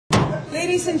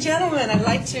Ladies and gentlemen, I'd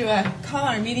like to call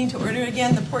our meeting to order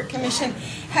again. The Port Commission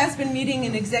has been meeting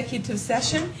in executive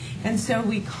session, and so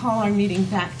we call our meeting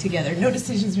back together. No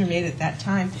decisions were made at that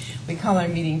time. We call our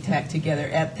meeting back together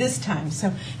at this time.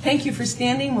 So thank you for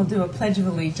standing. We'll do a Pledge of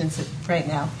Allegiance right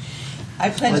now. I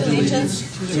pledge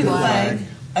allegiance to the flag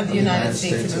of the United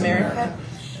States of America,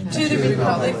 to the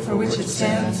republic for which it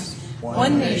stands,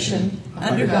 one nation,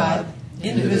 under God,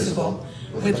 indivisible,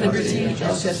 with liberty and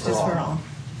justice for all.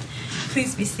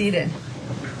 Please be seated.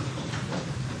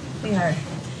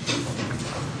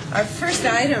 Our first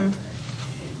item,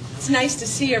 it's nice to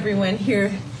see everyone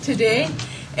here today,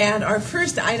 and our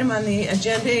first item on the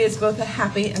agenda is both a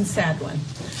happy and sad one.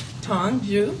 Tong,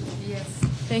 Ju? Yes.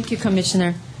 Thank you,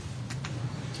 Commissioner.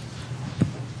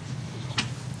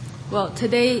 Well,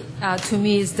 today to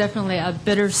me is definitely a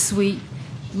bittersweet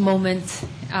moment.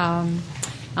 On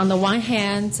the one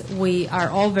hand, we are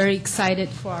all very excited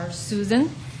for our Susan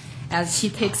as she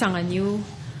takes on a new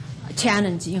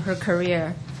challenge in her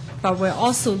career. But we're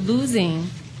also losing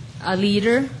a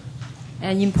leader,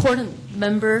 an important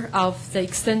member of the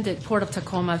extended Port of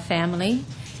Tacoma family,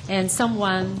 and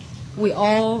someone we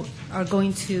all are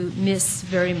going to miss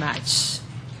very much.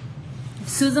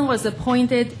 Susan was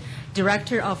appointed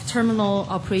Director of Terminal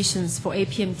Operations for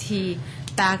APMT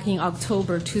back in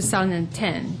October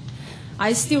 2010.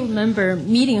 I still remember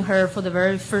meeting her for the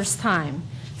very first time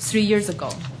 3 years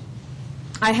ago.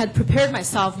 I had prepared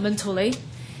myself mentally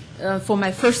for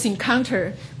my first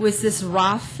encounter with this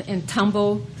rough and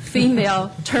tumble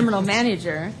female terminal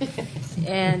manager.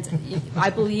 And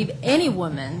I believe any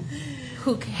woman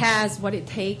who has what it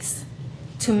takes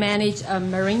to manage a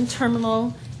marine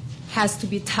terminal has to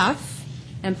be tough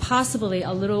and possibly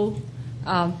a little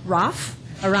rough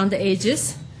around the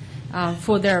edges,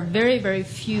 for there are very, very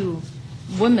few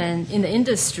women in the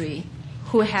industry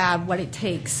who have what it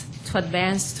takes to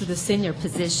advance to the senior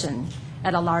position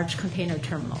at a large container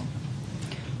terminal.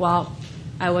 Well,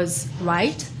 I was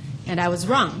right and I was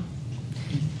wrong.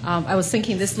 I was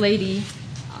thinking this lady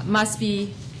must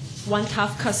be one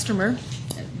tough customer.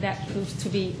 That proved to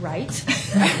be right.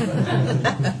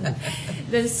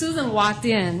 Then Susan walked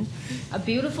in, a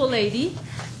beautiful lady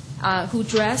who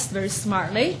dressed very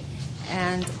smartly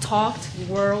and talked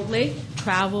worldly,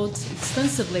 traveled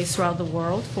extensively throughout the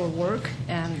world for work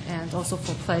and also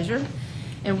for pleasure,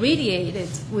 and radiated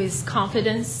with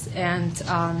confidence and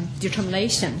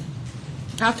determination.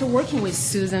 After working with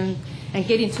Susan and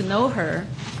getting to know her,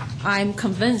 I'm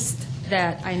convinced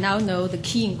that I now know the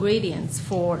key ingredients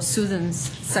for Susan's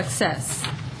success.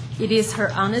 It is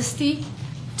her honesty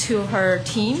to her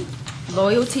team,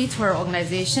 loyalty to her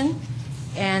organization,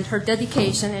 and her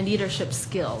dedication and leadership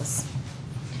skills.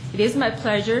 It is my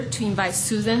pleasure to invite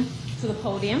Susan to the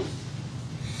podium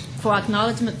for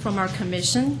acknowledgement from our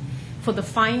commission for the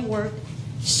fine work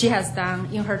she has done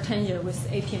in her tenure with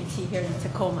APMT here in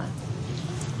Tacoma.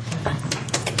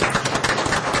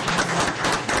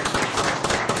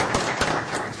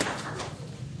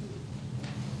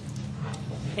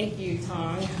 Thank you,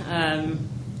 Tong.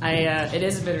 It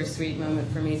is a bittersweet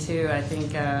moment for me too. I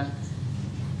think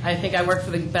I work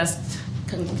for the best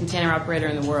container operator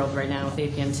in the world right now with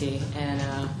APMT,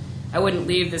 and I wouldn't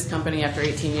leave this company after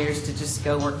 18 years to just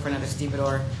go work for another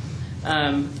stevedore.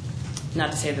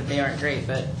 Not to say that they aren't great,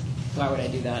 but why would I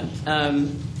do that?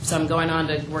 So I'm going on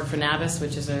to work for Navis,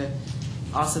 which is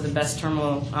also the best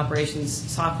terminal operations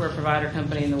software provider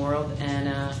company in the world,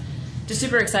 and just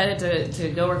super excited to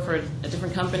go work for a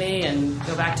different company and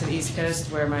go back to the East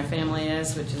Coast where my family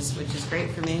is, which is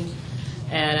great for me.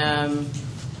 And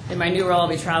in my new role, I'll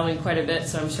be traveling quite a bit,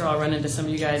 so I'm sure I'll run into some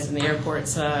of you guys in the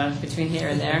airports between here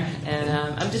and there. And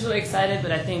I'm just really excited,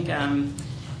 but I think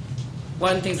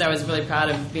one of the things I was really proud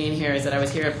of being here is that I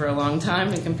was here for a long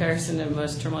time in comparison to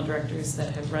most terminal directors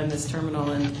that have run this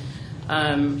terminal. And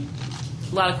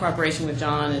a lot of cooperation with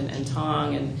John and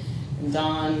Tong and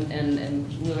Don and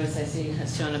Lewis, I see,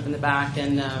 has shown up in the back.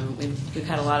 And we've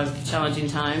had a lot of challenging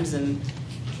times, and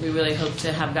we really hope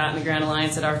to have gotten the Grand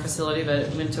Alliance at our facility, but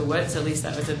it went to Woods. At least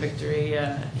that was a victory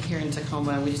here in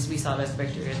Tacoma. We saw that as a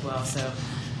victory as well. So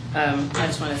I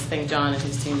just want to thank John and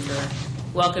his team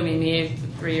for welcoming me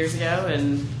 3 years ago,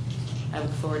 and I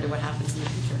look forward to what happens in the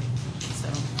future. So,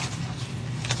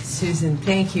 Susan,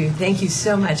 thank you. Thank you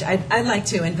so much. I'd like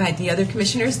to invite the other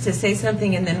commissioners to say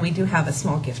something, and then we do have a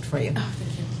small gift for you. oh,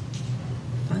 thank you.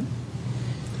 Fun?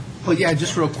 Well, yeah,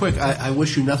 just real quick, I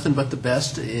wish you nothing but the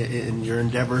best in your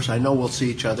endeavors. I know we'll see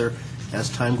each other as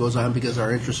time goes on because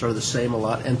our interests are the same a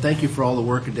lot. And thank you for all the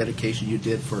work and dedication you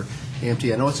did for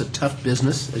AMT. I know it's a tough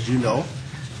business, as you know,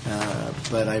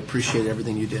 but I appreciate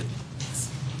everything you did.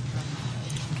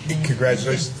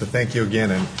 Congratulations. Thank you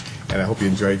again. And and I hope you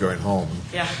enjoy going home.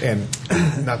 Yeah. And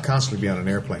not constantly be on an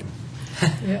airplane.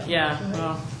 Yeah,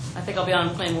 well, I think I'll be on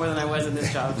a plane more than I was in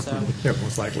this job, so. Yeah,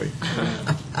 most likely.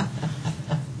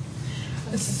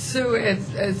 Sue,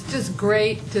 it's just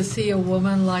great to see a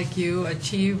woman like you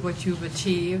achieve what you've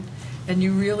achieved, and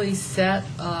you really set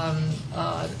an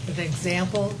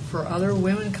example for other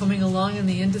women coming along in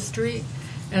the industry,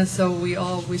 and so we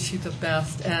all wish you the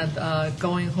best, and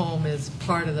going home is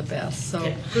part of the best, so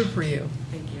Yeah. good for you.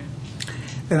 Thank you.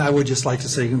 And I would just like to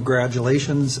say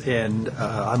congratulations, and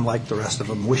unlike the rest of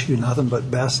them, wish you nothing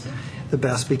but the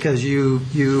best, because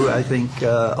you I think,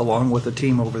 along with the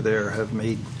team over there, have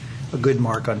made a good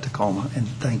mark on Tacoma, and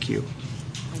thank you.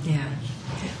 Yeah.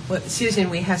 Well, Susan,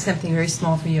 we have something very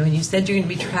small for you, and you said you're going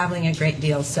to be traveling a great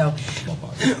deal, so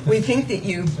we think that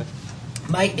you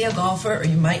might be a golfer or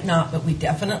you might not, but we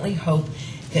definitely hope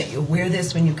that you'll wear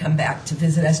this when you come back to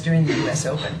visit us during the U.S.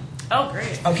 Open. Oh,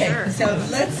 great. Okay, Sure. so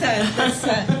let's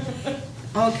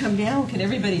all come down. Can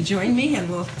everybody join me, and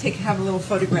we'll have a little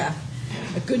photograph,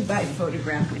 a goodbye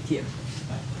photograph with you.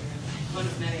 One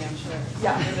of many, I'm sure.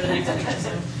 Yeah. Over the next week or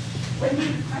so.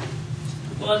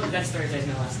 Well, that's Thursday's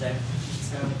my last day,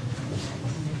 so.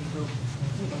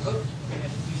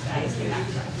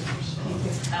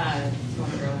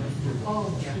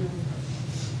 Oh, yeah.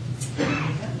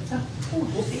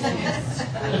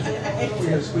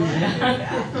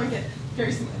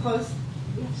 Very close.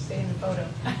 You have to stay in the photo.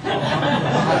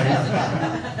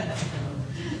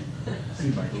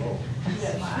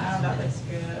 Wow, that looks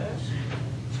good.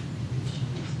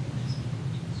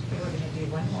 We're going to do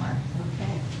one more.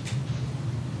 Okay.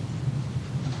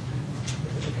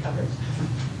 The cover.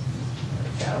 There we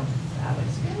go. That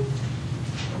looks good.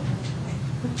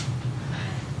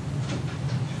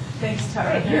 Thanks,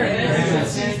 Tara. Here it is.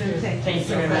 Thank you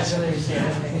so very much. Appreciate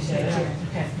it. Appreciate it.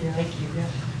 Okay. Thank you.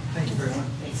 Thank you very much.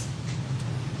 Thanks.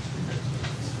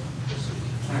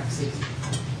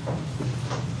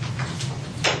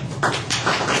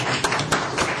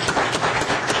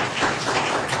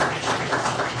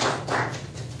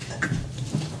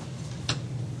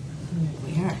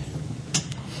 We are.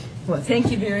 Well,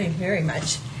 thank you very, very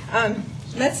much.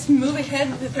 Let's move ahead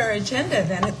with our agenda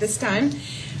then at this time.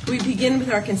 We begin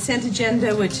with our consent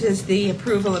agenda, which is the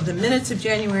approval of the minutes of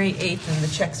January 8th and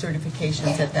the check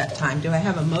certifications at that time. Do I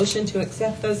have a motion to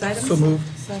accept those items? So moved.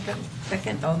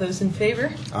 Second. All those in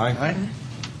favor? Aye.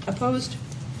 Opposed?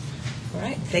 All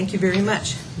right, thank you very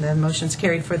much. The motion's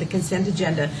carried for the consent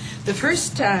agenda.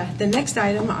 The next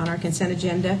item on our consent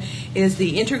agenda is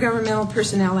the Intergovernmental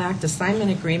Personnel Act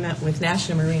Assignment Agreement with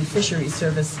National Marine Fisheries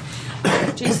Service.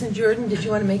 Jason Jordan, did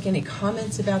you want to make any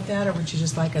comments about that, or would you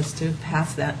just like us to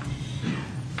pass that?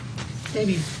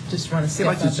 Maybe just want to step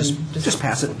up and Just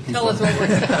pass it. Tell us what we're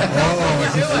doing.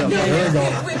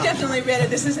 We've definitely read it.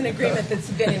 This is an agreement that's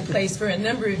been in place for a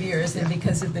number of years, and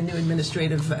because of the new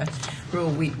administrative rule,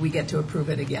 we get to approve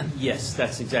it again. Yes,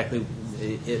 that's exactly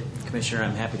it, Commissioner.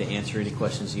 I'm happy to answer any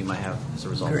questions you might have as a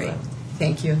result Great. of that.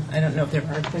 Thank you. I don't know if there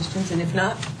are questions, and if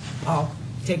not, I'll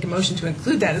take a motion to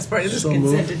include that as part of this So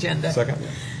consent moved. agenda. Second.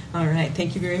 All right,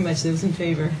 thank you very much. Those in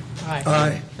favor?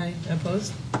 Aye. Aye.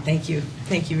 Opposed? Thank you.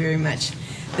 Thank you very much.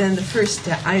 Then the first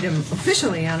item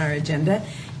officially on our agenda,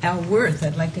 Al Worth,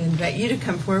 I'd like to invite you to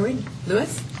come forward,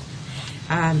 Louis,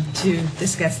 to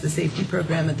discuss the safety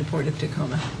program at the Port of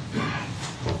Tacoma.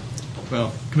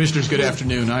 Well, Commissioners, good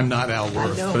afternoon. I'm not Al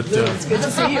Worth, No, but Lou, it's good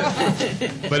to see you.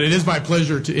 but it is my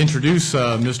pleasure to introduce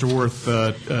Mr.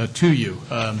 Worth to you.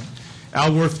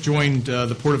 Al Worth joined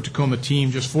the Port of Tacoma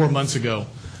team just 4 months ago,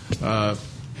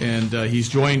 and he's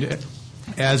joined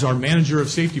as our manager of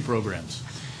safety programs.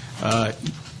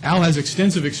 Al has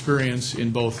extensive experience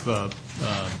in both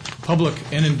public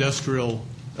and industrial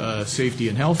safety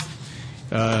and health.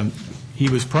 He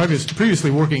was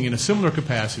previously working in a similar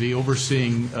capacity,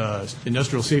 overseeing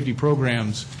industrial safety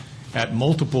programs at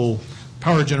multiple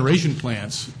power generation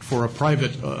plants for a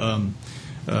private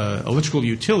electrical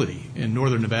utility in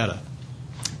northern Nevada.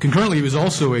 Concurrently, he was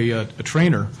also a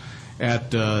trainer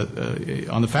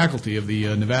on the faculty of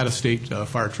the Nevada State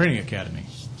Fire Training Academy.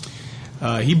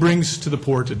 He brings to the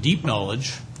port a deep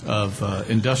knowledge of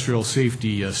industrial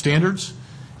safety standards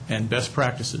and best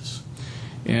practices.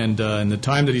 And in the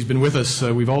time that he's been with us,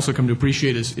 we've also come to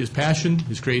appreciate his passion,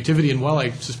 his creativity, and while I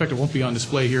suspect it won't be on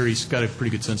display here, he's got a pretty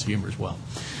good sense of humor as well.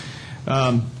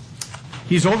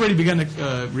 He's already begun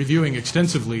reviewing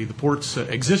extensively the port's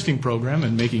existing program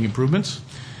and making improvements.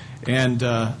 And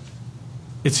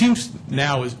it seems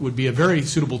now would be a very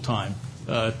suitable time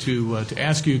to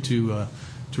ask you to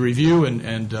review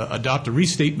and adopt a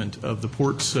restatement of the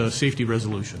port's safety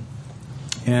resolution.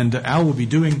 And Al will be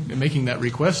making that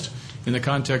request in the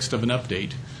context of an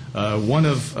update one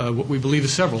of what we believe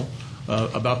is several,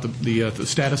 about the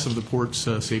status of the port's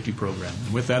safety program.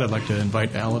 And with that, I'd like to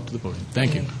invite Al up to the podium.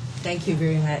 Thank you. Thank you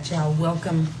very much, Al.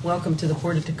 Welcome to the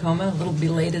Port of Tacoma, a little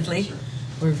belatedly.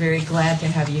 We're very glad to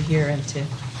have you here and to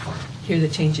hear the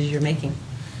changes you're making.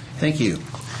 Thank you.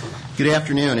 Good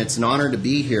afternoon. It's an honor to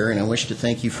be here, and I wish to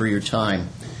thank you for your time.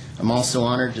 I'm also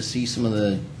honored to see some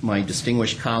of my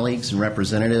distinguished colleagues and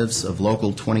representatives of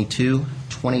Local 22,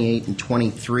 28, and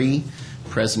 23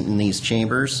 present in these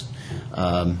chambers.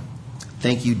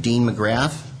 Thank you, Dean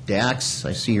McGrath, Dax,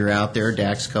 I see you're out there,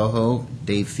 Dax Coho,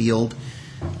 Dave Field,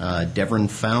 Devon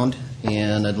Found,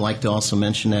 and I'd like to also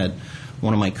mention that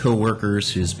one of my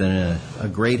co-workers who's been a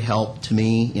great help to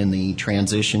me in the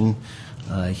transition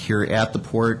here at the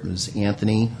port is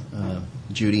Anthony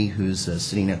Judy, who's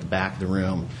sitting at the back of the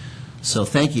room. So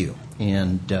thank you,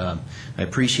 and I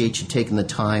appreciate you taking the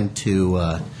time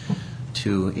to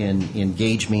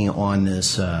engage me on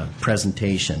this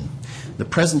presentation. The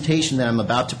presentation that I'm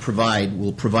about to provide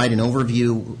will provide an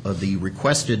overview of the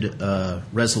requested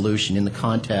resolution in the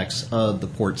context of the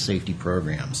port safety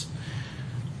programs.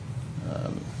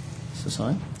 Is this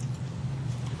on?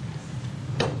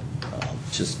 I'll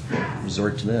just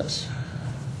resort to this.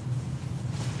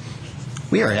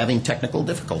 We are having technical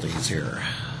difficulties here.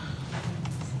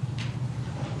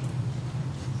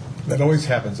 That always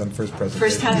happens on first presentation.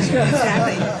 First time,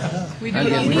 exactly. We do I'm it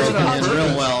getting on broken purpose. in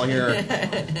real well here.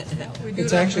 We do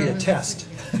It's it on actually a purpose. test.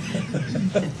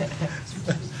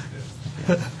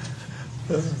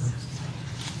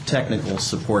 Technical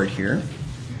support here.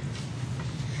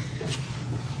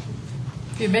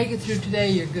 If you make it through today,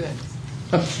 you're good.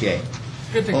 Okay.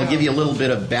 Good to Well, go. I'll give you a little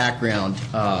bit of background.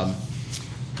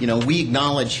 We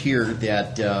acknowledge here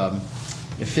that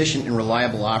efficient and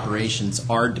reliable operations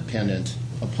are dependent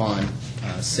upon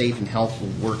a safe and healthful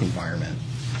work environment.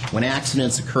 When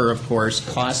accidents occur, of course,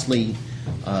 costly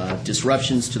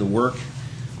disruptions to the work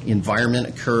environment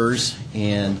occurs,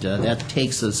 and that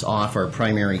takes us off our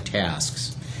primary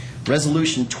tasks.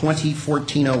 Resolution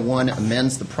 2014-01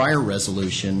 amends the prior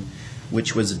resolution,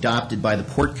 which was adopted by the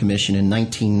Port Commission in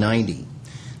 1990.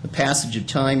 The passage of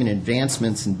time and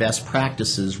advancements in best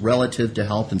practices relative to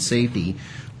health and safety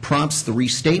prompts the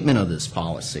restatement of this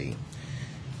policy.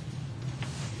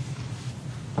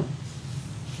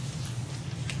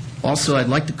 Also, I'd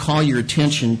like to call your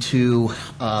attention to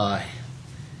that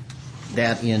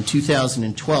in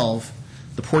 2012,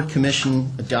 the Port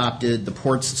Commission adopted the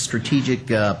Port's strategic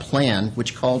plan,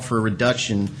 which called for a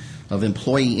reduction of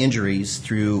employee injuries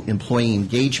through employee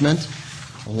engagement,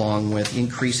 along with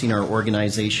increasing our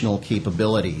organizational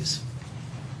capabilities.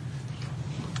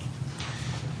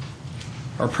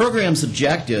 Our program's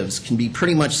objectives can be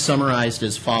pretty much summarized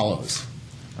as follows.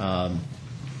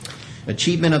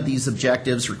 Achievement of these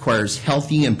objectives requires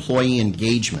healthy employee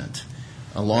engagement,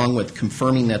 along with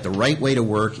confirming that the right way to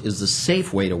work is the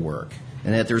safe way to work,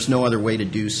 and that there's no other way to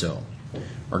do so.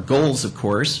 Our goals, of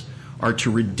course, are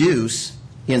to reduce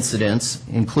incidents,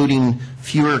 including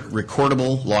fewer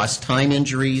recordable lost time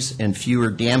injuries and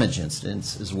fewer damage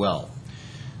incidents as well.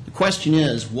 The question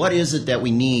is, what is it that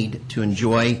we need to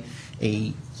enjoy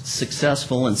a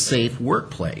successful and safe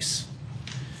workplace?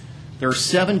 There are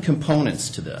 7 components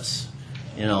to this,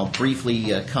 and I'll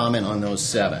briefly comment on those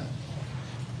 7.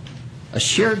 A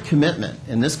shared commitment,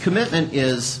 and this commitment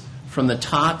is from the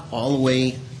top all the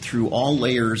way through all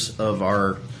layers of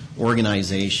our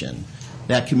organization.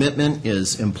 That commitment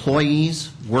is employees,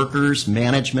 workers,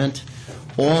 management,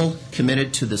 all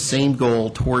committed to the same goal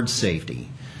towards safety.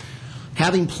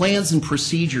 Having plans and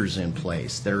procedures in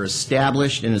place that are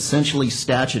established and essentially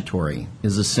statutory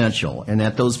is essential, and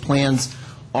that those plans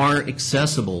are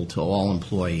accessible to all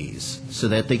employees so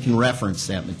that they can reference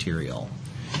that material.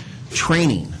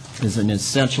 Training is an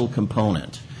essential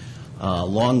component.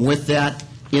 Along with that,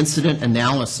 incident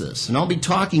analysis. And I'll be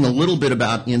talking a little bit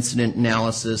about incident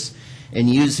analysis and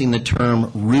using the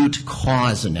term root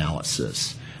cause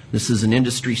analysis. This is an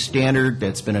industry standard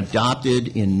that's been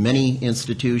adopted in many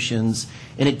institutions,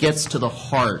 and it gets to the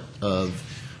heart of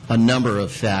a number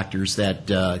of factors that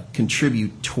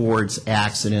contribute towards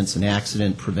accidents and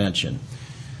accident prevention.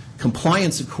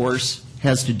 Compliance, of course,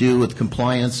 has to do with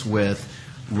compliance with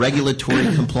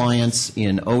regulatory compliance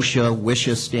in OSHA,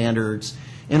 WSHA standards,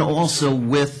 and also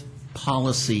with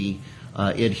policy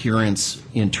adherence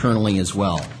internally as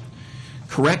well.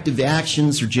 Corrective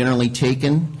actions are generally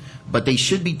taken, but they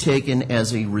should be taken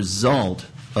as a result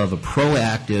of a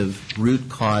proactive root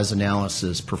cause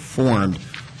analysis performed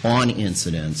on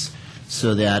incidents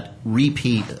so that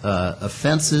repeat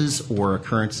offenses or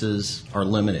occurrences are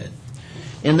limited.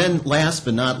 And then last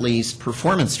but not least,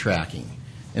 performance tracking.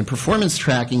 And performance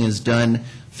tracking is done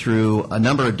through a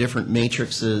number of different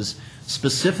matrices,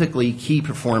 specifically key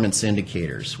performance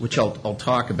indicators, which I'll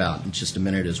talk about in just a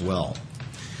minute as well.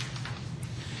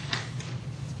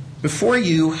 Before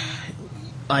you,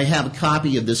 I have a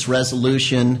copy of this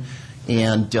resolution,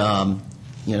 and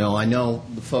I know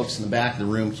the folks in the back of the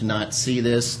room cannot see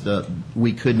this.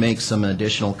 We could make some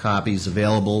additional copies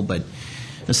available, but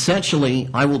essentially,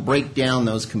 I will break down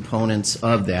those components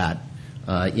of that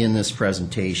in this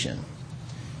presentation.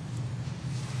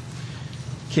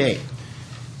 Okay.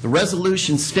 The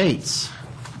resolution states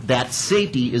that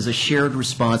safety is a shared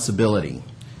responsibility.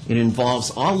 It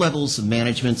involves all levels of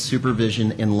management,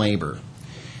 supervision, and labor.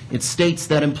 It states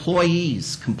that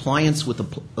employees' compliance with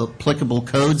applicable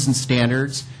codes and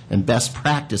standards and best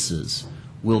practices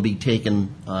will be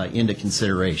taken into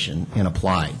consideration and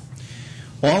applied.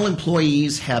 All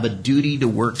employees have a duty to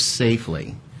work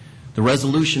safely. The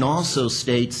resolution also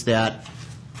states that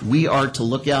we are to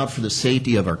look out for the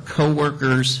safety of our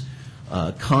coworkers,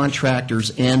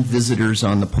 contractors, and visitors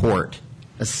on the port.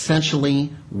 Essentially,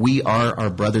 we are our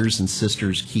brothers and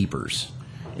sisters' keepers,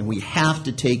 and we have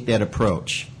to take that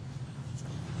approach.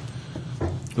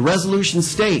 The resolution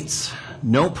states,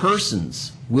 no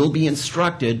persons will be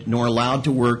instructed nor allowed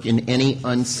to work in any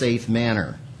unsafe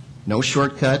manner. No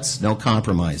shortcuts, no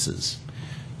compromises.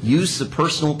 Use of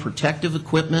personal protective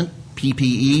equipment,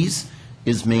 PPEs,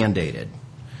 is mandated.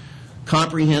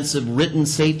 Comprehensive written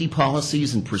safety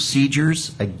policies and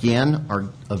procedures, again, are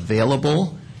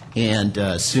available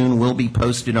and soon will be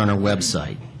posted on our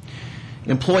website.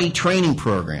 Employee training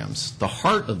programs. The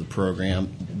heart of the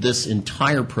program, this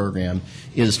entire program,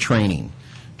 is training.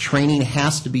 Training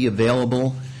has to be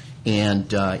available,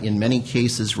 and in many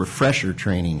cases, refresher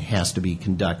training has to be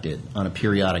conducted on a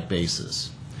periodic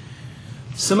basis.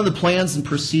 Some of the plans and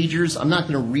procedures, I'm not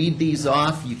going to read these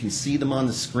off. You can see them on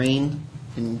the screen.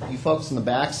 Can you folks in the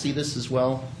back see this as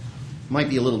well? Might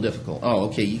be a little difficult. Oh,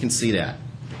 okay, you can see that.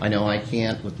 I know I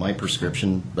can't with my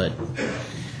prescription, but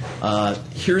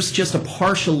here's just a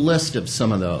partial list of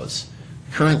some of those.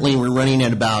 Currently, we're running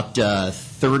at about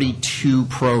 32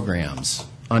 programs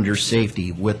under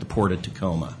safety with the Port of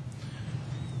Tacoma.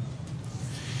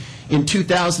 In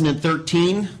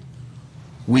 2013,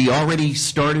 we already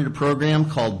started a program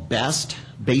called BEST,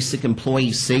 Basic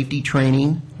Employee Safety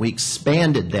Training. We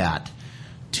expanded that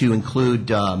to include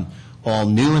all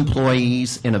new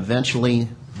employees, and eventually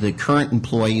the current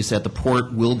employees at the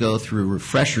port will go through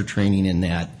refresher training in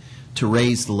that to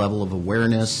raise the level of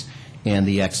awareness and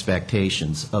the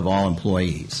expectations of all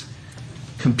employees.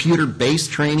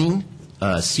 Computer-based training,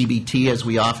 CBT as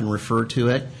we often refer to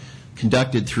it,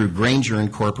 conducted through Granger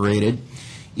Incorporated,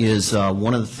 is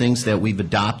one of the things that we've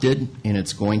adopted, and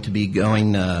it's going to be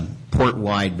going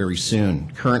port-wide very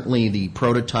soon. Currently, the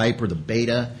prototype or the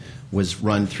beta was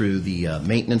run through the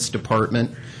maintenance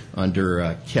department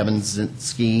under Kevin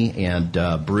Zinski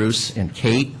and Bruce and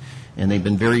Kate, and they've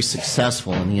been very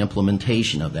successful in the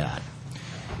implementation of that.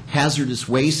 Hazardous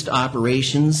waste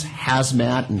operations,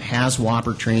 hazmat and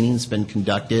hazwhopper training has been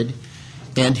conducted,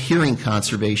 and hearing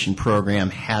conservation program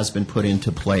has been put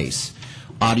into place.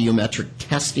 Audiometric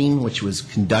testing, which was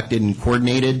conducted and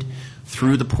coordinated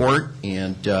through the port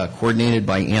and coordinated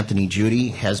by Anthony Judy,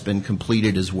 has been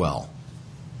completed as well.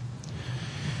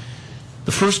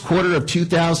 The first quarter of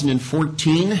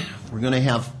 2014,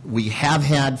 we have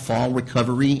had fall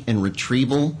recovery and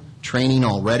retrieval training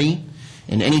already,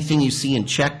 and anything you see in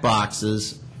check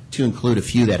boxes, to include a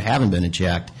few that haven't been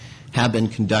checked, have been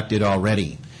conducted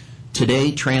already.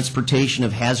 Today, transportation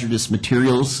of hazardous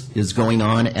materials is going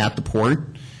on at the port,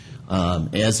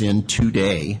 as in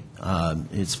today.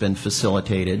 It's been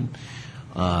facilitated.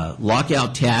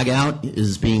 Lockout tagout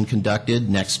is being conducted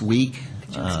next week.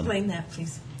 Could you explain that,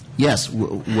 please? Yes,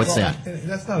 what's that?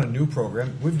 That's not a new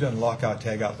program. We've done lockout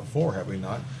tagout before, have we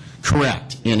not?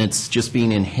 Correct, and it's just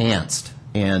being enhanced,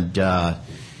 and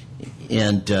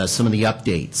some of the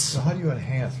updates. So how do you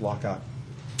enhance lockout?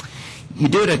 You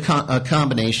do it a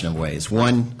combination of ways.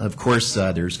 One, of course,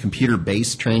 there's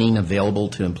computer-based training available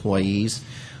to employees,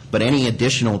 but any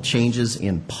additional changes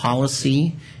in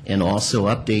policy and also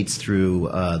updates through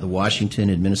the Washington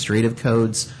administrative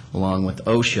codes along with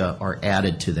OSHA are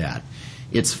added to that.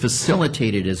 It's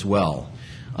facilitated as well.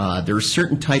 There are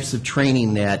certain types of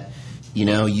training that,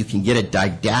 you can get it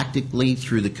didactically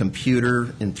through the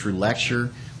computer and through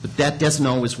lecture, but that doesn't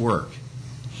always work.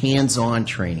 Hands-on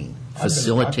training,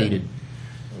 facilitated.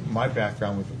 My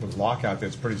background with lockout,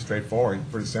 that's pretty straightforward,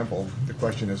 pretty simple. The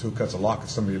question is who cuts a lock if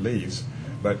somebody leaves.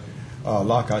 But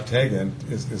lockout tag-in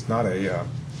is not a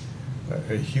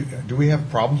huge. Do we have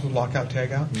problems with lockout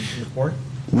tag-out in the port?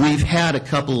 We've had a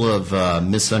couple of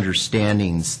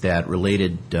misunderstandings that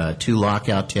related to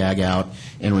lockout, tagout,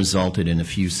 and resulted in a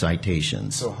few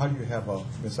citations. So how do you have a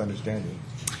misunderstanding?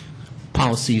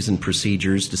 Policies and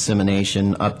procedures,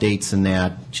 dissemination, updates in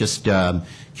that, just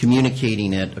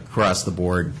communicating it across the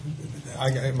board.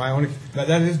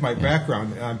 That is my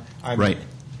background. Right.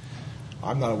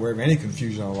 I'm not aware of any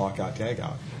confusion on lockout,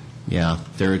 tagout. Yeah,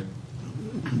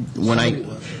 when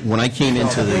I came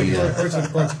into the... It's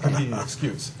a convenient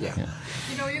excuse. Yeah.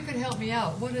 You know, you can help me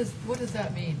out. What does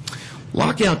that mean?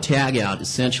 Lockout, tagout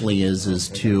essentially is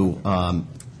to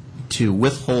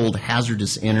withhold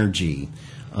hazardous energy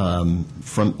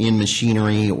from in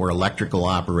machinery or electrical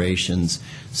operations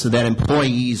so that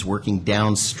employees working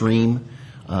downstream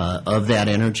of that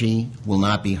energy will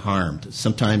not be harmed.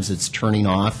 Sometimes it's turning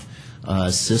off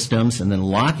systems and then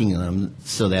locking them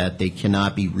so that they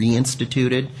cannot be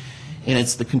reinstituted. And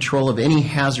it's the control of any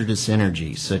hazardous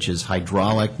energy, such as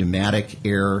hydraulic, pneumatic,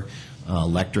 air,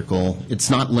 electrical. It's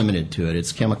not limited to it.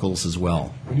 It's chemicals as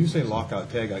well. When you say lockout,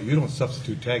 tagout, you don't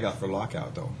substitute tagout for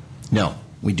lockout, though. No,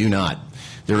 we do not.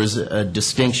 There is a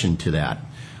distinction to that.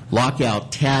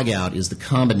 Lockout, tagout is the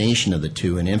combination of the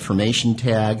two. An information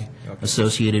tag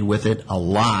associated with it. A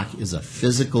lock is a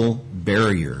physical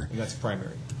barrier. And that's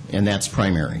primary. And that's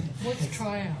primary. What's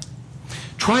tryout?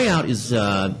 Tryout is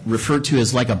referred to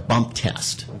as like a bump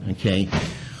test, okay?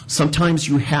 Sometimes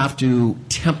you have to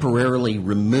temporarily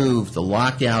remove the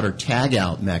lockout or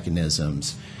tagout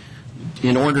mechanisms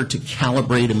in order to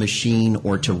calibrate a machine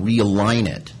or to realign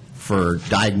it for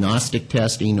diagnostic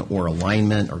testing or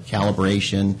alignment or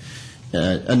calibration,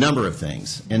 a number of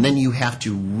things. And then you have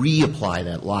to reapply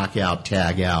that lockout,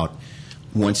 tagout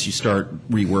once you start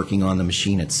reworking on the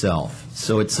machine itself.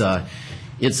 So it's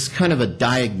kind of a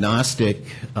diagnostic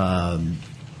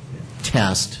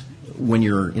test when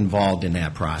you're involved in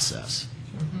that process.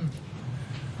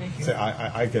 Thank you. So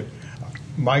I get,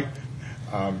 Mike,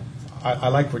 I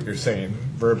like what you're saying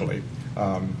verbally.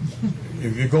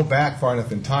 If you go back far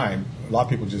enough in time, a lot of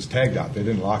people just tagged out. They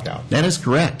didn't lock out. That is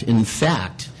correct. In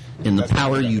fact, in the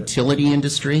power utility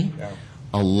industry, Yeah.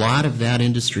 a lot of that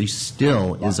industry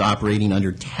still is operating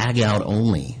under tagout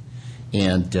only.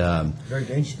 And Very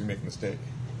dangerous to make a mistake.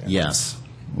 Yeah. yes,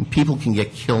 and people can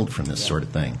get killed from this sort of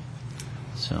thing.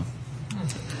 So,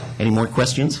 any more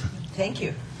questions? Thank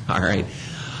you. All right.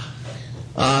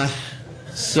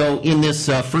 So in this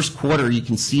first quarter, you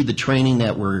can see the training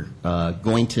that we're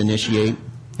going to initiate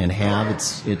and have.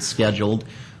 It's scheduled.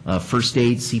 First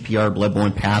aid, CPR,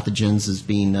 bloodborne pathogens is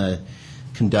being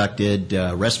conducted.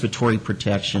 Respiratory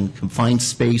protection, confined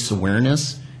space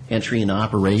awareness, entry and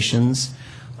operations,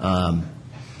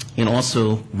 and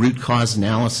also root cause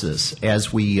analysis.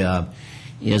 As we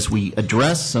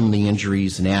address some of the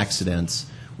injuries and accidents,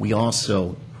 we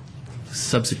also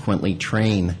subsequently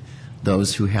train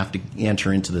those who have to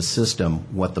enter into the system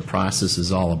what the process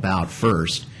is all about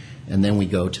first, and then we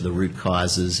go to the root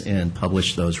causes and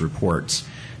publish those reports.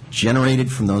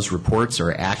 Generated from those reports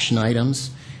are action items,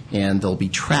 and they'll be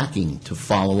tracking to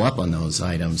follow up on those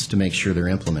items to make sure they're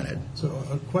implemented. So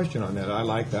a question on that. I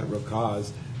like that root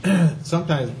cause.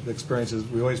 Sometimes the experience is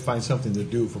we always find something to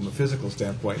do from a physical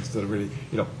standpoint instead of really,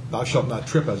 thou shalt not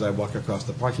trip as I walk across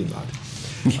the parking lot.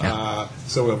 Yeah.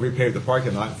 So we'll repave the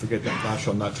parking lot and forget that thou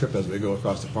shalt not trip as we go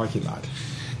across the parking lot.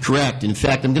 Correct. In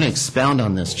fact, I'm going to expound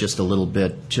on this just a little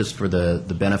bit, just for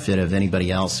the benefit of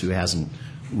anybody else who hasn't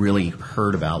really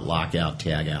heard about lockout,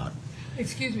 tagout.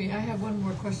 Excuse me, I have one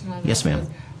more question on that. Yes, ma'am.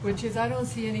 Which is, I don't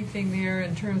see anything there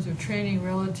in terms of training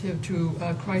relative to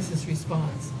crisis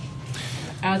response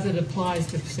as it applies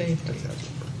to safety.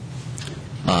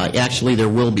 Actually, there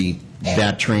will be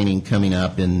that training coming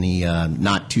up in the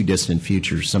not too distant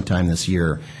future, sometime this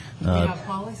year. Do you have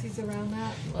policies around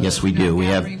that? Yes, we do. We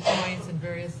have gathering points and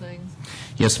various things?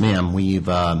 Yes, ma'am. We've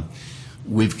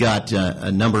got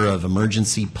a number of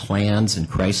emergency plans and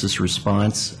crisis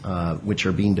response, which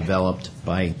are being developed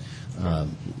by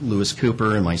Lewis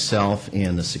Cooper and myself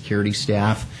and the security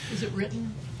staff. Is it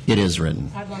written? It is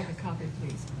written. I'd like a copy,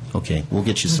 please. Okay, we'll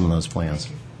get you some of those plans.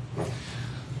 Thank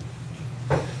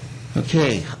you.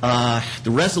 Okay,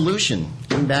 the resolution,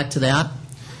 getting back to that,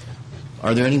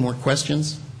 are there any more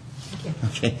questions?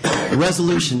 Okay. The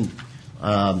resolution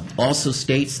also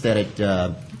states that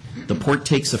the port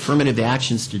takes affirmative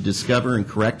actions to discover and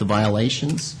correct the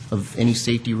violations of any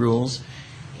safety rules,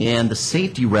 and the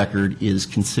safety record is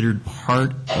considered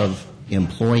part of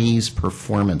employees'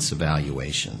 performance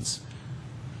evaluations.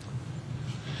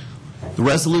 The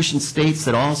resolution states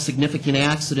that all significant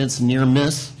accidents and near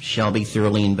miss shall be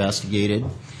thoroughly investigated,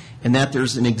 and that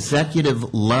there's an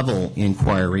executive level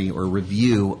inquiry or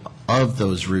review of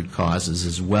those root causes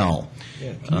as well.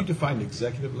 Yeah. Can you define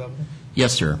executive level?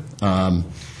 Yes, sir.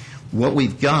 What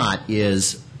we've got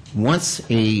is once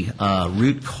a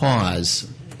root cause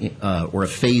or a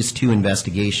Phase 2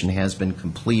 investigation has been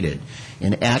completed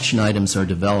and action items are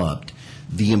developed,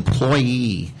 the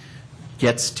employee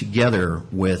gets together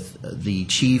with the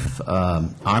chief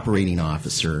operating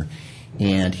officer,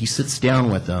 and he sits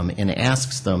down with them and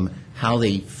asks them how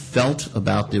they felt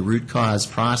about the root cause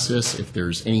process, if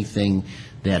there's anything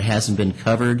that hasn't been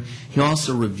covered. He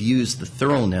also reviews the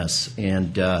thoroughness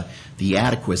and the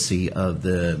adequacy of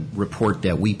the report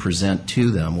that we present to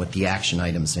them with the action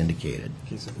items indicated.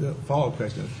 Okay, so the follow-up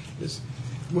question is,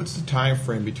 what's the time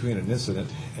frame between an incident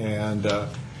and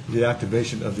the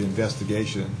activation of the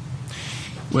investigation?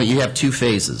 Well, you have two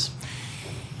phases.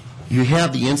 You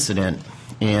have the incident,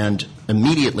 and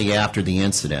immediately after the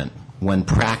incident, when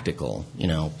practical,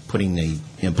 putting the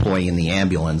employee in the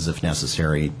ambulance if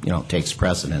necessary, takes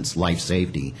precedence, life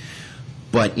safety.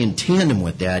 But in tandem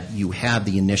with that, you have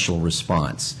the initial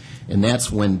response, and that's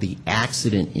when the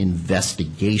accident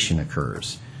investigation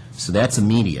occurs. So that's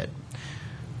immediate.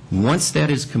 Once that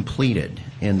is completed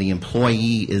and the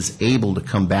employee is able to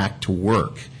come back to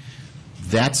work,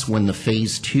 that's when the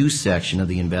Phase 2 section of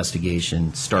the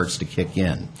investigation starts to kick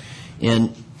in.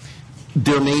 And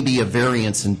there may be a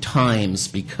variance in times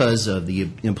because of the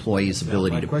employee's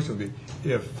ability My to... question would be,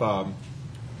 if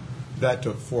that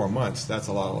took 4 months, that's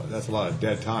a lot of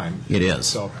dead time. It is.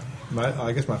 So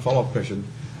I guess my follow-up question,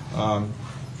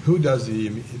 who does the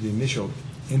initial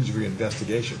injury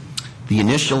investigation? The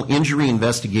initial injury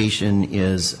investigation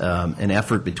is an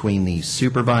effort between the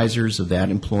supervisors of that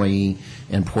employee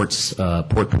and Port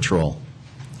Patrol.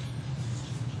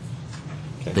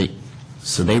 Okay.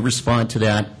 So they respond to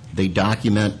that. They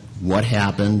document what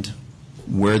happened,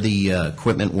 where the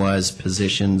equipment was,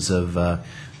 positions of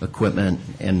equipment,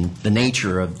 and the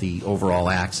nature of the overall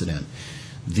accident.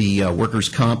 The workers'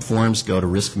 comp forms go to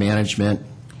risk management.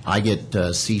 I get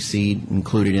CC'd,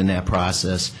 included in that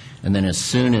process. And then as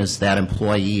soon as that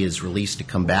employee is released to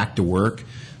come back to work,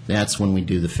 that's when we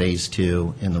do the Phase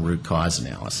 2 and the root cause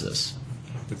analysis.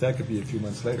 But that could be a few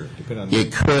months later, depending on...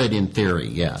 It could, in theory,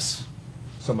 yes.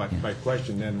 So my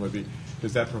question then would be,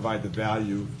 does that provide the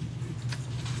value?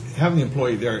 Having the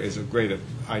employee there is a great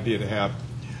idea to have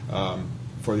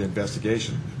for the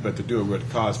investigation, but to do a root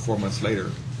cause 4 months later,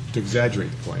 to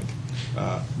exaggerate the point,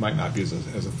 might not be as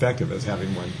effective as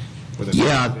having one within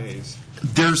 90 days.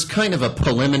 There's kind of a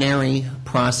preliminary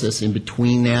process in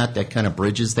between that kind of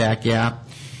bridges that gap,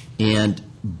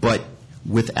 but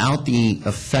without the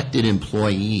affected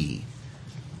employee,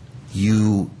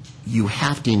 you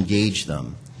have to engage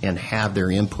them and have their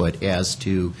input as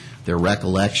to their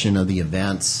recollection of the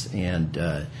events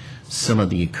and some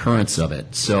of the occurrence of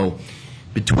it. So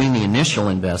between the initial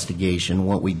investigation,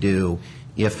 what we do,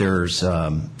 if there's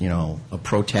an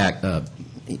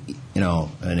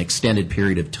extended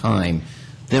period of time,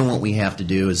 then what we have to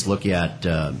do is look at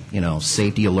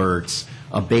safety alerts,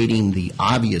 abating the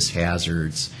obvious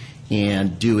hazards,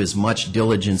 and do as much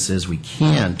diligence as we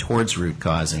can towards root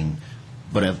causing.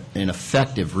 But an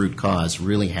effective root cause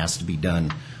really has to be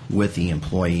done with the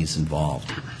employees involved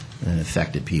and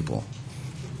affected people.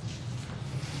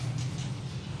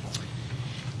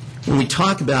 When we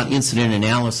talk about incident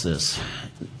analysis,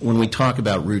 when we talk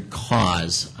about root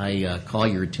cause, I call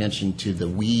your attention to the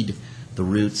weed, the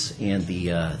roots, and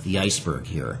the iceberg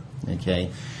here. Okay.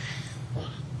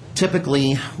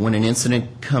 Typically, when an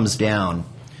incident comes down,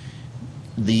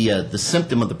 the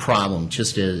symptom of the problem,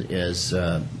 just as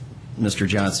Mr.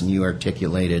 Johnson, you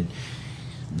articulated,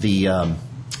 the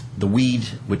weed,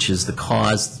 which is the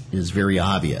cause, is very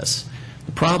obvious.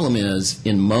 The problem is,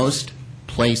 in most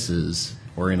places,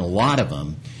 or in a lot of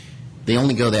them, they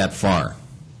only go that far.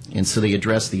 And so they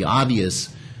address the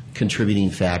obvious contributing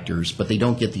factors, but they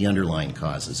don't get the underlying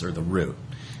causes or the root.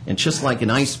 And just like an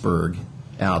iceberg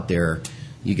out there,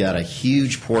 you got a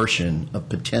huge portion of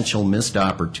potential missed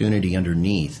opportunity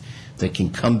underneath that can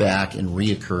come back and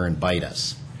reoccur and bite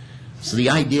us. So the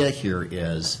idea here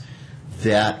is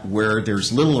that where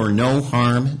there's little or no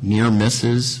harm, near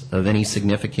misses of any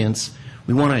significance,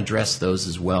 we want to address those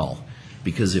as well.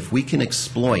 Because if we can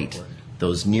exploit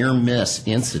those near miss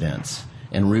incidents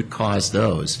and root cause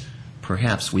those,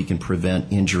 perhaps we can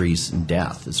prevent injuries and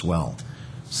death as well.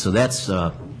 So that's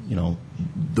the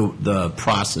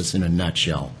process in a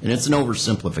nutshell. And it's an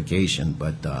oversimplification,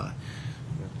 but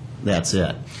that's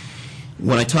it.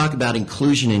 When I talk about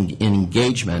inclusion and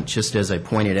engagement, just as I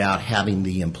pointed out, having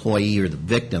the employee or the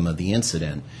victim of the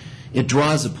incident It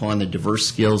draws upon the diverse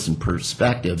skills and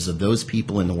perspectives of those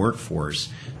people in the workforce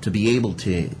to be able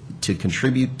to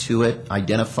contribute to it,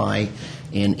 identify,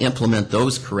 and implement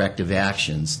those corrective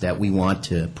actions that we want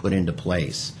to put into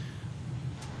place.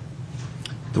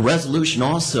 The resolution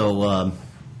also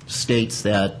states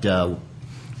that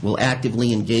we'll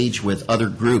actively engage with other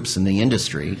groups in the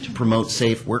industry to promote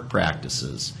safe work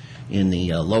practices in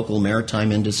the local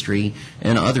maritime industry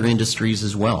and other industries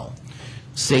as well.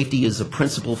 Safety is a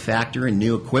principal factor in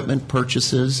new equipment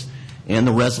purchases, and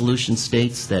the resolution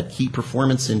states that key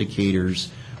performance indicators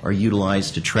are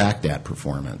utilized to track that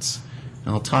performance.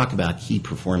 And I'll talk about key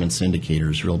performance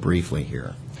indicators real briefly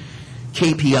here.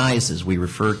 KPIs, as we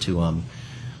refer to them,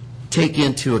 take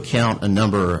into account a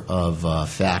number of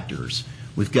factors.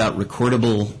 We've got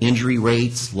recordable injury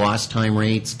rates, lost time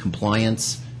rates,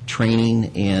 compliance,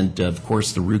 training, and of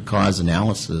course the root cause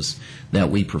analysis that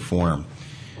we perform.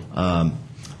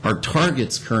 Our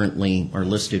targets currently are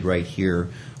listed right here.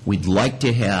 We'd like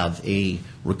to have a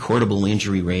recordable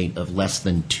injury rate of less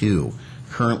than 2.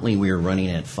 Currently, we are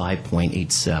running at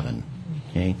 5.87.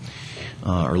 Okay?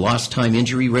 Our lost time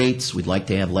injury rates, we'd like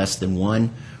to have less than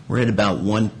 1. We're at about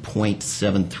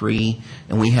 1.73,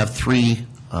 and we have 3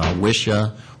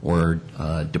 WISHA or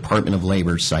Department of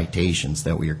Labor citations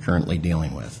that we are currently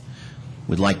dealing with.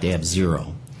 We'd like to have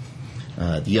 0.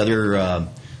 The other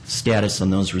status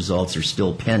on those results are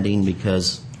still pending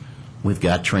because we've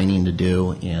got training to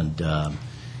do and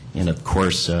of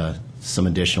course, some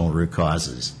additional root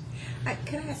causes.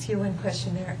 Can I ask you one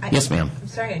question there? Yes, ma'am. I'm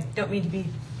sorry, I don't mean to be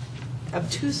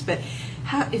obtuse, but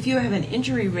if you have an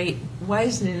injury rate, why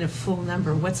isn't it a full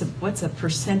number? What's a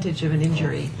percentage of an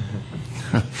injury?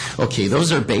 Okay,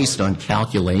 those are based on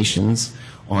calculations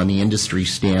on the industry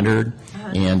standard,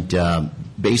 and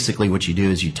basically what you do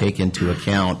is you take into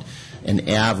account an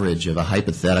average of a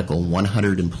hypothetical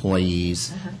 100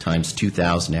 employees times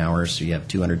 2,000 hours, so you have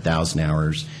 200,000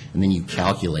 hours, and then you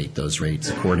calculate those rates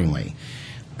accordingly.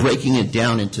 Breaking it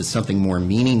down into something more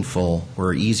meaningful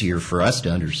or easier for us to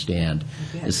understand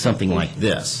is something like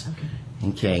this.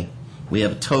 Okay, we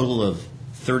have a total of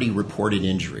 30 reported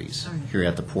injuries here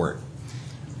at the port.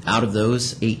 Out of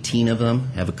those, 18 of them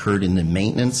have occurred in the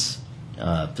maintenance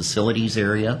facilities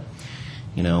area.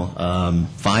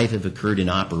 5 have occurred in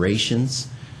operations,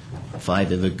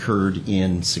 5 have occurred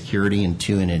in security, and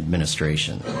 2 in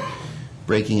administration.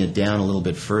 Breaking it down a little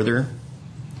bit further,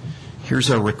 here's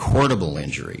our recordable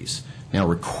injuries. Now,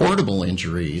 recordable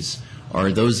injuries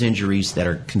are those injuries that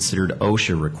are considered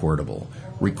OSHA recordable,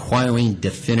 requiring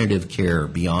definitive care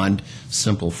beyond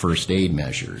simple first aid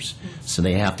measures. So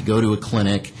they have to go to a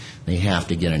clinic, they have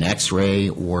to get an x-ray,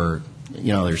 or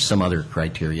there's some other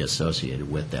criteria associated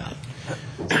with that.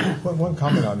 One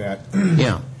comment on that.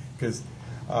 Yeah. Because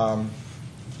I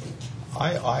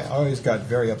always got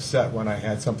very upset when I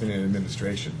had something in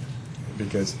administration,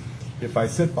 because if I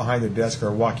sit behind the desk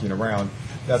or walking around,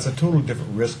 that's a totally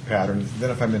different risk pattern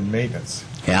than if I'm in maintenance.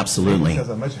 Absolutely. It has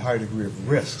a much higher degree of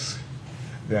risks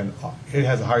than it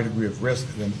has a higher degree of risk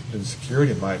than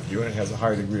security, in my view, and it has a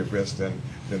higher degree of risk than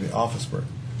the office work.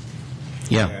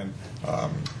 Yeah. And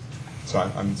so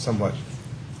I'm somewhat.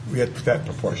 We had to put that in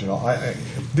proportion.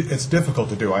 It's difficult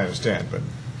to do, I understand, but.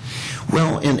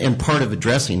 Well, and part of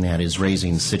addressing that is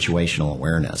raising situational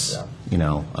awareness.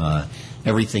 Yeah.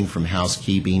 Everything from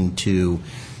housekeeping to,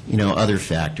 other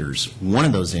factors. One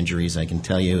of those injuries, I can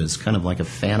tell you, is kind of like a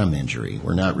phantom injury.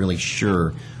 We're not really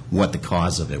sure what the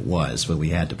cause of it was, but we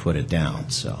had to put it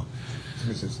down. So.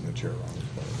 This is in the chair.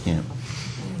 Yeah.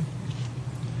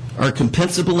 Our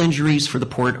compensable injuries for the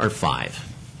port are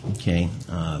 5. Okay.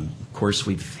 Of course,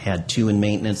 we've had 2 in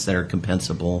maintenance that are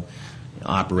compensable.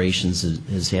 Operations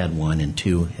has had 1, and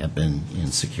 2 have been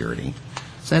in security.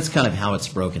 So that's kind of how it's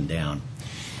broken down.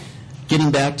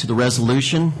 Getting back to the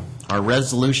resolution, our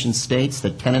resolution states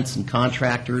that tenants and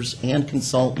contractors and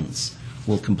consultants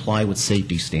will comply with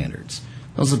safety standards.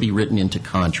 Those will be written into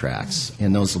contracts,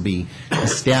 and those will be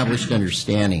established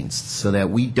understandings so that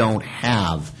we don't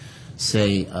have,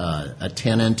 say, a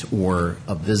tenant or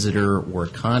a visitor or a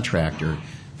contractor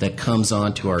that comes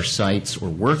onto our sites or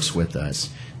works with us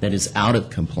that is out of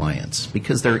compliance,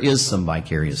 because there is some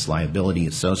vicarious liability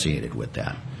associated with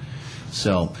that.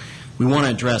 So we want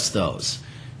to address those.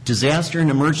 Disaster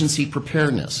and emergency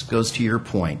preparedness goes to your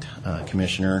point,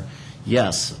 Commissioner.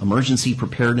 Yes, emergency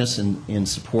preparedness in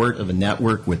support of a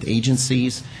network with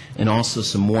agencies, and also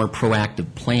some more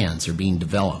proactive plans are being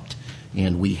developed.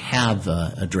 And we have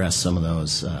addressed some of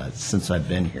those since I've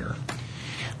been here.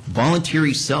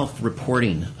 Voluntary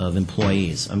self-reporting of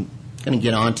employees. I'm going to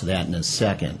get on to that in a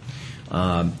second.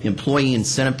 Employee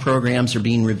incentive programs are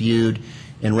being reviewed,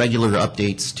 and regular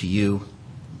updates to you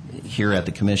here at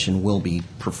the Commission will be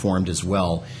performed as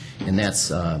well, and that's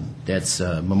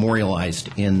memorialized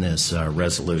in this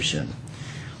resolution.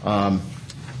 One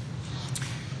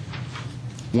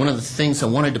of the things I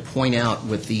wanted to point out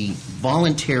with the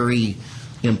voluntary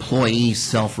employee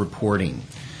self-reporting,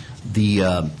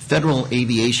 the Federal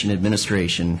Aviation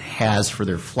Administration has for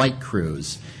their flight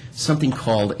crews something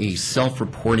called a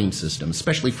self-reporting system,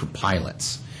 especially for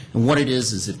pilots. And what it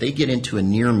is if they get into a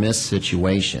near-miss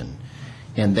situation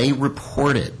and they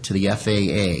report it to the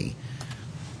FAA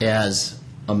as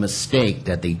a mistake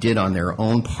that they did on their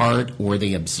own part or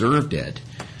they observed it,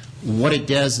 what it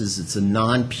does is it's a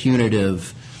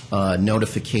non-punitive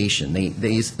notification.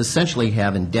 They essentially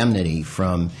have indemnity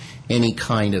from any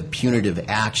kind of punitive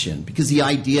action, because the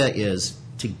idea is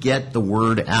to get the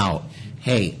word out.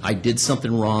 Hey, I did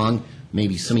something wrong.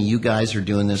 Maybe some of you guys are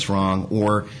doing this wrong,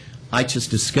 or I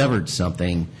just discovered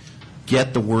something.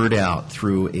 Get the word out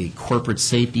through a corporate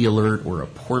safety alert or a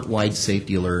port-wide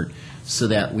safety alert so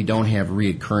that we don't have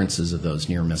reoccurrences of those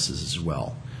near misses as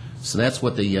well. So that's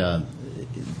what the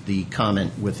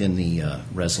comment within the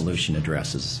resolution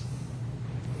addresses.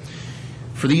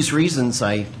 For these reasons,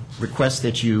 I request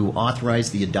that you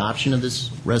authorize the adoption of this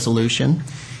resolution.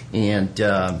 And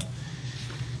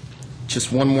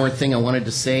just one more thing I wanted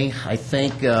to say. I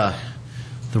thank the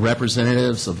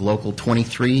representatives of Local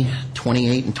 23,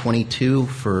 28, and 22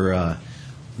 for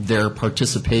their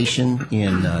participation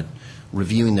in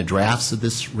reviewing the drafts of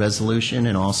this resolution,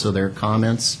 and also their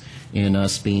comments in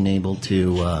us being able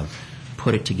to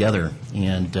put it together.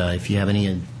 And if you have any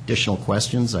additional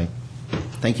questions, I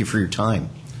thank you for your time.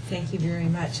 Thank you very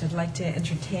much. I'd like to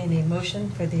entertain a motion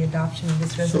for the adoption of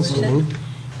this resolution. So moved.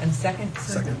 And second?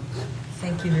 Second.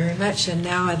 Thank you very much. And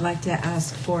now I'd like to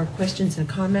ask for questions and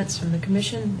comments from the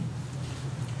Commission.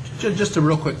 Just a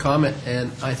real quick comment,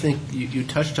 and I think you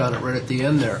touched on it right at the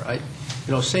end there.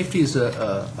 Safety is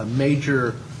a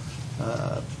major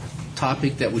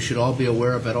topic that we should all be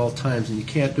aware of at all times, and you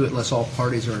can't do it unless all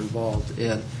parties are involved.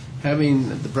 And having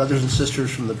the brothers and sisters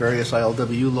from the various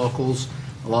ILWU locals,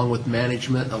 along with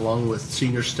management, along with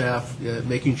senior staff,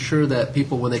 making sure that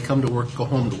people, when they come to work, go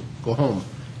home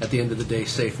at the end of the day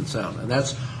safe and sound. And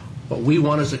that's what we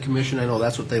want as a commission. I know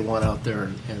that's what they want out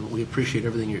there, and we appreciate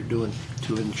everything you're doing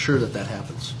to ensure that that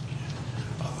happens.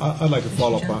 I'd like to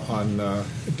follow up on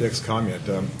Dick's comment.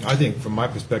 I think, from my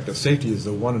perspective, safety is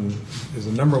the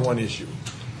number one issue.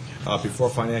 Before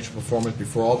financial performance,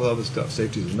 before all the other stuff,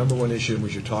 safety is the number one issue, and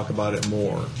we should talk about it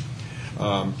more.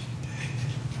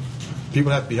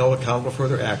 People have to be held accountable for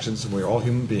their actions, and we're all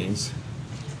human beings.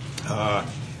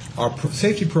 Our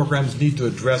safety programs need to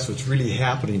address what's really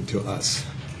happening to us,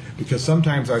 because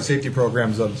sometimes our safety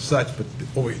programs are such, but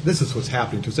this is what's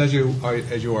happening to us, as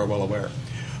you are well aware.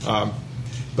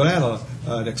 But I had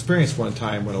an experience one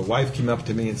time when a wife came up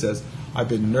to me and says, "I've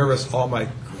been nervous all my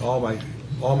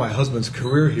husband's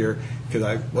career here because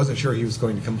I wasn't sure he was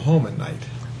going to come home at night."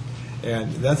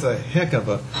 And that's a heck of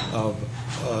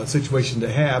a situation to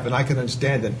have, and I can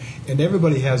understand it. And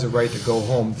everybody has a right to go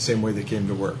home the same way they came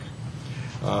to work.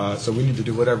 So we need to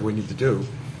do whatever we need to do.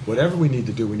 Whatever we need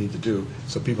to do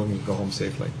so people can go home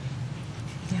safely.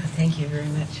 Yeah, thank you very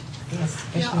much. Yes.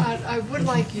 Yeah, I would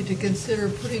like you to consider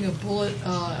putting a bullet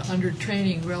under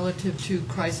training relative to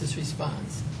crisis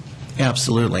response.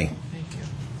 Absolutely. Thank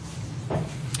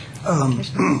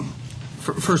you.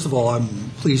 First of all,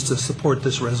 I'm pleased to support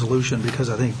this resolution because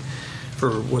I think,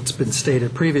 for what's been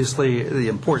stated previously, the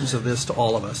importance of this to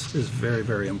all of us is very,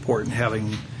 very important.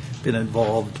 Having been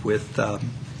involved with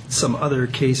some other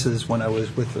cases when I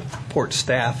was with the port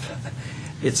staff,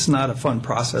 it's not a fun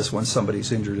process when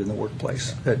somebody's injured in the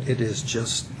workplace. It is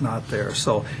just not there.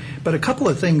 So, but a couple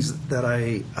of things that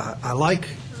I like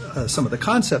some of the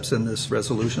concepts in this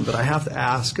resolution, but I have to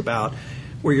ask about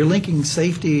where you're linking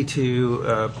safety to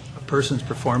a person's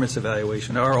performance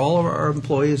evaluation. Are all of our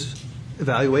employees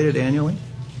evaluated annually?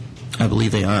 I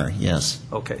believe they are, yes.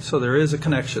 Okay, so there is a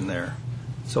connection there.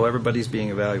 So everybody's being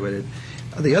evaluated.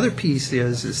 The other piece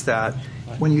is that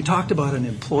when you talked about an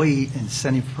employee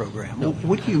incentive program,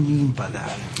 what do you mean by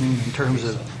that? I mean, in terms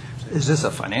of, is this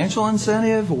a financial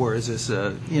incentive, or is this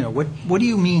a, what do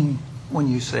you mean when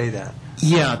you say that?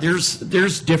 Yeah,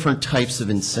 there's different types of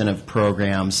incentive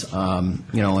programs.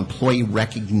 Employee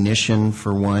recognition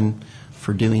for one,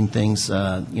 for doing things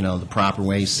the proper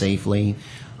way, safely.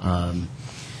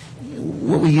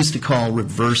 What we used to call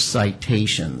reverse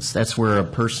citations. That's where a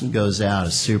person goes out,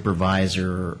 a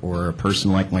supervisor or a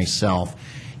person like myself,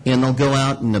 and they'll go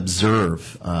out and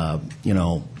observe,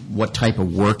 what type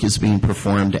of work is being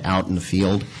performed out in the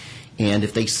field. And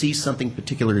if they see something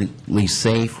particularly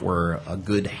safe or a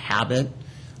good habit,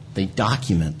 they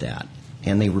document that.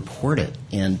 and they report it,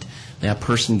 and that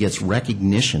person gets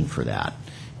recognition for that.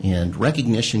 And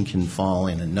recognition can fall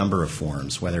in a number of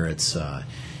forms, whether it's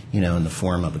in the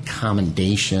form of a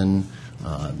commendation,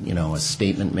 a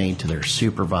statement made to their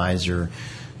supervisor,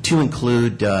 to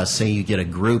include, say you get a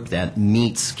group that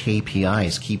meets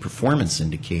KPIs, key performance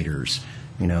indicators,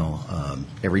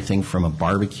 everything from a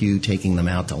barbecue, taking them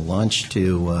out to lunch,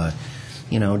 to,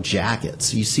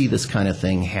 jackets. You see this kind of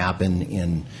thing happen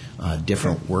in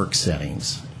different work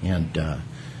settings. And,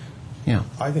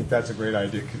 I think that's a great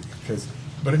idea,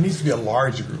 but it needs to be a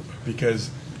large group,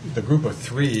 because the group of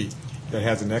 3 that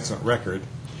has an excellent record,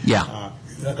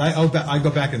 I go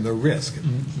back in the risk.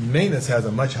 Maintenance has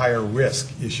a much higher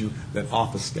risk issue than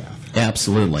office staff.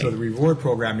 Absolutely. So the reward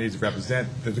program needs to represent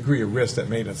the degree of risk that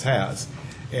maintenance has.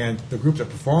 And the group that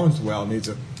performs well needs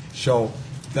to show,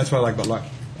 that's what I like about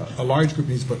a large group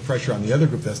needs to put pressure on the other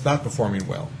group that's not performing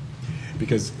well.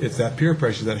 Because it's that peer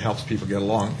pressure that helps people get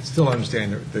along, still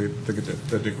understand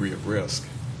the degree of risk.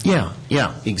 Yeah,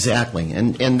 exactly.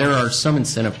 And there are some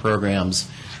incentive programs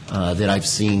that I've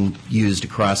seen used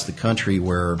across the country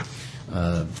where,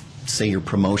 say, your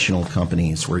promotional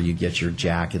companies, where you get your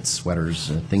jackets, sweaters,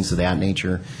 things of that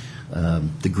nature.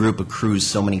 The group accrues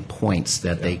so many points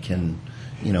that they can,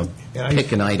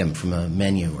 pick an item from a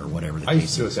menu or whatever the I case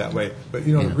used to do it is. that way, but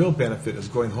the real benefit is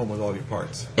going home with all your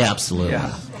parts. Absolutely.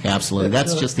 Yeah. Absolutely.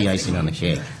 That's just the icing on the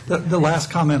cake. The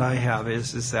last comment I have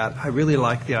is that I really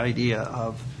like the idea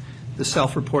of the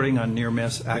self-reporting on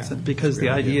near-miss accident, because the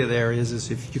idea there is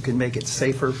if you can make it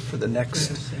safer for the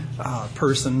next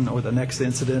person or the next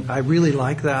incident. I really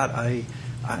like that. I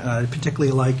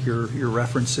particularly like your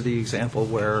reference to the example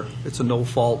where it's a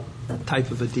no-fault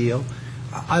type of a deal.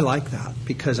 I like that,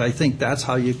 because I think that's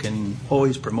how you can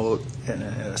always promote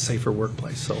a safer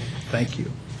workplace. So thank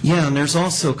you. Yeah, and there's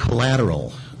also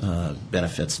collateral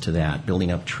benefits to that,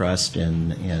 building up trust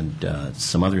and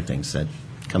some other things that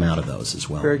come out of those as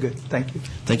well. Very good. Thank you.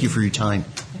 Thank you for your time.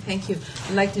 Thank you.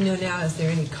 I'd like to know now, is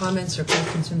there any comments or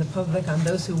questions from the public on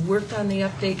those who worked on the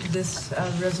update to this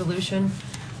resolution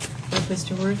with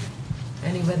Mr. Worth?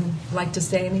 Anyone like to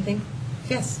say anything?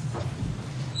 Yes.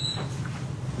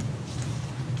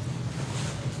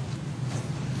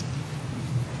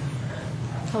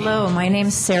 Hello, my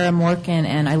name's Sarah Morkin,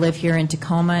 and I live here in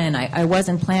Tacoma, and I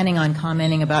wasn't planning on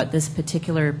commenting about this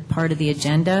particular part of the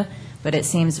agenda, but it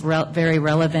seems very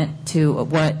relevant to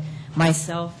what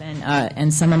myself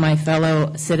and some of my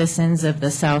fellow citizens of the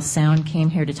South Sound came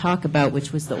here to talk about,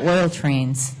 which was the oil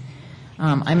trains.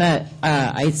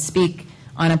 I speak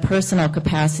on a personal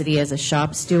capacity as a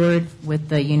shop steward with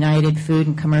the United Food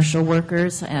and Commercial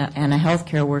Workers and a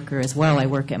healthcare worker as well. I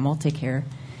work at Multicare.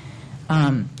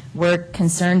 We're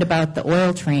concerned about the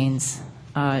oil trains.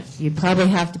 You probably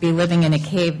have to be living in a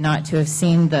cave not to have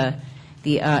seen the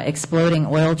exploding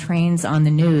oil trains on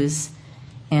the news.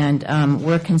 And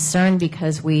we're concerned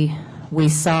because we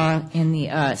saw in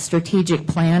the strategic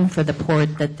plan for the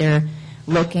port that they're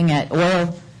looking at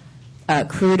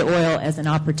crude oil as an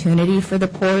opportunity for the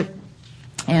port.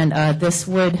 And this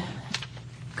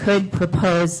could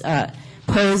pose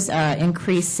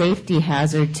increased safety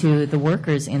hazard to the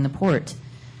workers in the port.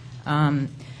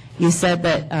 You said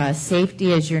that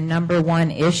safety is your number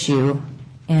one issue,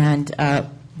 and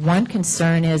one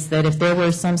concern is that if there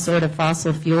were some sort of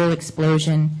fossil fuel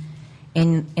explosion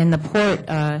in the port,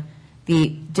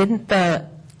 didn't the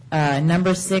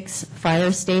number 6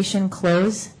 fire station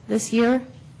close this year?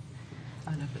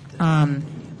 So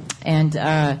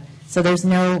there's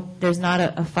not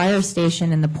a fire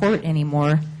station in the port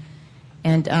anymore,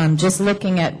 and just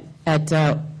looking at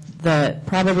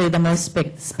probably the most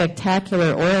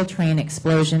spectacular oil train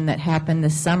explosion that happened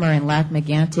this summer in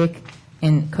Lac-Mégantic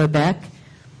in Quebec.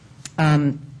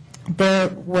 There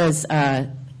was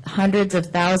hundreds of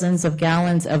thousands of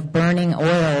gallons of burning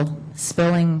oil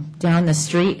spilling down the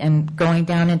street and going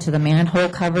down into the manhole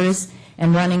covers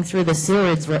and running through the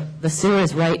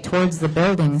sewers right towards the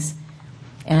buildings.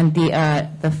 And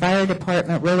the fire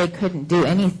department really couldn't do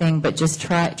anything but just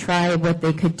try what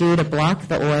they could do to block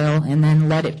the oil and then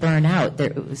let it burn out.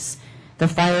 The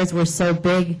fires were so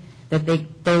big that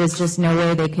there was just no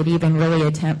way they could even really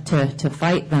attempt to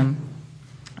fight them.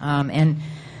 And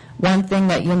one thing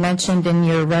that you mentioned in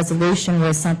your resolution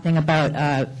was something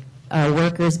about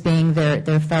workers being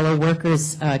their fellow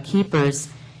workers' keepers.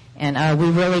 And we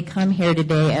really come here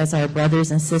today as our brothers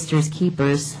and sisters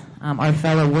keepers, our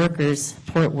fellow workers,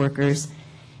 port workers.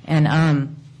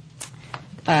 And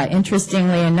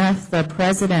interestingly enough, the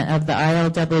president of the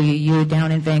ILWU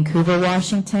down in Vancouver,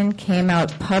 Washington, came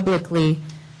out publicly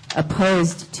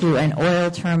opposed to an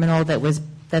oil terminal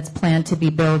that's planned to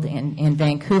be built in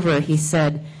Vancouver. He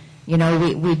said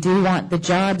we do want the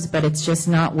jobs, but it's just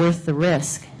not worth the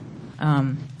risk.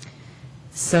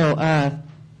 So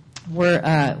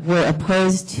we're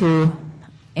opposed to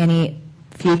any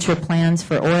future plans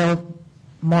for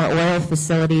more oil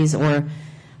facilities or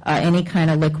any kind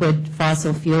of liquid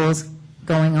fossil fuels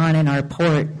going on in our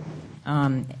port.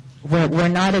 We're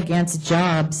not against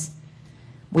jobs.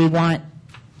 We want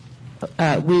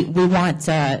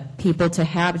people to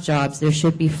have jobs. There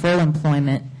should be full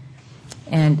employment,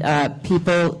 and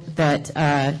people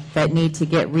that need to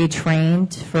get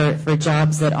retrained for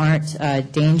jobs that aren't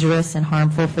dangerous and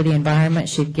harmful for the environment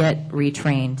should get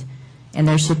retrained, and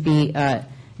there should be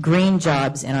green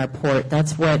jobs in our port.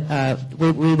 That's what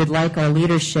we would like our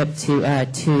leadership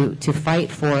to fight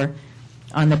for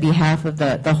on the behalf of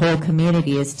the whole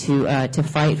community, is to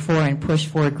fight for and push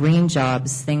for green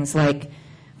jobs. Things like,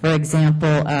 for example,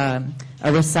 a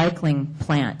recycling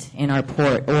plant in our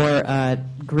port, or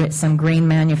some green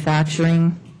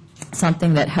manufacturing,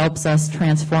 something that helps us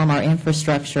transform our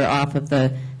infrastructure off of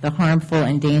the harmful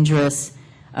and dangerous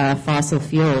fossil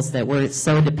fuels that we're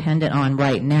so dependent on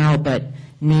right now, but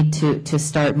need to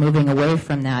start moving away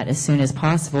from that as soon as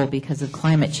possible because of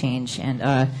climate change and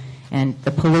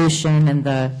the pollution and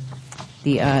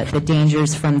the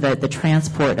dangers from the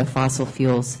transport of fossil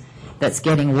fuels that's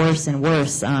getting worse and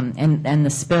worse, and the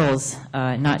spills,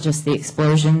 not just the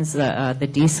explosions, the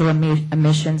diesel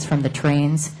emissions from the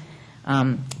trains.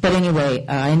 But anyway,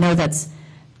 I know that's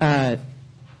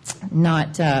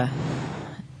not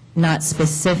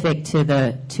specific to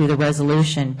the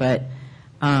resolution, but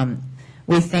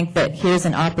we think that here's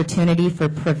an opportunity for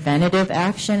preventative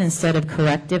action instead of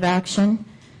corrective action.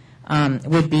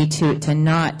 Would be to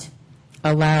not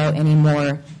allow any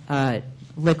more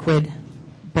liquid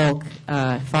bulk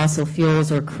fossil fuels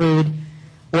or crude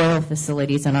oil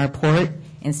facilities in our port,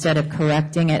 instead of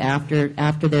correcting it after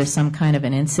there's some kind of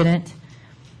an incident.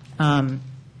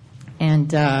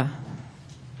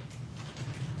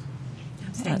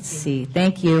 Let's see.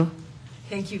 Thank you.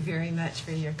 Thank you very much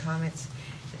for your comments.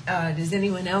 Does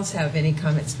anyone else have any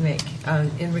comments to make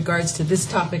in regards to this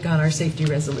topic on our safety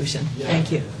resolution?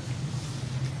 Thank you.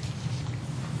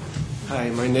 Hi,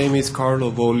 my name is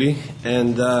Carlo Voli,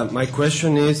 and my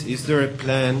question is there a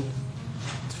plan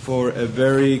for a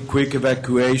very quick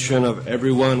evacuation of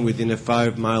everyone within a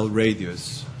 5-mile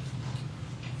radius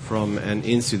from an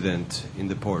incident in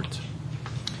the port?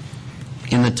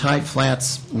 In the tide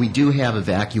flats, we do have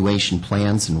evacuation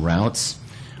plans and routes.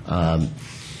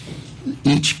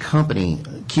 Each company,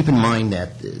 keep in mind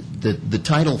that the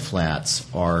tidal flats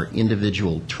are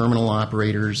individual terminal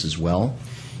operators as well.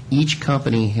 Each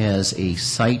company has a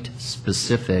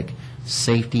site-specific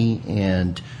safety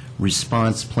and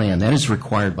response plan. That is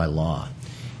required by law.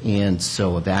 And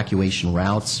so evacuation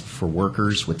routes for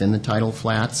workers within the tidal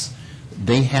flats,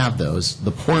 they have those.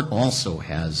 The port also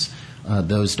has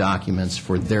those documents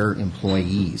for their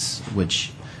employees,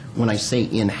 which, when I say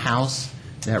in-house,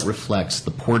 that reflects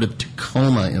the Port of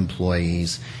Tacoma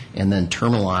employees, and then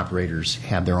terminal operators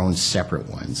have their own separate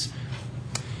ones.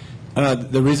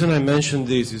 The reason I mentioned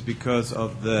this is because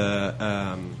of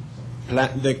the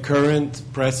current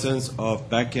presence of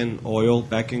back-end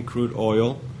crude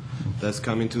oil that's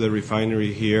coming to the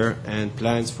refinery here, and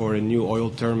plans for a new oil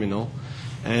terminal.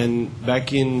 And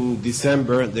back in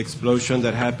December, the explosion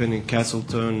that happened in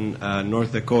Castleton,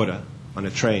 North Dakota, on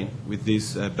a train with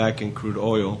this back-end crude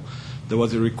oil, there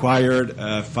was a required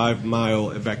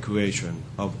 5-mile evacuation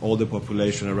of all the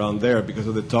population around there because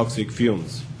of the toxic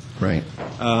fumes. Right.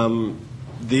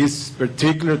 This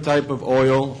particular type of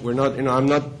oil, I'm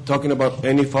not talking about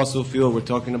any fossil fuel. We're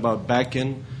talking about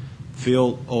back-end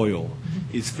fill oil.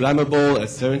 It's flammable at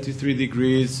 73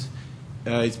 degrees.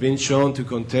 It's been shown to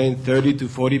contain 30 to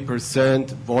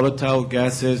 40% volatile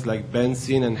gases like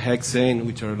benzene and hexane,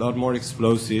 which are a lot more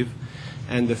explosive.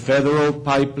 And the Federal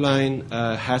Pipeline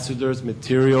Hazardous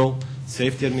Material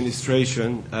Safety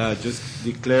Administration just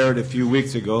declared a few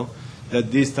weeks ago that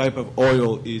this type of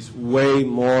oil is way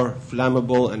more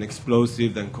flammable and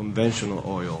explosive than conventional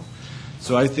oil.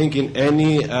 So I think in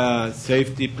any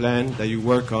safety plan that you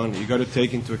work on, you got to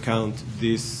take into account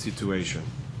this situation.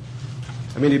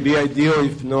 I mean, it'd be ideal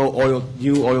if no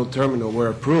new oil terminal were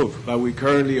approved, but we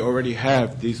currently already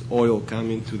have this oil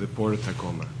coming to the Port of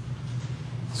Tacoma.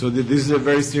 So this is a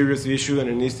very serious issue, and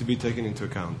it needs to be taken into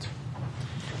account.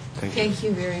 Thank you. Thank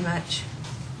you very much.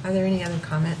 Are there any other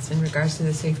comments in regards to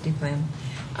the safety plan?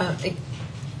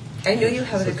 I know you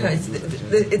have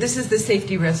this is the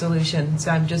safety resolution,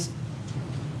 so I'm just...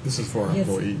 This is for our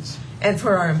employees. And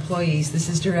for our employees. This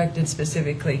is directed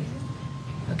specifically.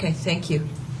 Okay, thank you.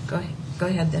 Go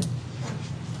ahead then.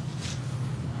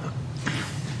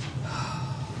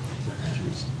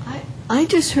 I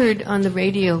just heard on the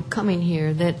radio coming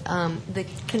here that the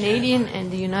Canadian and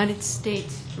the United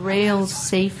States Rail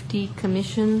Safety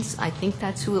Commissions, I think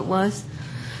that's who it was,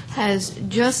 has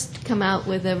just come out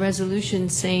with a resolution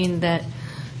saying that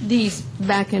these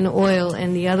Bakken oil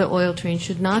and the other oil trains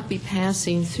should not be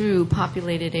passing through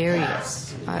populated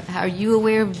areas. Are you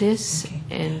aware of this?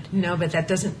 And No, but that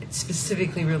doesn't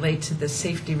specifically relate to the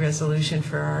safety resolution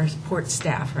for our port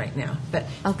staff right now. But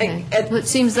okay, well, it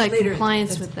seems like later,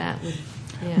 compliance with that would.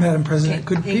 Yeah. Madam President,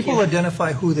 Okay, could thank people you.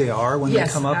 identify who they are when Yes,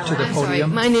 they come up to the I'm sorry.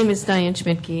 podium? My name is Diane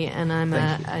Schmidtke, and I'm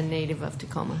a native of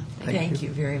Tacoma. Thank you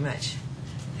very much.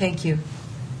 Thank you.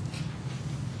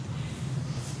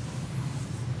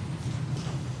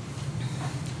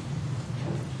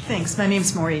 Thanks. My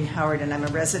name's Maureen Howard, and I'm a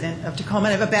resident of Tacoma.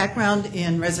 I have a background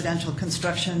in residential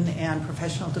construction and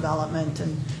professional development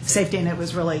and safety, and it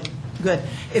was really good.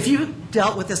 If you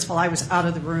dealt with this while I was out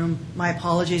of the room, my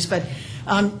apologies, but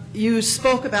you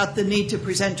spoke about the need to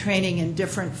present training in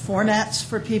different formats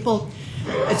for people.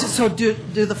 So do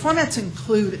the formats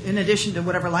include, in addition to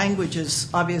whatever languages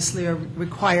obviously are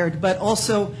required, but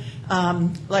also,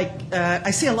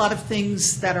 I see a lot of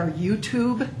things that are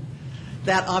YouTube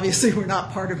that obviously were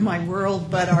not part of my world,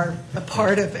 but are a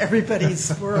part of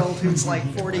everybody's world who's like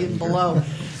 40 and below.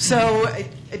 So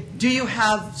do you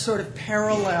have sort of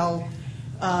parallel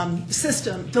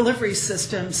delivery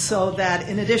systems so that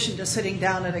in addition to sitting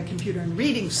down at a computer and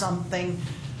reading something,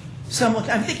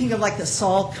 I'm thinking of like the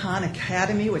Saul Khan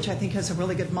Academy, which I think has a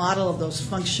really good model of those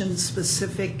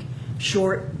function-specific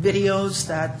short videos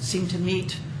that seem to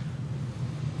meet,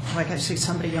 like I say,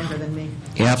 somebody younger than me.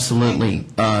 Absolutely.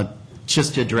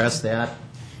 Just to address that,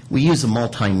 we use a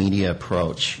multimedia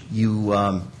approach.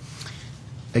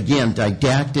 Again,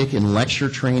 didactic and lecture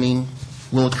training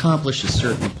will accomplish a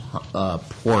certain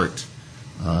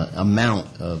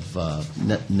amount of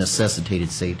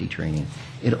necessitated safety training.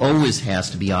 It always has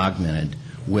to be augmented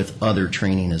with other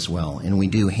training as well. And we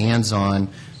do hands-on,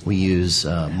 we use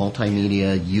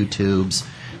multimedia, YouTubes,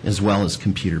 as well as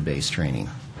computer-based training.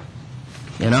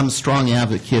 And I'm a strong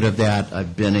advocate of that.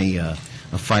 I've been a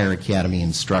fire academy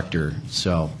instructor,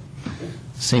 so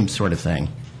same sort of thing.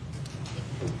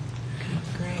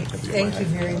 Great. Thank you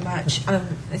very much.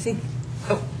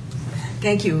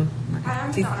 Thank you. Hi,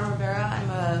 I'm Donna Rivera. I'm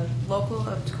a local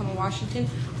of Tacoma, Washington.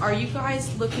 Are you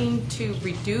guys looking to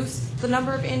reduce the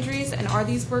number of injuries, and are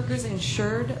these workers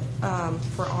insured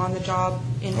for on-the-job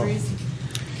injuries?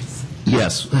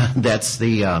 Yes, that's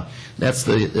the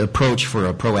approach for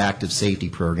a proactive safety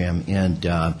program, and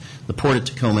the Port of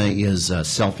Tacoma is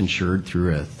self-insured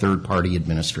through a third-party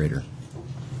administrator.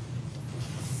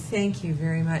 Thank you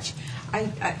very much.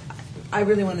 I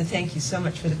really want to thank you so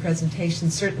much for the presentation.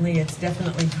 Certainly, it's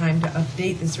definitely time to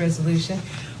update this resolution.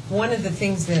 One of the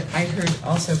things that I heard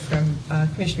also from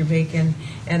Commissioner Bacon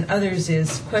and others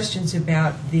is questions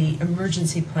about the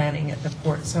emergency planning at the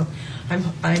port. So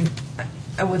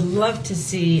I would love to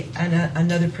see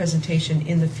another presentation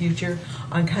in the future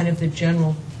on kind of the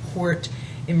general port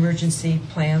emergency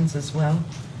plans as well.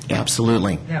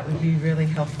 Absolutely. That would be really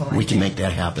helpful. We can make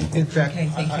that happen. In fact, Okay,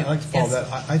 thank you. I'd like to follow Yes.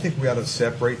 that. I think we ought to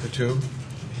separate the two,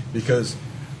 because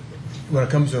when it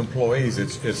comes to employees,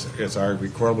 it's our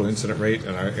recordable incident rate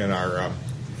and our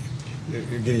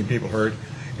getting people hurt,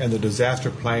 and the disaster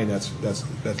planning that's a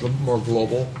little more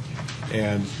global,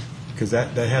 and because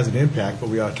that has an impact, but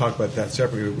we ought to talk about that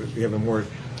separately. We have a more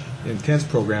intense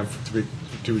program to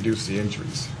reduce the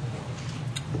injuries.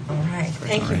 All right,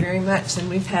 thank you very much. And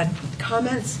we've had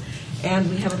comments, and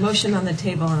we have a motion on the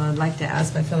table, and I'd like to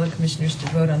ask my fellow commissioners to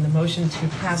vote on the motion to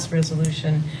pass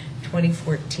Resolution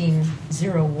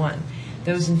 2014-01.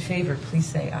 Those in favor, please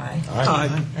say aye.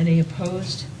 Aye. Any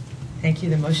opposed? Thank you,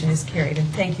 the motion is carried, and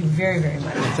thank you very, very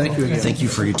much. Thank you again. Thank you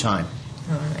for your time.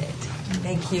 All right,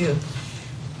 thank you.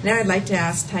 Now I'd like to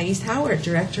ask Thais Howard,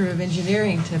 Director of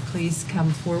Engineering, to please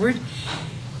come forward.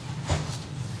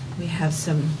 We have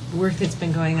some work that's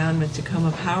been going on with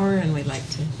Tacoma Power, and we'd like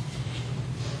to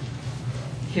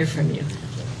hear from you.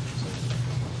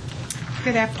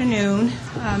 Good afternoon.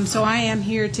 So I am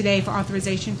here today for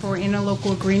authorization for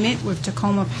interlocal agreement with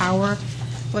Tacoma Power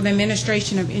for the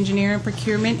administration of engineering,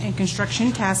 procurement, and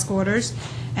construction task orders.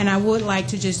 And I would like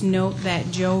to just note that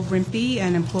Joe Rimpey,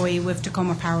 an employee with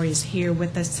Tacoma Power, is here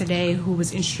with us today, who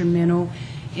was instrumental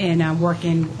in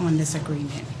working on this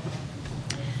agreement.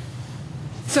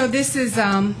 So this is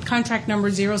contract number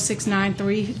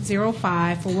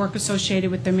 069305 for work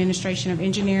associated with the administration of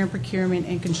engineering, procurement,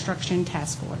 and construction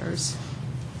task orders.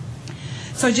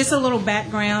 So just a little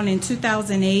background. In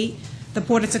 2008, the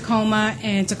Port of Tacoma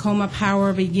and Tacoma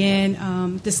Power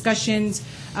began discussions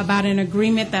about an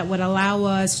agreement that would allow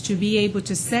us to be able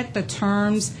to set the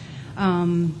terms,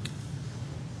 to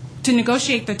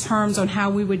negotiate the terms on how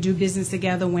we would do business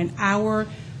together when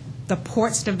the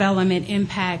port's development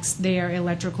impacts their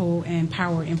electrical and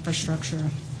power infrastructure.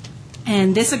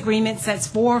 And this agreement sets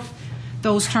forth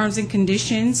those terms and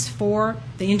conditions for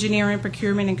the engineering,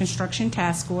 procurement, and construction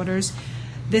task orders.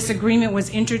 This agreement was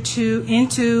entered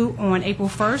into on April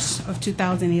 1st of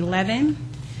 2011.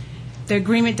 The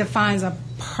agreement defines a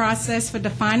process for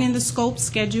defining the scope,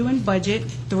 schedule, and budget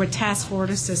through a task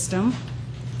order system.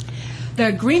 The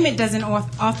agreement doesn't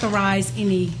authorize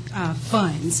any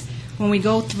funds. When we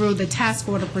go through the task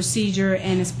order procedure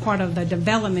and as part of the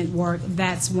development work,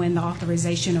 that's when the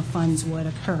authorization of funds would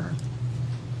occur.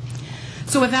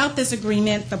 So without this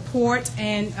agreement, the Port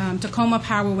and Tacoma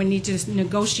Power would need to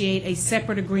negotiate a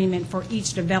separate agreement for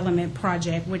each development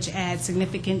project, which adds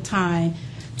significant time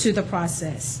to the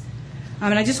process.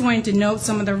 And I just wanted to note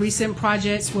some of the recent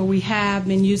projects where we have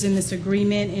been using this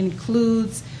agreement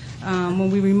includes when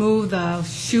we remove the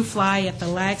shoe fly at the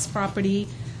Lags property,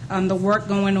 the work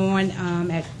going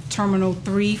on at Terminal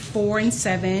 3, 4, and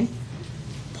 7,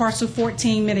 Parcel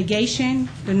 14 mitigation,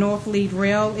 the North Lead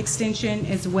Rail extension,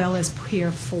 as well as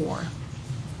Pier 4.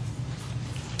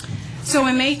 So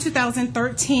in May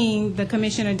 2013, the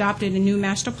Commission adopted a new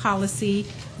master policy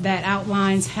that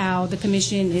outlines how the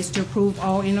Commission is to approve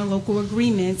all interlocal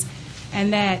agreements,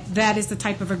 and that is the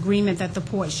type of agreement that the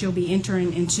Port shall be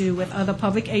entering into with other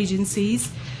public agencies.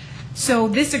 So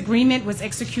this agreement was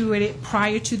executed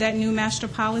prior to that new master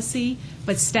policy,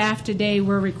 but staff today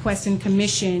were requesting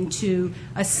Commission to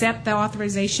accept the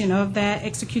authorization of that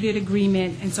executed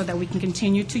agreement and so that we can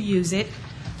continue to use it.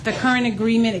 The current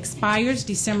agreement expires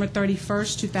December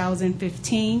 31st,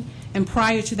 2015, and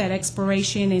prior to that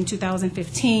expiration in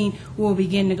 2015, we'll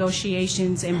begin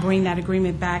negotiations and bring that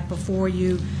agreement back before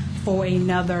you for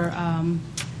another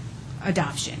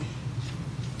adoption.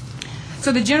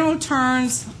 So the general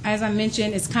terms, as I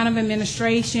mentioned, is kind of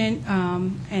administration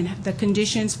and the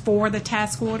conditions for the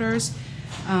task orders,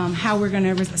 how we're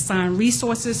going to assign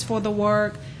resources for the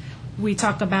work. We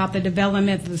talk about the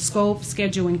development of the scope,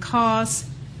 schedule, and costs,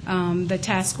 the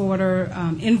task order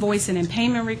invoicing and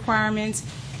payment requirements,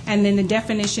 and then the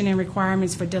definition and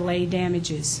requirements for delayed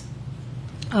damages,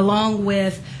 along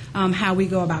with how we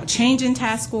go about changing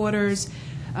task orders,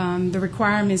 the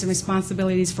requirements and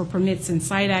responsibilities for permits and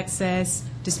site access,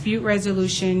 dispute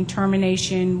resolution,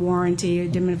 termination, warranty,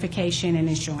 indemnification, and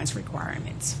insurance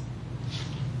requirements.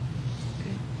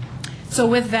 So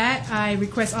with that, I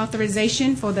request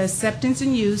authorization for the acceptance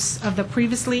and use of the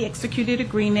previously executed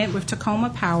agreement with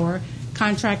Tacoma Power,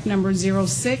 contract number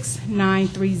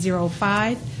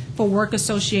 069305, for work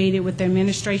associated with the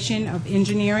administration of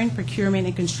engineering, procurement,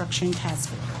 and construction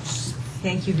task orders.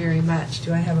 Thank you very much.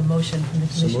 Do I have a motion from the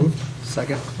Commission? So moved.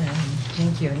 Second.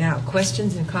 Thank you. Now,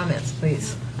 questions and comments,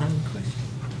 please.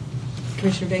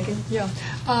 Commissioner Bacon? Yeah.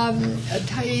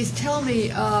 Thais, tell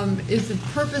me, is the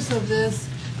purpose of this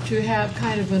to have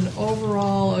kind of an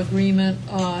overall agreement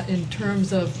in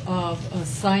terms of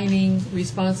assigning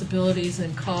responsibilities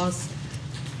and costs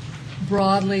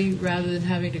broadly rather than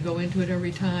having to go into it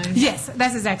every time? Yes,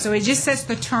 that's exactly. So it just sets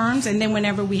the terms, and then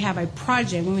whenever we have a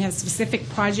project, when we have a specific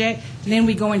project, then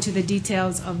we go into the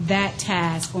details of that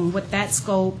task on what that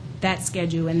scope, that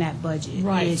schedule, and that budget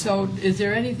Right. is. So is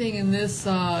there anything in this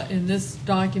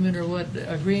document or what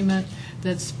agreement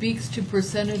that speaks to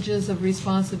percentages of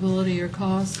responsibility or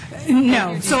costs?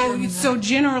 No. So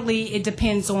generally, it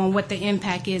depends on what the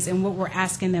impact is and what we're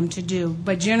asking them to do.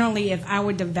 But generally, if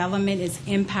our development is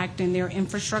impacting their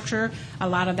infrastructure, a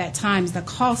lot of that times the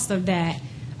cost of that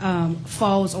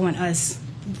falls on us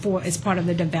as part of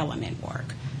the development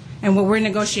work. And what we're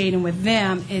negotiating with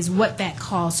them is what that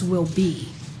cost will be.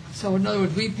 So in other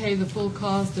words, we pay the full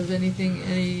cost of any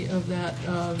of that?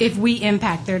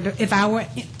 If our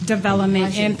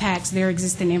development impacts their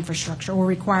existing infrastructure or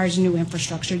requires new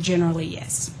infrastructure, generally,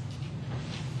 yes.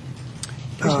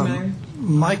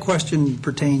 My question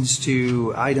pertains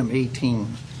to item 18,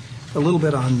 a little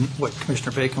bit on what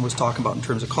Commissioner Bacon was talking about in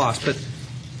terms of cost. But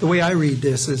the way I read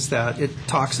this is that it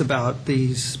talks about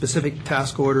these specific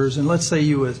task orders, and let's say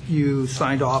you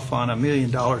signed off on $1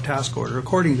 million task order.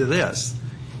 According to this,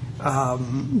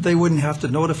 they wouldn't have to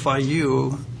notify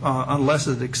you unless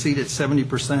it exceeded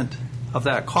 70% of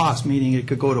that cost, meaning it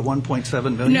could go to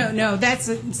 $1.7 million? No, that's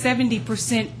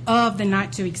 70% of the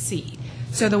not to exceed.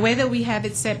 So the way that we have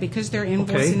it set, because they're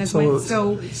invoicing us,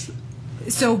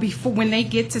 so before, when they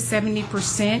get to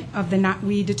 70% of the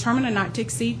we determine a not to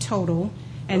exceed total,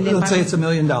 And then Let's by- say it's $1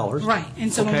 million. Right,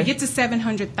 and so when we Okay. get to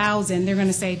 700,000, they're going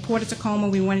to say, Port of Tacoma,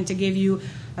 we wanted to give you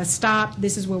a stop,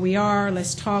 this is where we are,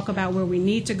 let's talk about where we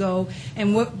need to go,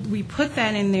 and what, we put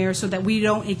that in there so that we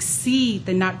don't exceed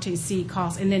the not-to-exceed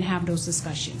cost, and then have those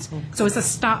discussions. So it's a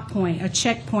stop point, a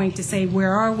checkpoint to say,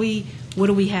 where are we, what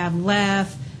do we have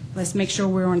left, let's make sure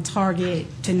we're on target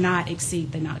to not exceed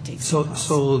the not-to-exceed So, cost.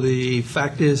 so the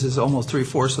fact is almost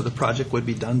 3/4 of the project would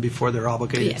be done before they're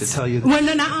obligated to Yes. tell you. Well,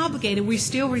 no, not obligated. We're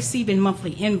still receiving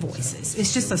monthly invoices.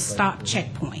 It's just a stop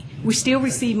checkpoint. We still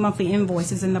receive monthly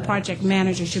invoices, and the project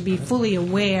manager should be fully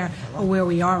aware of where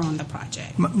we are on the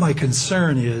project. My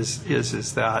concern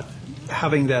is that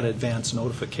having that advance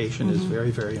notification is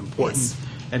very, very important. Yes.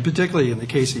 And particularly in the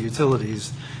case of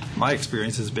utilities, my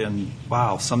experience has been,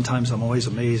 wow, sometimes I'm always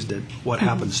amazed at what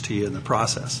happens to you in the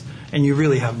process. And you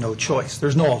really have no choice.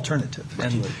 There's no alternative.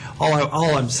 And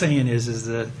all I'm saying is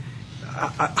that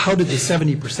how did the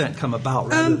 70% come about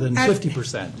rather than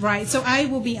 50%? Right. So I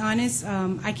will be honest,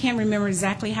 I can't remember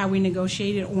exactly how we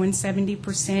negotiated on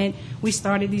 70%. We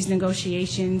started these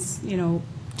negotiations,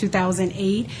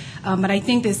 2008. But I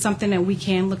think that's something that we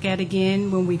can look at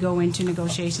again when we go into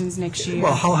negotiations next year.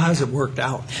 Well, how has it worked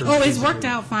out? Oh, it's worked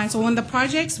out fine. So on the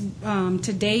projects,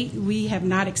 to date, we have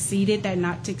not exceeded that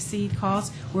not-to-exceed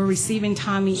cost. We're receiving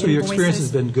timely invoices. So your experience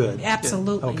has been good?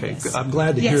 Absolutely, Okay, yes. good. I'm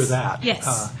glad to hear Yes, that.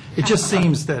 yes. It just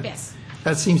seems that Yes.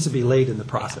 that seems to be late in the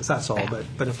process, that's all.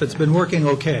 But if it's been working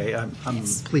okay, I'm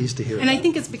pleased to hear that. And I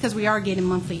think it's because we are getting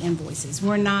monthly invoices.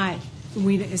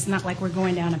 It's not like we're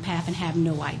going down a path and have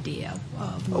no idea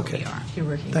of where we are. You're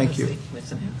working Thank you. closely with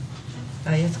them.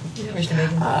 Yes, Commissioner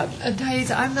Megan?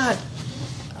 Thais,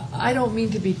 I don't mean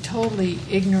to be totally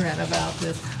ignorant about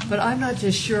this, but I'm not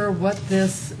just sure what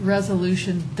this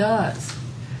resolution does.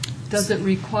 Does it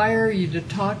require you to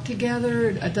talk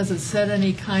together? Does it set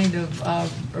any kind of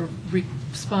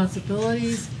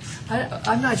responsibilities?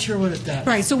 I'm not sure what it does.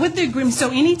 Right, so with the agreement,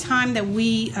 so any time that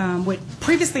we,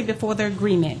 previously before the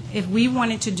agreement, if we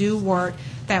wanted to do work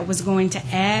that was going to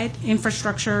add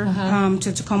infrastructure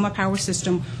to Tacoma Power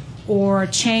System, or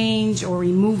change or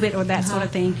remove it or that sort of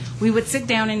thing, we would sit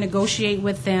down and negotiate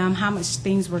with them how much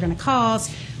things were going to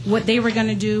cost, what they were going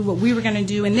to do, what we were going to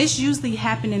do, and this usually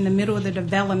happened in the middle of the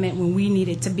development when we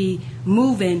needed to be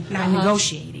moving, not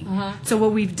negotiating. So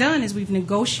what we've done is we've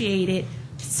negotiated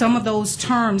some of those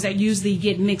terms that usually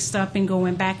get mixed up and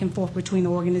going back and forth between the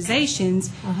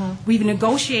organizations. We've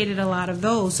negotiated a lot of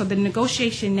those. So the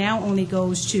negotiation now only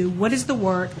goes to what is the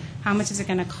work, how much is it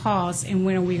going to cost, and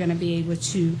when are we going to be able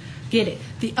to get it.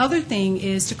 The other thing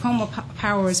is Tacoma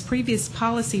Power's previous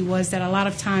policy was that a lot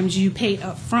of times you paid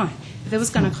up front. If it was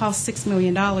going to cost $6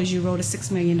 million, you wrote a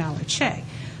 $6 million check.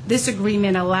 This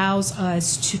agreement allows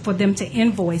us for them to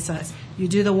invoice us. You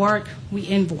do the work, we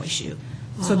invoice you.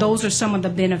 So those are some of the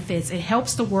benefits. It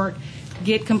helps the work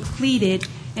get completed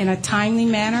in a timely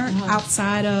manner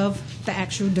outside of the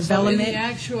actual development. So in the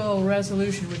actual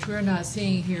resolution, which we're not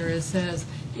seeing here, it says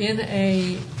in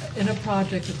a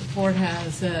project that the port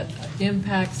has that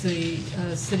impacts the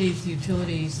city's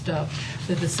utility stuff,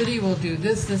 that the city will do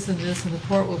this, this, and this, and the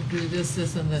port will do this,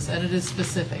 this, and this, and it is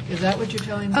specific. Is that what you're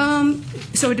telling me?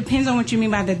 So it depends on what you mean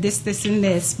by the this, and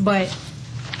this, but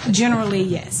generally,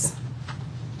 yes.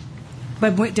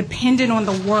 But depending on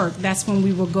the work, that's when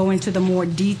we will go into the more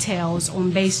details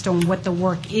based on what the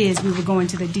work is. We will go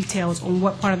into the details on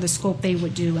what part of the scope they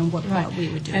would do and what part we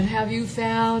would do. And have you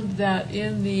found that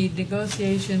in the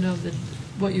negotiation of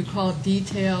what you call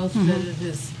details, that it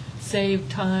has saved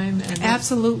time? And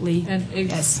Absolutely.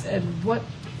 Yes. And what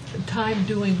time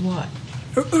doing what?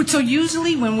 So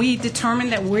usually when we determine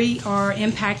that we are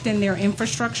impacting their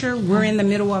infrastructure, we're in the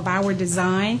middle of our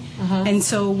design. And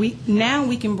so now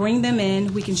we can bring them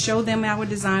in, we can show them our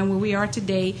design where we are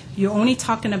today. You're only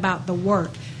talking about the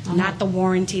work, not the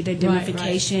warranty, the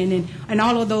indemnification, and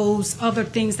all of those other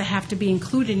things that have to be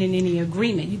included in any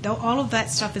agreement. All of that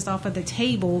stuff is off of the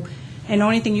table, and the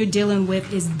only thing you're dealing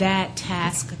with is that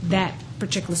task, that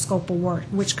particular scope of work,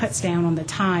 which cuts down on the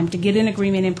time. To get an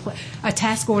agreement a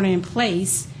task order in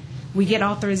place, we get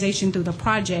authorization through the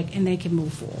project, and they can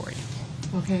move forward.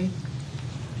 Okay.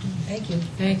 Thank you.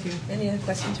 Thank you. Any other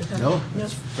questions or comments? No,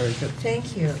 that's very good.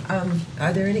 Thank you.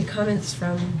 Are there any comments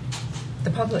from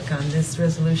the public on this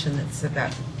resolution that's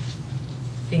about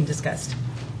being discussed?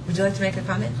 Would you like to make a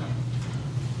comment?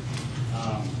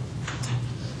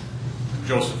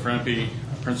 Joseph Rempe,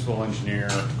 Principal Engineer,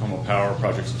 Tacoma Power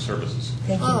Projects and Services.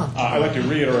 Thank you. I'd like to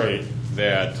reiterate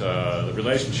that the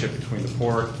relationship between the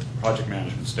port, project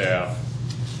management staff,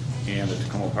 and the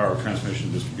Tacoma Power Transmission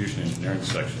and Distribution Engineering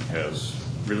section has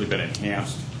really been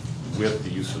enhanced with the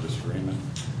use of this agreement.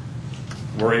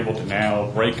 We're able to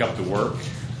now break up the work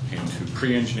into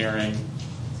pre-engineering,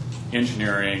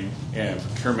 engineering, and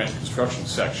procurement and construction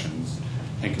sections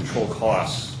and control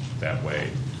costs that way.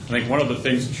 I think one of the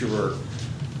things that you were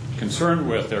concerned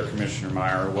with there, Commissioner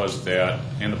Meyer, was that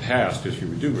in the past, as you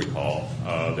do recall,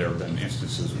 there have been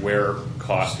instances where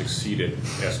cost exceeded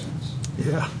estimates.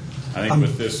 Yeah. I think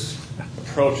with this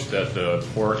approach that the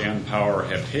Port and Power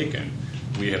have taken,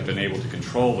 we have been able to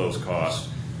control those costs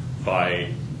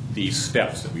by these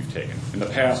steps that we've taken. In the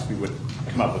past, we would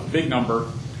come up with a big number.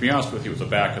 To be honest with you, it was the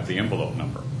back of the envelope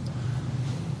number.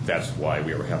 That's why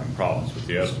we were having problems with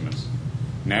the estimates.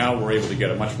 Now we're able to get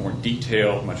a much more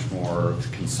detailed, much more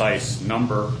concise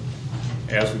number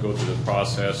as we go through the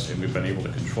process, and we've been able to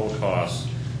control costs,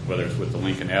 whether it's with the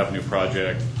Lincoln Avenue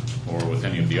project or with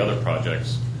any of the other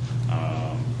projects.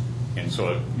 And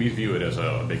so we view it as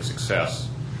a big success.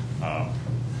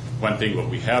 One thing what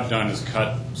we have done is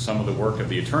cut some of the work of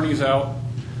the attorneys out.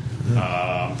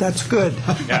 That's good.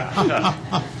 Yeah.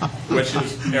 Which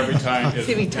is every time, I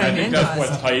think that's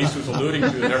what Thais was alluding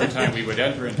to, is every time we would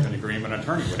enter into an agreement, an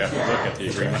attorney would have to look at the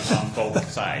agreement on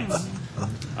both sides.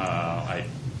 I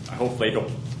hope they don't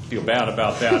feel bad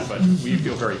about that, but we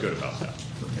feel very good about that.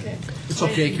 It's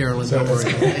okay, Carolyn, don't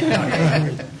worry.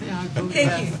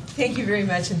 Thank you very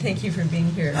much, and thank you for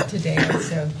being here today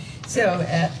also. So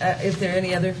is there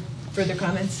any other further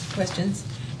comments, questions?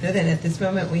 No, then at this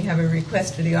moment we have a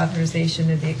request for the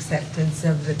authorization of the acceptance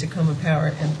of the Tacoma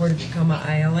Power and Port of Tacoma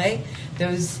ILA.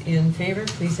 Those in favor,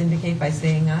 please indicate by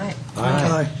saying aye.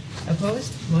 Aye.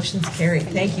 Opposed? Motion's carried.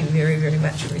 Thank you very, very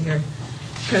much for your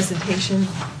presentation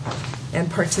and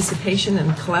participation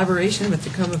and collaboration with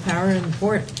Tacoma Power and the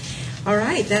Port. All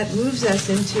right, that moves us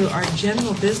into our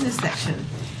general business section.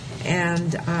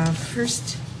 And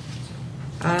first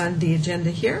on the agenda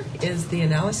here is the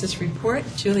analysis report.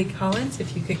 Julie Collins,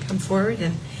 if you could come forward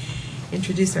and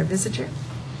introduce our visitor.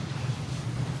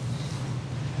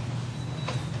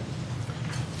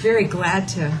 Very glad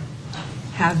to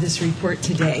have this report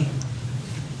today.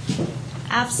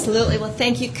 Absolutely. Well,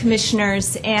 thank you,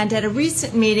 Commissioners. And at a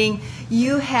recent meeting,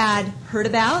 you had heard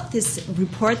about this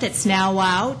report that's now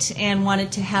out and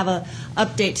wanted to have an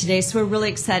update today. So we're really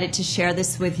excited to share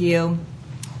this with you.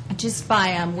 Just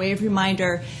by way of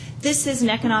reminder, this is an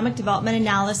economic development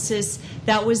analysis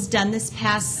that was done this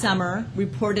past summer,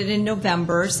 reported in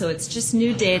November, so it's just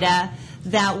new data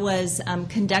that was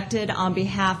conducted on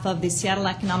behalf of the Seattle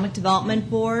Economic Development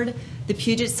Board, the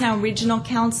Puget Sound Regional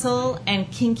Council, and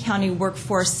King County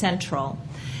Workforce Central.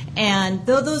 And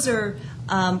though those are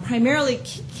primarily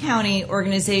county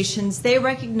organizations, they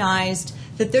recognized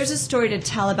that there's a story to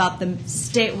tell about the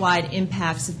statewide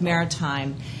impacts of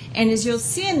maritime. And as you'll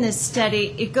see in this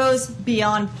study, it goes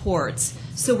beyond ports.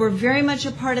 So we're very much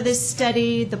a part of this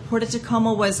study. The Port of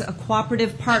Tacoma was a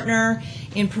cooperative partner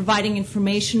in providing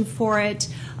information for it.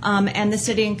 And the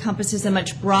study encompasses a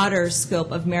much broader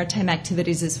scope of maritime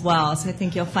activities as well. So I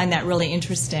think you'll find that really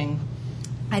interesting.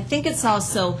 I think it's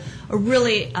also a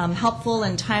really helpful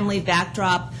and timely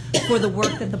backdrop for the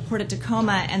work that the Port of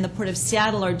Tacoma and the Port of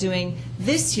Seattle are doing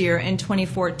this year in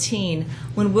 2014,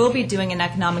 when we'll be doing an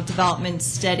economic development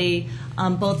study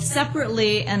both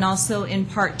separately and also in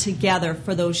part together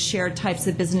for those shared types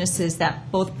of businesses that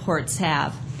both ports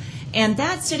have. And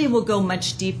that study will go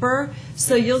much deeper.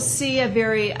 So you'll see a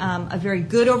very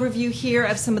good overview here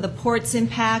of some of the port's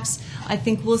impacts. I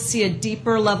think we'll see a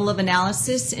deeper level of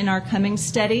analysis in our coming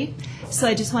study. So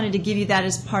I just wanted to give you that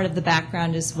as part of the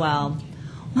background as well.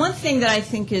 One thing that I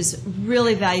think is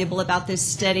really valuable about this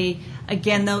study,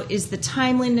 again, though, is the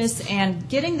timeliness and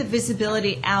getting the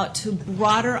visibility out to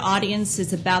broader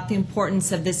audiences about the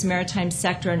importance of this maritime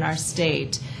sector in our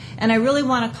state. And I really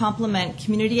want to compliment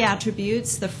Community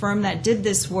Attributes, the firm that did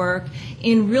this work,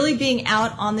 in really being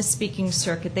out on the speaking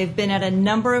circuit. They've been at a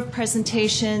number of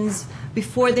presentations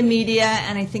before the media,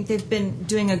 and I think they've been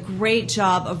doing a great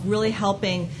job of really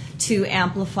helping to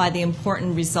amplify the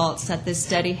important results that this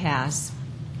study has.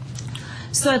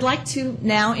 So I'd like to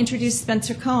now introduce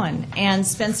Spencer Cohen. And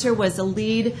Spencer was a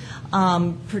lead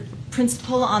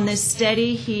principal on this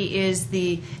study. He is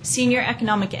the senior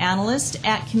economic analyst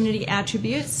at Community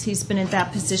Attributes. He's been in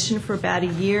that position for about a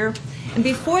year. And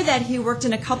before that, he worked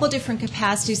in a couple different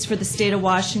capacities for the state of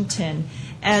Washington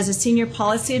as a senior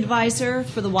policy advisor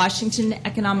for the Washington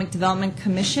Economic Development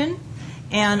Commission,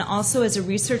 and also as a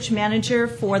research manager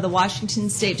for the Washington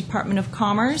State Department of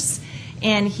Commerce.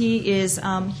 And he is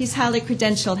he's highly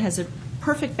credentialed, has a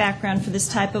perfect background for this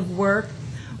type of work.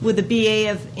 with a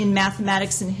BA in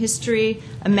Mathematics and History,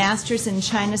 a Master's in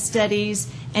China Studies,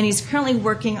 and he's currently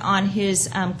working on his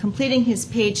completing his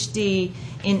PhD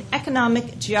in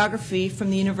Economic Geography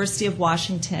from the University of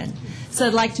Washington. So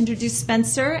I'd like to introduce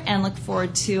Spencer and look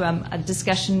forward to a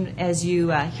discussion as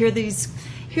you hear these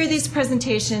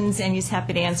presentations, and he's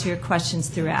happy to answer your questions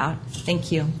throughout.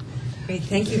 Thank you. Great,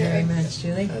 thank you very much,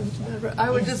 Julie.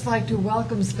 I would just like to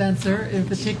welcome Spencer in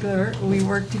particular. We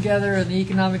work together in the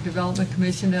Economic Development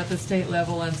Commission at the state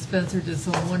level, and Spencer did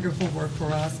some wonderful work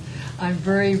for us. I'm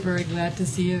very, very glad to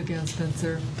see you again,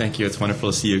 Spencer. Thank you. It's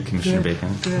wonderful to see you, Commissioner Good.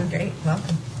 Bacon. Good. Great,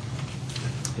 welcome.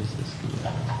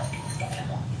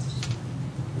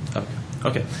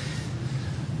 Okay.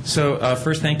 So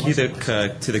first, thank you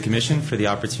to the Commission for the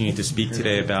opportunity to speak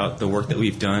today about the work that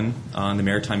we've done on the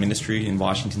maritime industry in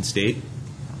Washington State.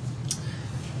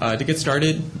 To get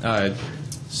started,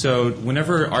 so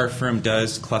whenever our firm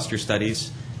does cluster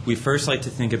studies, we first like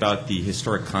to think about the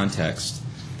historic context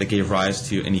that gave rise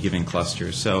to any given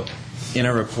cluster. So in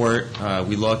our report,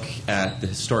 we look at the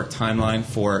historic timeline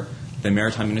for the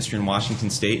maritime industry in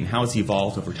Washington State and how it's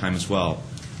evolved over time as well,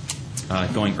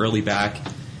 going early back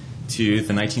to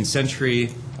the 19th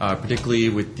century, particularly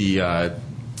with the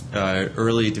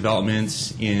early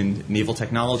developments in naval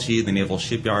technology, the naval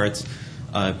shipyards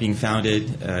being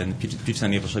founded in the Puget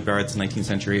Sound Naval Shipyards in the 19th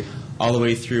century, all the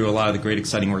way through a lot of the great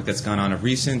exciting work that's gone on of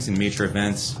recent and major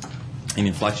events and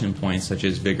inflection points such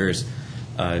as Vigor's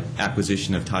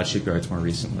acquisition of Todd Shipyards more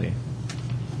recently.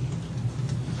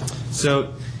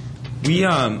 So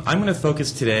I'm going to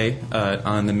focus today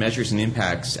on the measures and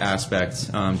impacts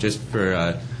aspect just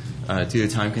for due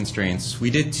to time constraints. We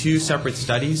did two separate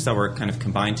studies that were kind of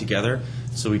combined together.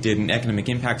 So we did an economic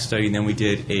impact study, and then we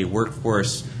did a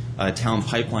workforce talent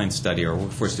pipeline study, or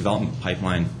workforce development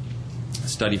pipeline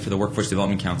study for the Workforce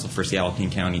Development Council for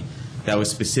Seattle-King County. That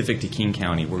was specific to King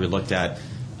County, where we looked at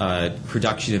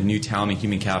production of new talent and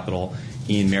human capital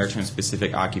in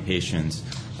maritime-specific occupations.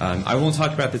 I won't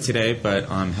talk about that today, but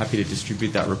I'm happy to distribute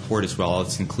that report as well.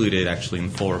 It's included, actually, in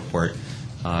the full report.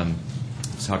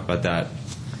 Let's talk about that.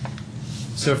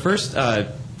 So first,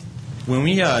 when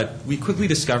we quickly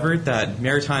discovered that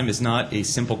maritime is not a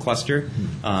simple cluster.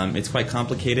 It's quite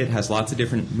complicated, has lots of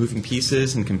different moving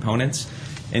pieces and components.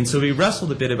 And so we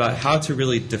wrestled a bit about how to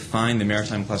really define the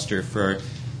maritime cluster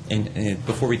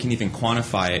before we can even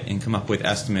quantify it and come up with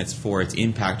estimates for its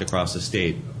impact across the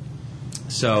state.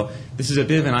 So this is a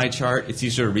bit of an eye chart. It's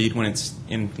easier to read when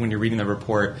you're reading the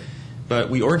report. But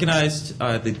we organized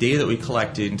the data that we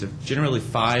collected into generally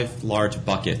 5 large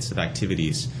buckets of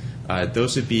activities.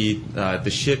 Those would be the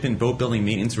ship and boat building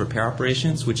maintenance and repair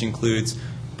operations, which includes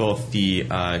both the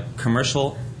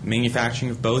commercial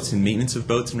manufacturing of boats and maintenance of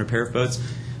boats and repair of boats.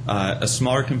 A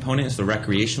smaller component is the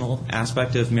recreational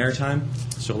aspect of maritime,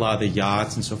 so a lot of the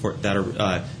yachts and so forth that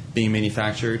are being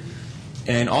manufactured.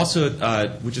 And also,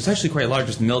 which is actually quite large,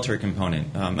 is the military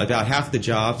component. About half the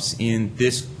jobs in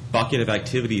this bucket of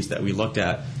activities that we looked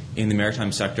at in the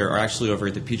maritime sector are actually over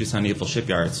at the Puget Sound Naval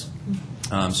Shipyards.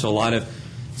 So a lot of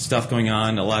stuff going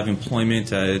on, a lot of employment,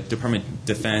 Department of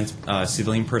Defense,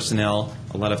 civilian personnel,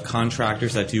 a lot of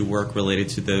contractors that do work related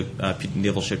to the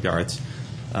naval shipyards.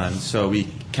 So we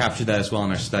captured that as well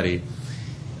in our study.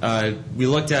 We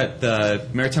looked at the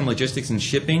maritime logistics and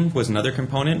shipping was another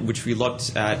component, which we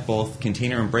looked at both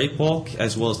container and break bulk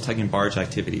as well as tug and barge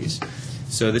activities.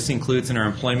 So this includes in our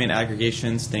employment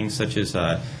aggregations things such as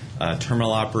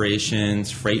terminal operations,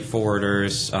 freight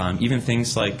forwarders, even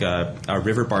things like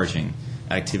river barging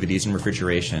activities and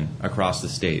refrigeration across the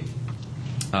state.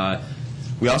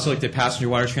 We also looked at passenger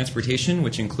water transportation,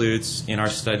 which includes in our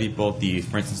study both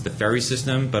for instance, the ferry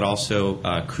system, but also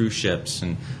cruise ships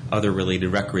and other related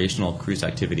recreational cruise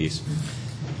activities.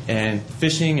 And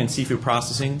fishing and seafood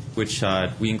processing, which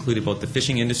we included both the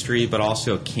fishing industry, but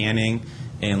also canning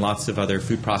and lots of other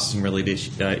food processing related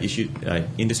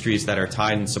industries that are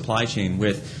tied in supply chain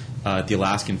with the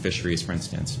Alaskan fisheries, for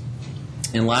instance.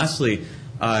 And lastly,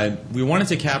 we wanted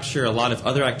to capture a lot of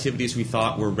other activities we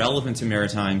thought were relevant to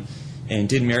maritime and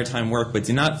did maritime work, but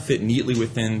did not fit neatly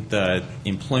within the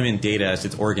employment data as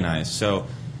it's organized. So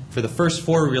for the first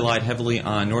 4, we relied heavily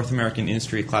on North American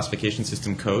Industry Classification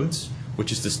System codes,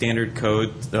 which is the standard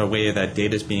code, the way that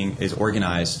data is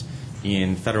organized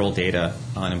in federal data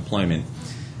on employment.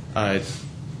 But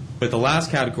the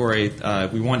last category,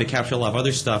 we wanted to capture a lot of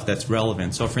other stuff that's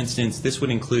relevant. So for instance, this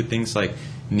would include things like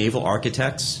naval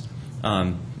architects,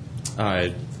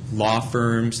 law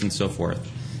firms, and so forth.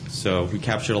 So we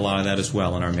captured a lot of that as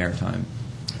well in our maritime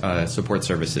support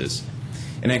services.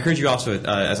 And I encourage you also,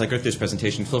 as I go through this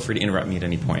presentation, feel free to interrupt me at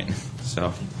any point.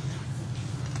 So,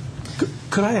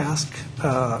 Could I ask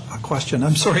a question?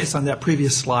 I'm sorry, it's on that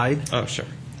previous slide. Oh, sure.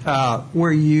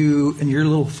 Where you, in your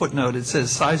little footnote, it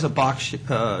says size of box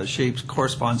shapes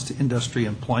corresponds to industry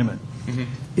employment. Mm-hmm.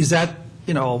 Is that,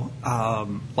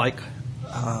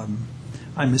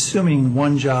 I'm assuming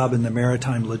one job in the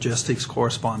maritime logistics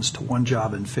corresponds to one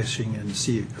job in fishing and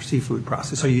seafood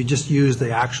processing. So you just use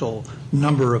the actual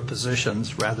number of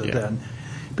positions rather than,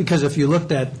 because if you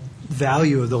looked at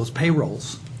value of those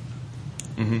payrolls,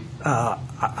 Mm-hmm.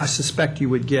 I suspect you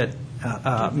would get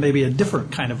maybe a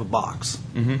different kind of a box.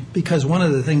 Mm-hmm. Because one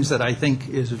of the things that I think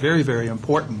is very, very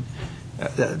important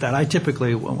that I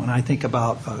typically, when I think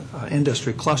about an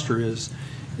industry cluster is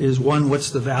one,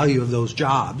 what's the value of those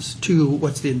jobs? Two,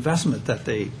 what's the investment that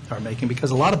they are making?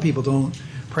 Because a lot of people don't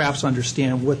perhaps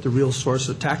understand what the real source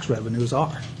of tax revenues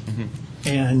are. Mm-hmm.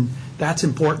 And that's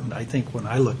important, I think, when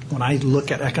I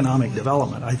look at economic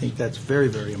development. I think that's very,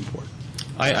 very important.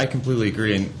 I completely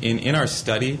agree. And in our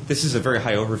study, this is a very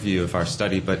high overview of our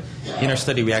study, but in our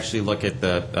study we actually look at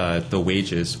the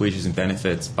wages and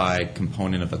benefits by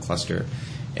component of the cluster.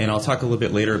 And I'll talk a little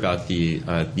bit later about the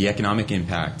economic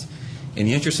impact. And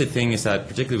the interesting thing is that,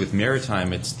 particularly with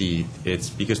maritime, it's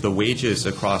because the wages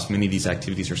across many of these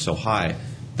activities are so high,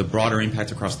 the broader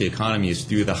impact across the economy is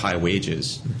through the high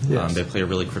wages. Yes. They play a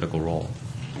really critical role.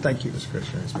 Thank you. Mr.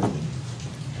 Commissioner.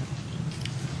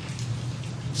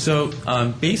 So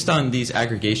based on these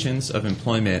aggregations of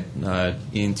employment,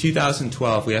 in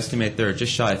 2012, we estimate there are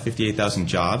just shy of 58,000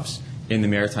 jobs in the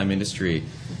maritime industry.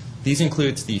 These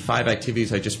includes the 5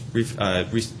 activities I just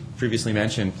previously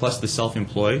mentioned, plus the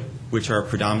self-employed, which are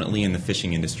predominantly in the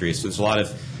fishing industry. So there's a lot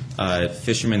of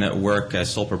fishermen that work as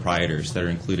sole proprietors that are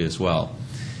included as well.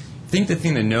 I think the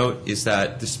thing to note is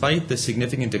that despite the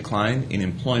significant decline in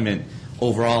employment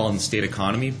overall in the state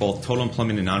economy, both total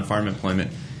employment and non-farm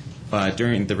employment,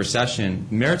 during the recession,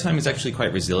 maritime is actually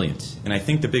quite resilient. And I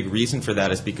think the big reason for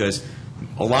that is because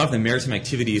a lot of the maritime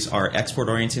activities are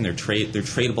export-oriented, they're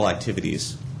tradable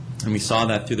activities. And we saw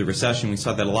that through the recession. We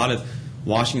saw that a lot of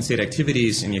Washington State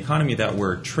activities in the economy that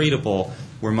were tradable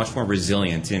were much more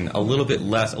resilient and a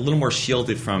little more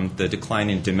shielded from the decline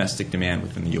in domestic demand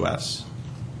within the U.S.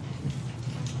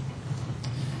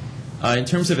 In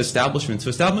terms of establishments, so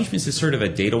establishments is sort of a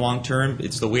data wonk term.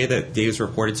 It's the way that data is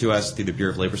reported to us through the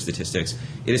Bureau of Labor Statistics.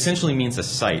 It essentially means a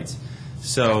site.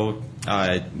 So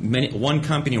one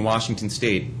company in Washington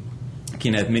State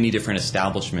can have many different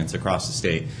establishments across the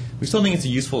state. We still think it's a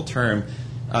useful term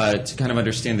to kind of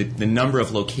understand the number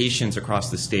of locations across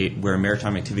the state where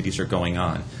maritime activities are going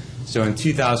on. So in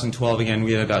 2012, again,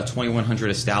 we had about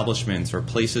 2,100 establishments or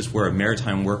places where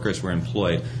maritime workers were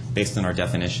employed based on our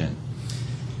definition.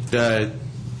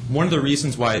 One of the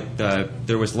reasons why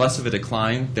there was less of a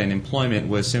decline than employment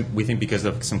was, we think, because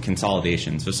of some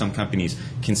consolidation. So some companies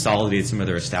consolidated some of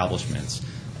their establishments.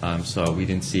 So we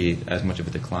didn't see as much of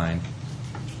a decline.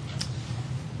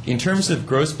 In terms of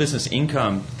gross business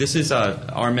income, this is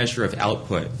our measure of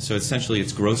output. So essentially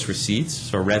it's gross receipts,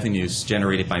 so revenues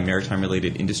generated by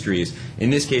maritime-related industries. In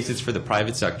this case, it's for the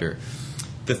private sector.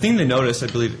 The thing to notice, I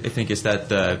think, is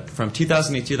that from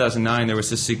 2008 to 2009, there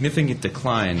was a significant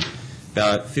decline,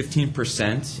 about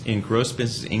 15% in gross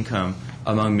business income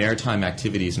among maritime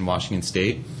activities in Washington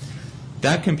State.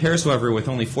 That compares, however, with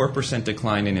only 4%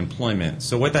 decline in employment.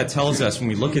 So what that tells us, when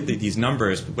we look at these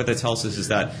numbers, what that tells us is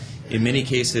that in many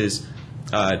cases,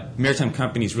 maritime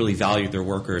companies really valued their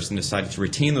workers and decided to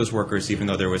retain those workers even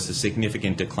though there was a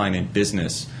significant decline in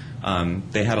business.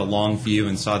 They had a long view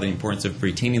and saw the importance of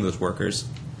retaining those workers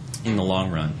in the long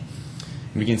run.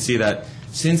 And we can see that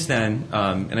since then,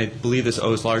 and I believe this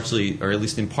owes largely, or at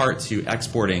least in part, to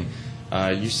exporting.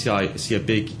 You see a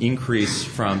big increase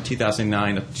from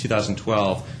 2009 up to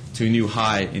 2012 to a new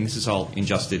high, and this is all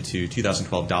adjusted to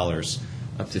 2012 dollars,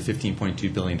 up to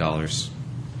 $15.2 billion.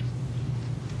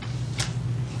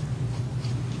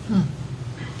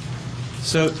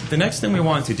 So the next thing we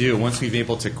want to do, once we've been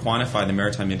able to quantify the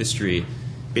maritime industry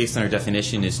based on our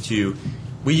definition, is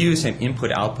we use an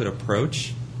input-output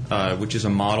approach, which is a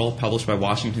model published by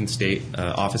Washington State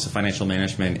Office of Financial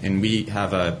Management, and we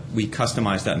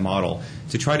customize that model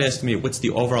to try to estimate what's the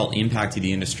overall impact to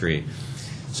the industry.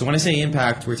 So when I say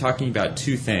impact, we're talking about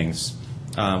two things.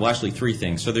 Well, actually three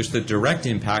things. So there's the direct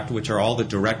impact, which are all the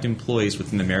direct employees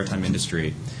within the maritime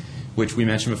industry, which we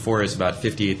mentioned before is about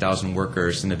 58,000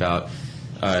 workers and about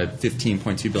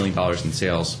 $15.2 billion in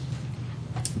sales.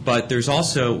 But there's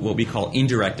also what we call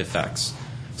indirect effects.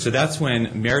 So that's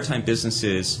when maritime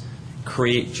businesses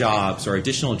create jobs or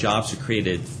additional jobs are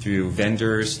created through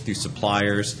vendors, through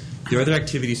suppliers, through other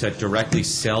activities that directly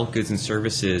sell goods and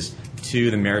services to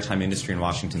the maritime industry in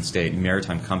Washington State,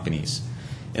 maritime companies.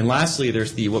 And lastly,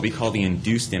 there's what we call the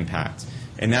induced impact.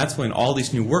 And that's when all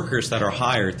these new workers that are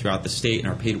hired throughout the state and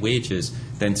are paid wages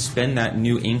then spend that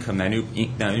new income, that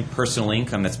new personal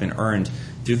income that's been earned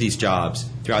through these jobs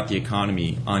throughout the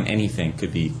economy on anything.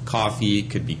 Could be coffee,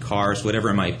 could be cars, whatever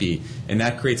it might be. And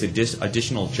that creates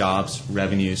additional jobs,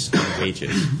 revenues, and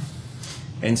wages.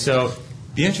 And so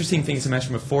the interesting thing, as I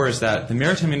mentioned before, is that the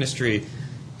maritime industry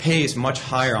pays much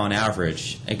higher on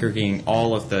average, aggregating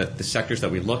all of the sectors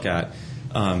that we look at,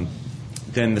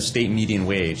 than the state median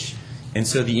wage. And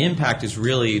so the impact is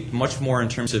really much more in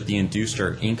terms of the induced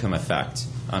or income effect.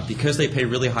 Because they pay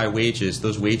really high wages,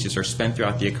 those wages are spent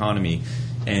throughout the economy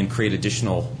and create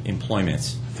additional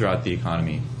employment throughout the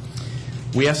economy.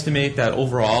 We estimate that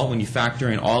overall, when you factor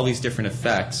in all these different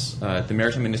effects, the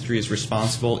maritime industry is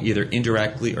responsible either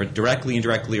indirectly or directly,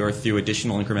 indirectly, or through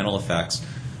additional incremental effects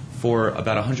for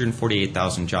about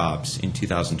 148,000 jobs in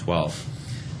 2012.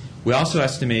 We also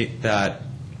estimate that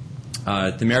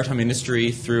the maritime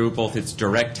industry, through both its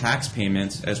direct tax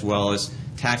payments as well as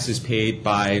taxes paid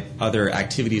by other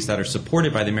activities that are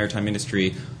supported by the maritime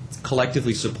industry,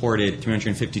 collectively supported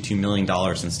 $352 million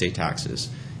in state taxes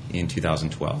in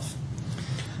 2012.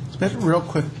 Real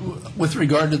quick, with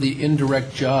regard to the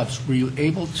indirect jobs, were you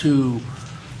able to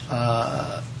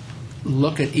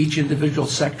look at each individual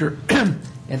sector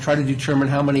and try to determine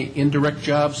how many indirect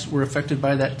jobs were affected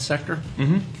by that sector?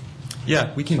 Mm-hmm.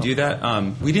 Yeah, we can do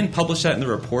that. We didn't publish that in the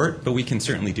report, but we can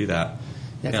certainly do that.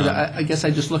 Yeah, 'cause I guess I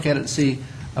just look at it and see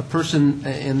a person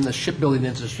in the shipbuilding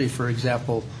industry, for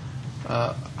example,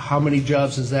 how many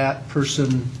jobs does that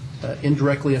person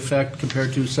indirectly affect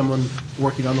compared to someone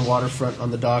working on the waterfront,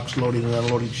 on the docks, loading and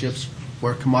unloading ships,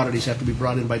 where commodities have to be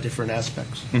brought in by different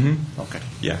aspects? Mm-hmm. Okay.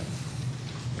 Yeah.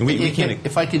 And we can.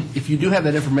 If you do have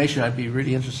that information, I'd be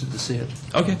really interested to see it.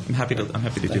 Okay, I'm happy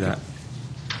to do that.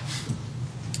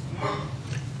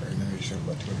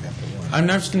 I'm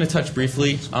now just going to touch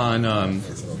briefly on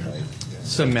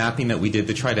some mapping that we did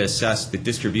to try to assess the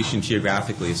distribution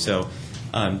geographically. So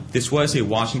this was a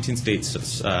Washington State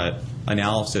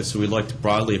analysis, so we looked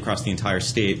broadly across the entire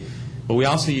state. But we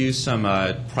also used some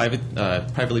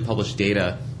privately published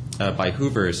data by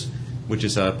Hoover's, which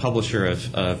is a publisher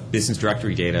of business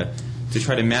directory data, to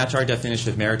try to match our definition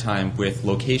of maritime with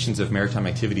locations of maritime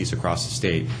activities across the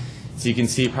state. So you can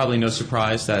see, probably no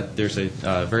surprise, that there's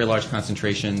very large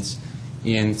concentrations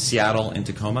in Seattle and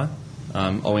Tacoma,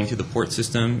 owing to the port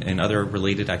system and other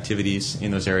related activities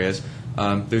in those areas.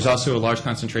 There's also a large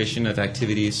concentration of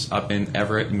activities up in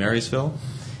Everett and Marysville,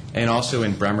 and also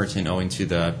in Bremerton, owing to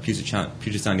the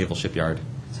Puget Sound Naval Shipyard.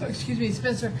 So, excuse me,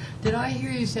 Spencer, did I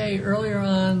hear you say earlier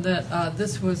on that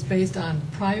this was based on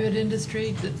private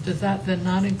industry? Does that then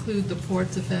not include the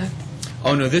port's effect?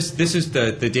 Oh no, this is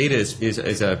the data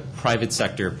is a private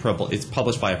sector. It's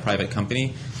published by a private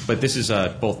company, but this is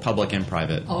both public and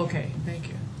private. Okay, thank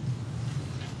you.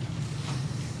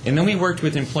 And then we worked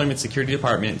with the Employment Security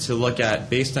Department to look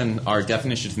at, based on our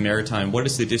definition of maritime, what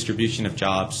is the distribution of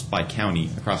jobs by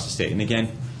county across the state. And again,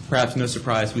 perhaps no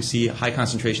surprise, we see high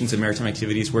concentrations of maritime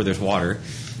activities where there's water.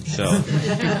 So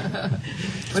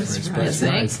what a surprise.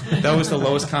 That was the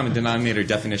lowest common denominator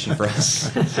definition for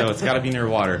us. So it's got to be near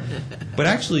water. But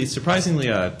actually, surprisingly,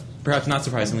 perhaps not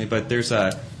surprisingly, but there's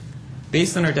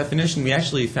based on our definition, we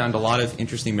actually found a lot of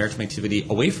interesting maritime activity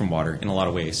away from water in a lot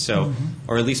of ways. So,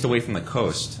 or at least away from the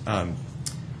coast.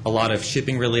 A lot of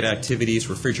shipping-related activities,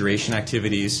 refrigeration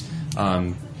activities,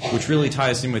 which really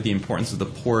ties in with the importance of the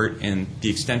port and the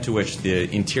extent to which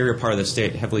the interior part of the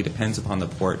state heavily depends upon the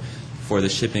port for the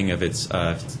shipping of its,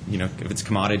 of its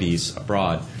commodities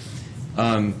abroad.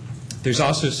 There's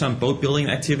also some boat building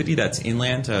activity that's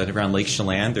inland around Lake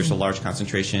Chelan. There's a large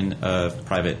concentration of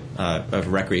private, of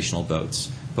recreational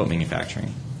boats, boat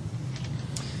manufacturing.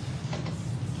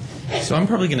 So I'm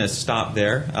probably going to stop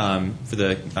there for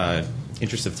the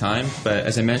interest of time. But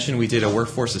as I mentioned, we did a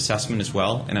workforce assessment as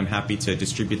well, and I'm happy to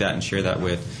distribute that and share that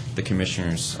with the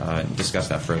commissioners and discuss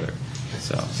that further.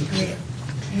 So.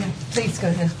 Yeah. Please go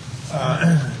ahead.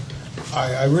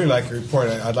 I really like your report.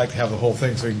 I'd like to have the whole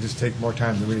thing so we can just take more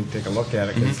time to really take a look at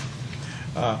it.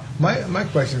 My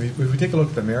question, if we take a look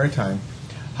at the maritime,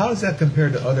 how does that compare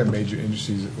to other major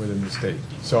industries within the state?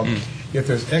 So if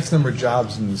there's X number of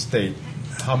jobs in the state,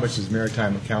 how much does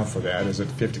maritime account for that? Is it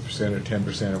 50% or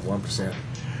 10% or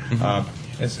 1%?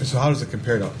 And so how does it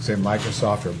compare to, say,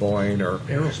 Microsoft or Boeing or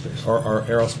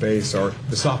aerospace or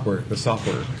the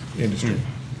software industry?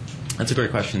 That's a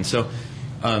great question. So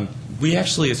we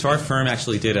actually, so our firm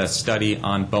actually did a study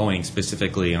on Boeing,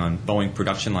 specifically on Boeing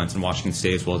production lines in Washington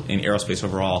State, as well in aerospace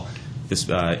overall, this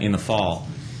in the fall.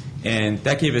 And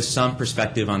that gave us some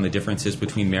perspective on the differences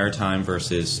between maritime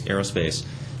versus aerospace.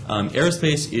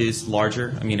 Aerospace is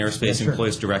larger. I mean, aerospace Yeah, sure.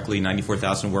 employs directly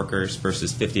 94,000 workers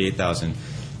versus 58,000.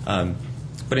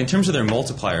 But in terms of their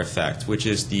multiplier effect, which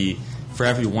is for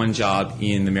every one job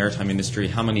in the maritime industry,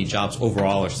 how many jobs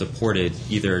overall are supported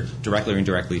either directly or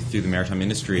indirectly through the maritime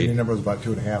industry? The number was about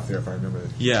 2.5 there, if I remember.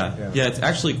 Yeah, it's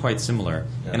actually quite similar.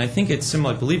 And I think it's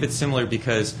similar, I believe it's similar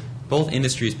because both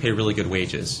industries pay really good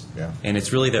wages. Yeah. And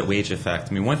it's really that wage effect.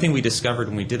 I mean, one thing we discovered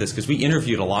when we did this, because we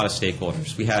interviewed a lot of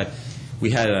stakeholders. We had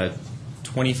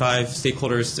 25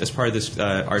 stakeholders as part of this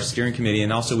our steering committee,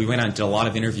 and also we went out and did a lot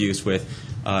of interviews with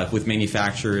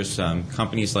manufacturers,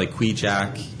 companies like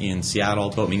Queejack in Seattle,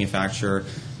 boat manufacturer,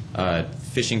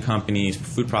 fishing companies,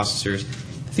 food processors.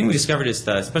 The thing we discovered is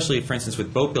that, especially for instance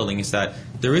with boat building, is that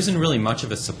there isn't really much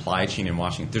of a supply chain in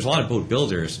Washington. There's a lot of boat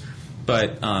builders,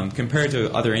 but compared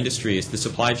to other industries, the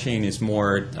supply chain is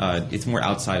more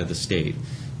outside of the state.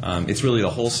 It's really the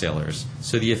wholesalers.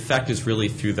 So the effect is really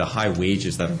through the high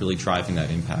wages that are really driving that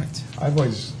impact.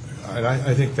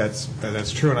 I think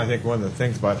that's true, and I think one of the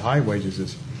things about high wages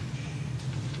is,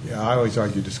 I always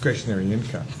argue discretionary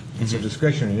income. And so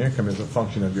discretionary income is a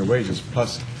function of your wages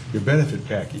plus your benefit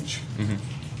package.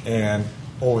 And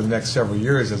over the next several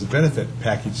years, as the benefit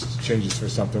package changes for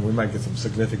something, we might get some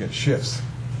significant shifts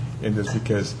in this,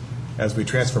 because as we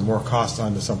transfer more costs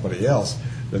onto somebody else,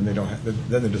 then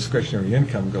then the discretionary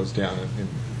income goes down, and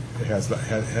it has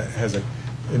a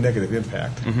negative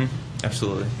impact.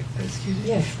 Absolutely.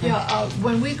 Yeah,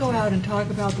 when we go out and talk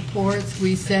about the ports,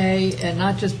 we say, and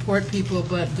not just port people,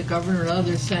 but the governor and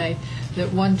others say,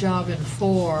 that 1 job in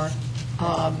 4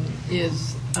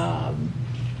 is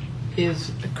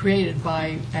created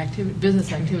by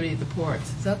business activity at the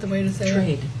ports. Is that the way to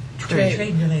say it?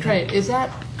 Trade. Is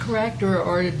that correct,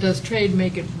 or does trade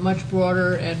make it much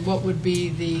broader, and what would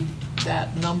be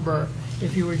that number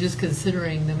if you were just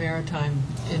considering the maritime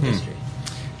industry?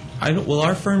 Well,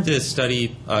 our firm did a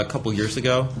study a couple years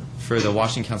ago for the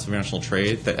Washington Council of International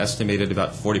Trade that estimated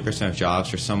about 40% of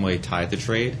jobs are some way tied to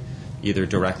trade, either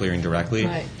directly or indirectly.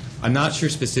 Right. I'm not sure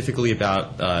specifically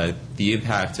about the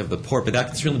impact of the port, but that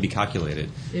can certainly be calculated.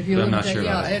 If you but I'm look not at sure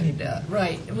about it.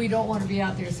 Right. We don't want to be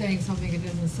out there saying something that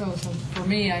isn't so. So for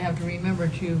me, I have to remember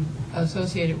to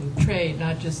associate it with trade,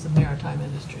 not just the maritime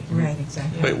industry. Right,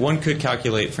 exactly. But one could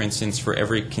calculate, for instance, for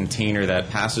every container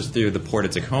that passes through the port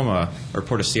of Tacoma or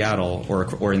port of Seattle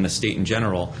or in the state in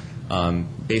general,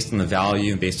 based on the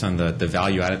value and based on the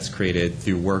value add it's created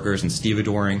through workers and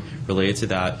stevedoring related to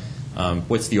that,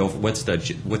 what's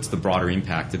the broader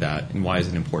impact of that, and why is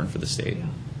it important for the state?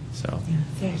 So,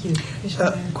 Thank you.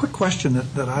 Quick question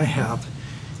that I have,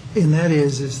 and that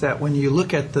is that when you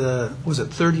look at was it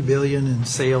 $30 billion in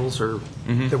sales, or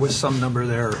there was some number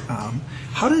there,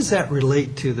 how does that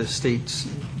relate to the state's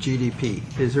GDP?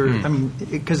 Is there, I mean,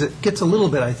 because it gets a little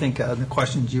bit, I think, the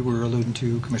questions you were alluding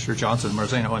to, Commissioner Johnson and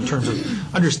Marzano, in terms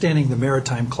of understanding the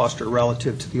maritime cluster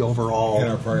relative to the overall.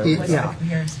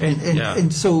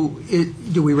 And so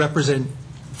do we represent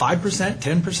 5%,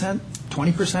 10%,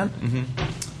 20%?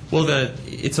 Well,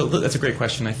 that's a great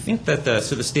question. I think that the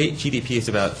state GDP is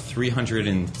about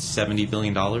 $370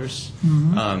 billion.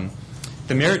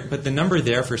 But the number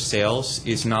there for sales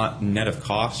is not net of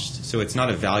cost, so it's not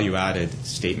a value-added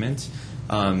statement.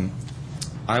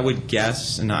 I would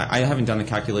guess, and I haven't done the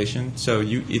calculation, so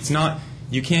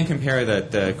you can't compare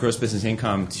the gross business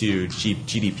income to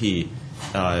GDP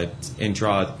and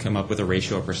come up with a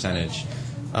ratio or percentage.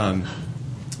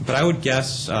 But I would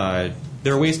guess there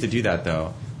are ways to do that,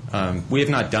 though. We have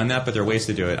not done that, but there are ways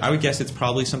to do it. I would guess it's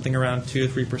probably something around 2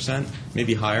 to 3%,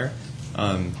 maybe higher.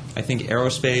 I think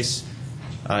aerospace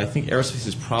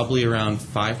is probably around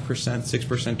 5%,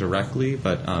 6% directly,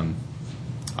 but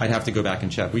I'd have to go back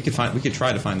and check. We could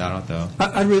try to find that out, though.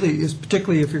 I really,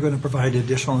 particularly if you're going to provide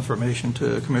additional information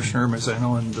to Commissioner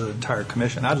Marzano and the entire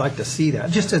commission, I'd like to see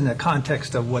that, just in the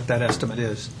context of what that estimate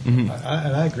is. And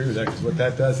I agree with that, because what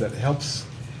that does, that helps.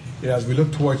 As we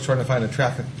look towards trying to find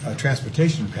a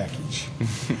transportation package,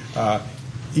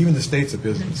 even the state's a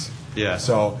business. Yeah.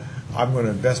 So I'm going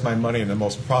to invest my money in the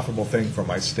most profitable thing for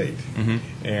my state.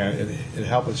 And it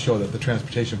helps us show that the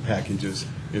transportation package is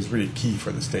really key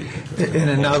for the state.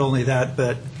 And not only that,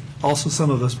 but also some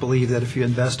of us believe that if you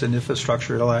invest in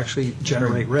infrastructure, it'll actually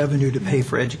generate revenue to pay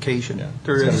for education.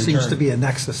 There seems to be a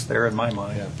nexus there in my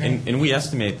mind. And we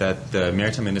estimate that the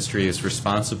maritime industry is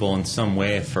responsible in some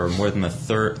way for more than a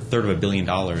third of $1 billion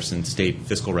in state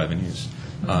fiscal revenues.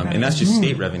 And that's just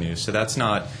state revenues. So that's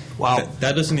not. Wow.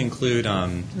 That doesn't include.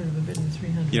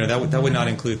 That would not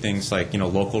include things like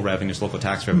local revenues, local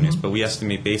tax revenues. But we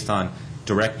estimate based on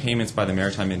direct payments by the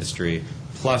maritime industry,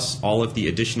 plus all of the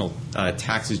additional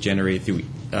taxes generated through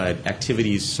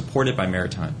activities supported by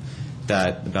maritime,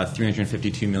 that about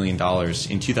 $352 million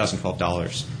in 2012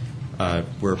 dollars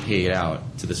were paid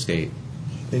out to the state.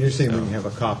 And you're saying we can have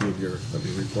a copy of your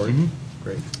report? Mhm.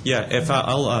 Great. Yeah, if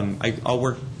I'll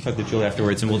work with Julie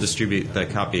afterwards, and we'll distribute the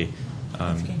copy.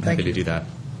 Happy to do that.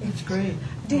 That's great.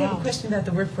 I did have a question about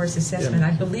the workforce assessment.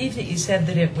 I believe that you said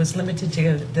that it was limited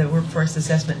to the workforce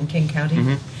assessment in King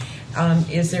County.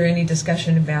 Is there any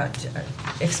discussion about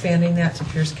expanding that to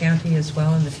Pierce County as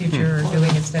well in the future, or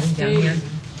doing a study down here?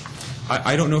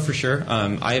 I don't know for sure.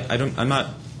 I'm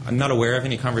not aware of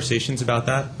any conversations about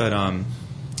that, but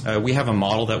we have a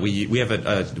model that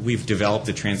we've developed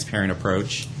a transparent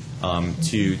approach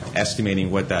to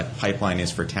estimating what that pipeline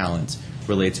is for talent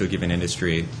related to a given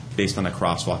industry based on a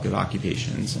crosswalk of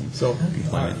occupations and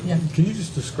employment. Can you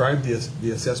just describe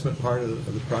the assessment part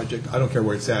of the project? I don't care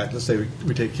where it's at. Let's say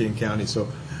we take King County. So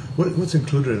what's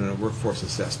included in a workforce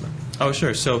assessment? Oh,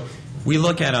 sure. So we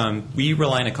look at, we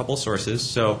rely on a couple sources.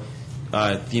 So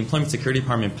the Employment Security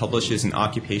Department publishes an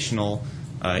occupational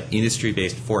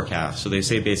industry-based forecast. So they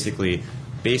say basically,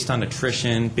 based on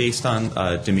attrition, based on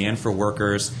demand for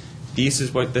workers, this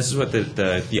is what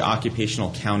the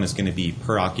occupational count is going to be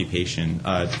per occupation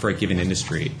for a given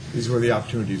industry. These are where the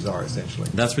opportunities are, essentially.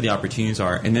 That's where the opportunities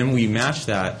are. And then we match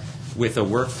that with a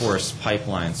workforce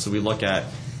pipeline. So we look at,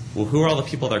 well, who are all the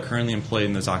people that are currently employed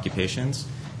in those occupations?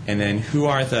 And then who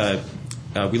are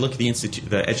we look at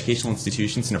the educational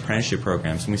institutions and apprenticeship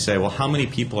programs, and we say, well, how many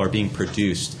people are being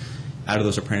produced out of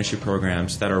those apprenticeship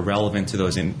programs that are relevant to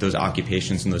those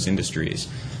occupations and those industries?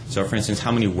 So, for instance,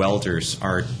 how many welders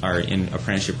are in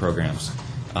apprenticeship programs?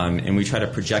 And we try to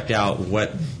project out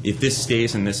if this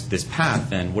stays in this path,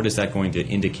 then what is that going to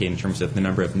indicate in terms of the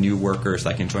number of new workers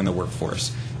that can join the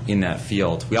workforce in that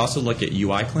field? We also look at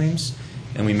UI claims,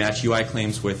 and we match UI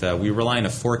claims with, we rely on a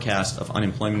forecast of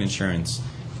unemployment insurance,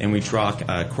 and we draw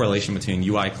a correlation between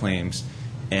UI claims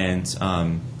and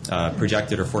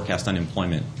projected or forecast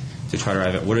unemployment to try to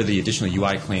arrive at what are the additional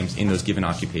UI claims in those given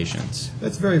occupations.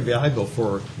 That's very valuable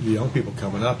for the young people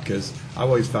coming up, because I've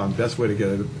always found the best way to get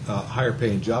a higher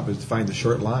paying job is to find the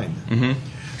short line.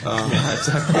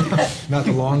 Not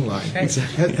the long line.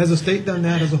 Has the state done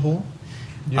that as a whole?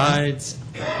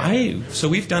 So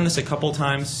we've done this a couple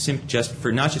times, just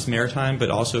for not just maritime,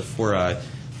 but also for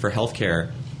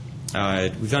healthcare.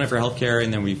 We've done it for healthcare,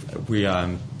 and then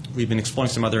we've been exploring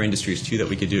some other industries too that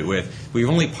we could do it with. We've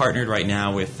only partnered right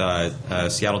now with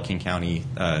Seattle King County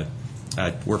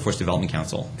Workforce Development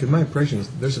Council. Because my impression is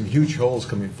there's some huge holes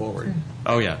coming forward.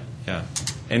 Oh yeah.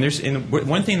 And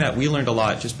one thing that we learned a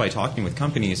lot just by talking with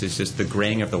companies is just the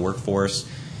graying of the workforce.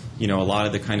 A lot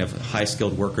of the kind of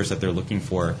high-skilled workers that they're looking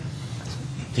for.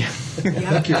 Yeah.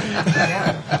 Thank you.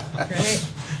 Great.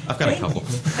 I've got a couple.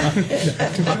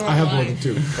 I have more than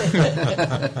two.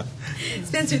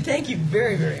 Spencer, thank you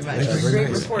very, very much for a great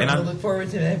report. We'll look forward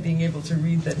to being able to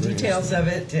read the details of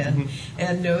it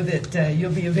and know that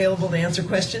you'll be available to answer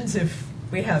questions if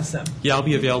we have some. Yeah, I'll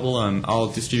be available. I'll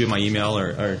distribute my email,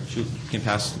 or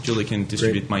Julie can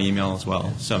distribute my email as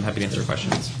well. So I'm happy to answer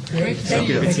questions. Great. Thank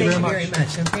you very much. I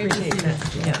appreciate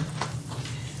that. Yeah.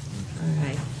 All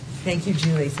right. Thank you,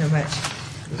 Julie, so much.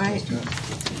 All right.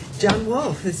 John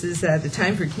Wolf, this is the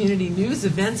time for community news,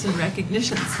 events, and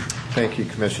recognitions. Thank you,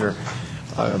 Commissioner.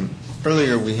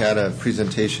 Earlier we had a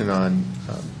presentation on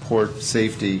port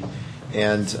safety,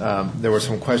 and there were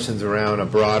some questions around a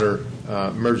broader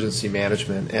emergency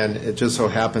management. And it just so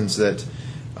happens that,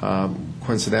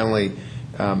 coincidentally,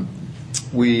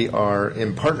 we are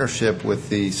in partnership with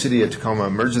the City of Tacoma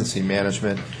Emergency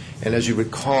Management. And as you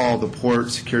recall, the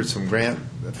port secured some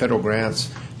federal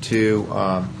grants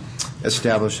to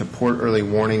establish a port early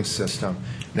warning system.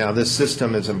 Now, this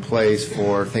system is in place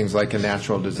for things like a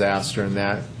natural disaster, and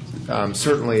that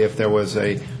certainly if there was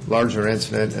a larger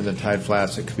incident in the tide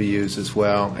flats, it could be used as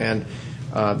well. And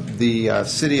the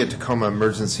City of Tacoma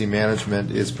Emergency Management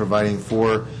is providing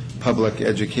 4 public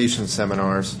education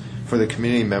seminars for the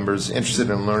community members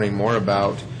interested in learning more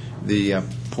about the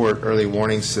port early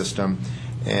warning system.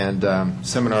 And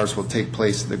seminars will take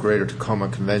place at the Greater Tacoma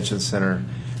Convention Center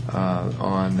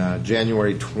on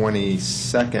January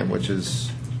 22nd, which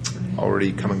is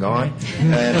already come and gone.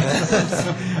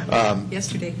 And,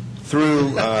 yesterday.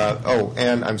 Through,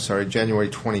 January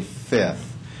 25th.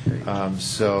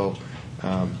 So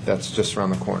that's just around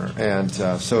the corner. And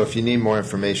so if you need more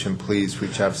information, please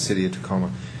reach out to City of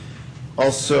Tacoma.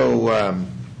 Also,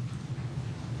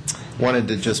 wanted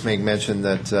to just make mention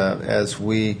that as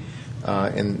we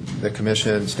and the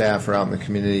Commission and staff are out in the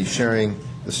community sharing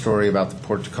the story about the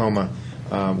Port Tacoma,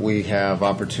 we have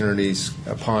opportunities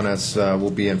upon us. We'll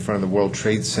be in front of the World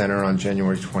Trade Center on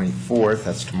January 24th.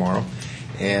 That's tomorrow.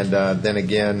 and then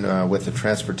again with the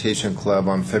Transportation Club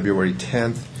on February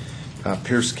 10th,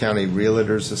 Pierce County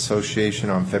Realtors Association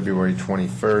on February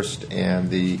 21st, and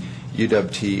the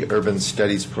UWT Urban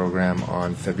Studies Program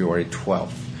on February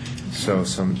 12th. So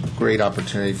some great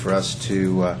opportunity for us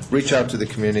to reach out to the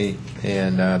community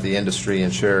and the industry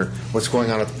and share what's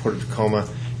going on at the Port of Tacoma,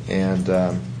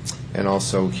 and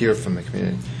also hear from the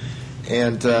community.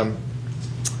 And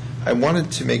I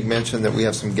wanted to make mention that we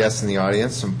have some guests in the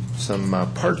audience, some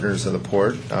partners of the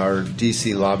Port. Our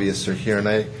D.C. lobbyists are here, and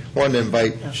I wanted to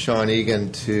invite Sean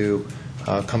Egan to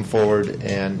come forward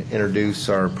and introduce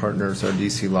our partners, our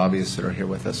D.C. lobbyists that are here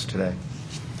with us today.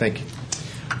 Thank you.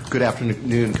 Good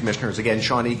afternoon, Commissioners. Again,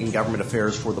 Sean Egan, Government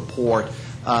Affairs for the Port.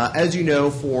 As you know,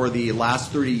 for the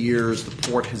last 30 years, the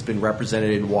Port has been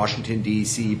represented in Washington,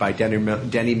 D.C. by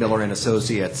Denny Miller and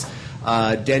Associates.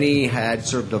 Denny had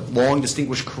served a long,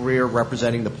 distinguished career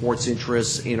representing the Port's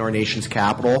interests in our nation's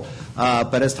capital.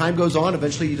 But as time goes on,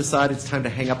 eventually he decided it's time to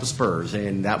hang up the spurs,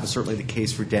 and that was certainly the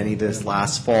case for Denny this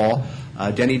last fall.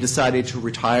 Denny decided to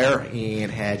retire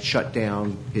and had shut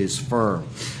down his firm.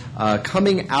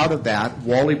 Coming out of that,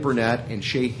 Wally Burnett and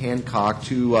Shay Hancock,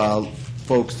 two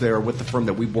folks there with the firm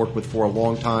that we've worked with for a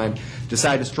long time,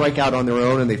 decided to strike out on their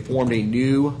own, and they formed a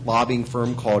new lobbying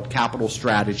firm called Capital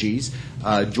Strategies.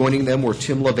 Joining them were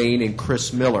Tim Levane and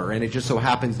Chris Miller, and it just so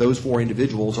happens those four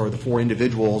individuals are the four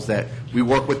individuals that we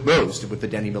work with most with the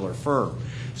Denny Miller firm.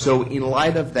 So in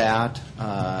light of that,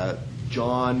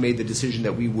 John made the decision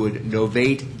that we would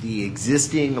novate the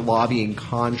existing lobbying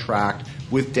contract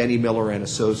with Denny Miller and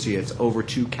Associates over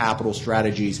to Capital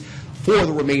Strategies for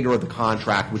the remainder of the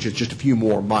contract, which is just a few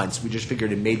more months. We just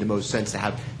figured it made the most sense to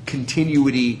have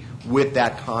continuity with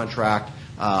that contract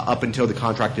up until the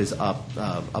contract is up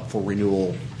for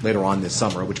renewal later on this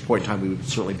summer, at which point in time we would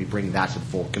certainly be bringing that to the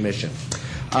full commission.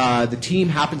 The team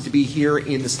happens to be here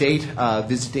in the state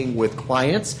visiting with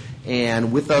clients,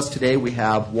 and with us today we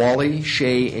have Wally,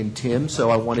 Shay, and Tim,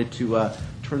 so I wanted to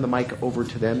turn the mic over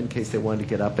to them in case they wanted to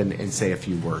get up and say a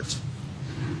few words.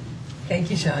 Thank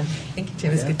you, Sean. Thank you,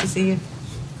 Tim. It's good to see you.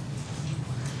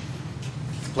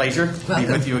 Pleasure to be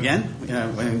with you again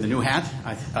in the new hat.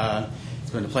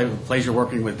 It's been a pleasure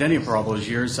working with Denny for all those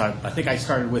years. I think I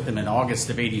started with him in August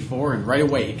of '84, and right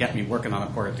away he got me working on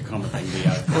a Port of Tacoma thing,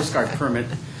 the Coast Guard permit,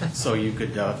 so you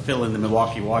could fill in the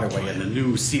Milwaukee Waterway and the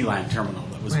new Sea-Land terminal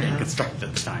that was being constructed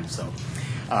at the time. So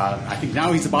I think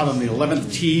now he's about on the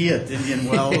 11th tee at Indian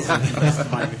Wells, and the rest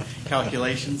of my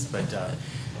calculations. But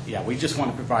yeah, we just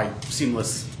want to provide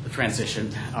seamless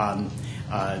transition.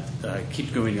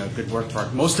 Keep doing good work for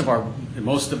most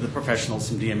of the professionals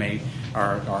from DMA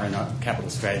are in Capital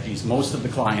Strategies. Most of the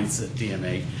clients at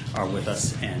DMA are with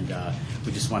us, and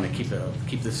we just want to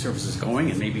keep the services going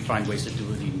and maybe find ways to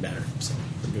do it even better. So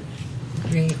we're good.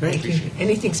 Great, thank you.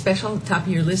 Anything special at the top of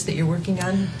your list that you're working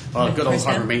on? Good old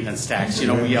harbor maintenance tax. You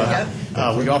know, we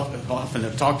often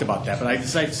have talked about that, but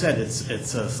as I said,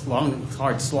 it's a long,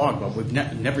 hard slog, but we've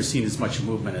never seen as much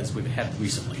movement as we've had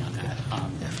recently on that.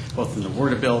 Both in the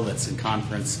WERDA bill that's in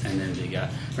conference and in the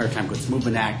Maritime Goods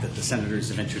Movement Act that the senators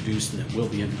have introduced and that will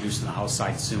be introduced in the House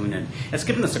side soon. And it's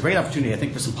given us a great opportunity, I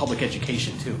think, for some public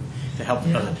education, too, to help.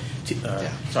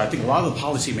 So I think a lot of the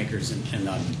policymakers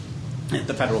at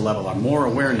the federal level are more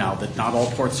aware now that not all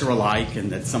ports are alike and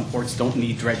that some ports don't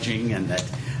need dredging and that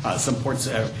some ports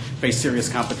face serious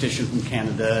competition from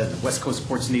Canada. The West Coast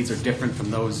ports' needs are different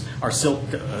from those our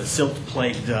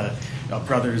silt-plagued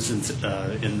brothers in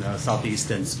the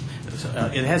Southeast. And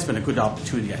it has been a good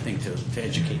opportunity, I think, to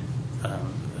educate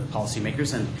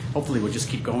policymakers, and hopefully we'll just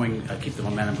keep going, keep the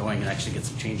momentum going, and actually get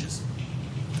some changes.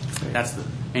 That's the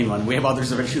main one. We have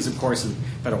others of issues, of course, in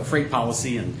federal freight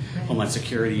policy and homeland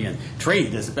security and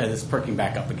trade is perking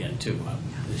back up again, too,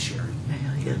 this year.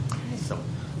 So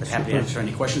I'm happy to answer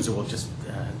any questions, or we'll just...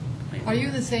 Are you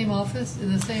in the same office,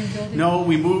 in the same building? No,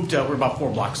 we moved. We're about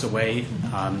 4 blocks away,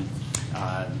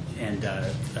 and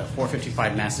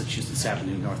 455 Massachusetts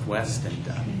Avenue Northwest, and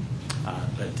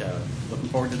but looking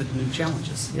forward to the new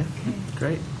challenges. Yeah,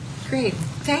 great. Great.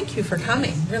 Thank you for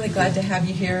coming. Really glad to have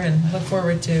you here and look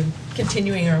forward to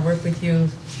continuing our work with you.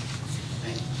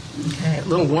 Okay. A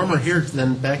little warmer here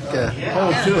than back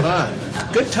home, too, huh?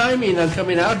 Good timing on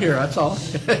coming out here, that's all.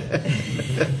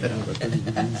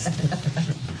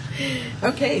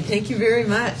 Okay, thank you very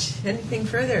much. Anything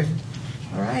further?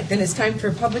 All right, then it's time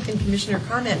for public and commissioner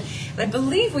comment. And I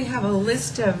believe we have a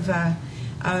list of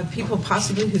people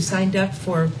possibly who signed up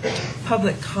for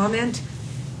public comment.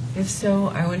 If so,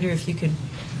 I wonder if you could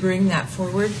bring that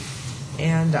forward.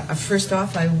 And first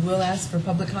off, I will ask for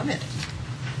public comment.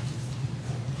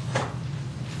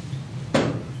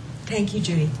 Thank you,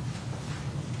 Judy.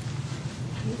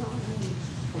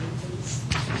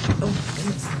 Oh,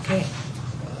 goodness, okay.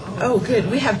 Oh, good.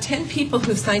 We have 10 people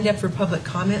who've signed up for public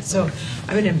comment, so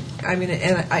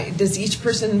does each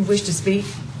person wish to speak?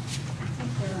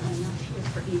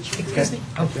 Excuse me?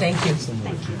 Oh, thank you.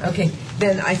 Thank you. Okay,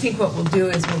 then I think what we'll do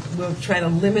is we'll try to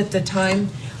limit the time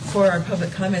for our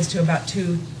public comments to about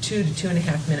 2 to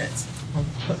 2.5 minutes. I'll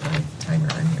put my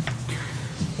timer on here.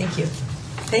 Thank you.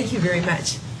 Thank you very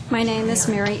much. My name is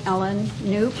Mary Ellen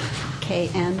Knoop,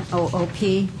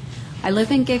 Knoop. I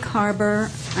live in Gig Harbor.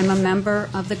 I'm a member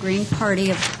of the Green Party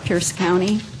of Pierce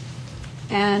County.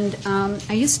 And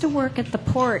I used to work at the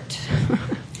port.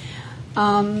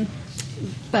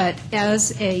 But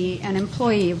as an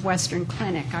employee of Western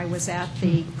Clinic, I was at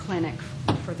the clinic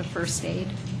for the first aid.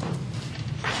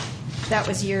 That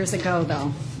was years ago,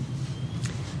 though.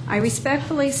 I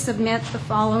respectfully submit the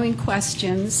following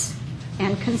questions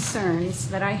and concerns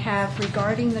that I have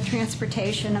regarding the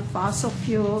transportation of fossil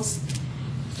fuels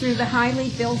through the highly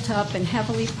built-up and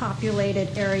heavily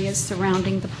populated areas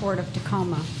surrounding the Port of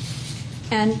Tacoma.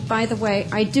 And by the way,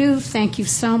 I do thank you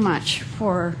so much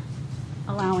for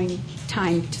allowing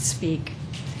time to speak.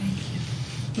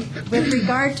 With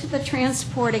regard to the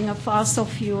transporting of fossil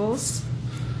fuels,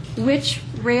 which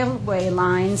railway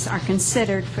lines are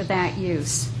considered for that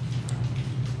use?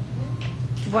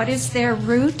 What is their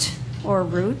route or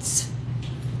routes?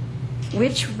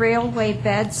 Which railway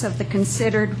beds of the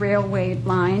considered railway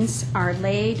lines are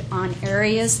laid on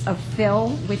areas of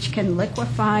fill which can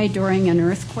liquefy during an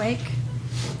earthquake?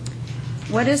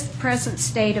 What is the present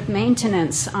state of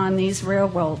maintenance on these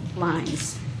railroad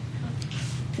lines?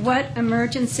 What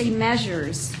emergency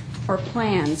measures or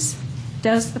plans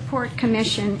does the Port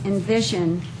Commission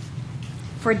envision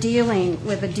for dealing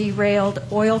with a derailed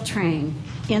oil train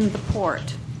in the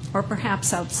port, or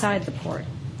perhaps outside the port?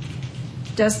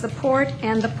 Does the Port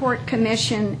and the Port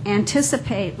Commission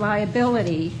anticipate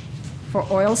liability for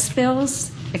oil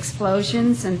spills,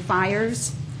 explosions, and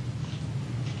fires?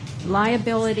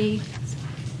 Liability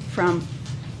from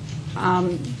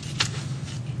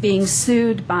being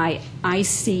sued by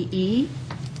ICE, the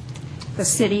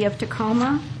City of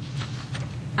Tacoma,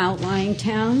 outlying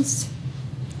towns?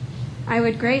 I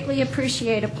would greatly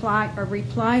appreciate a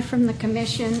reply from the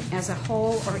Commission as a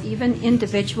whole or even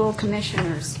individual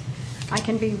commissioners. I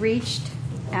can be reached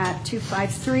at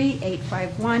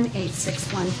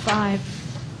 253-851-8615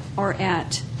 or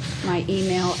at my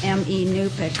email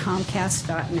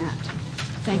menoop@comcast.net.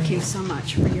 Thank you so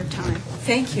much for your time.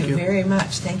 Thank you very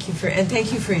much. Thank you for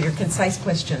your concise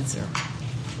questions. All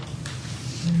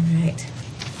right.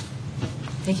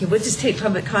 Thank you. We'll just take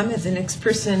public comment. The next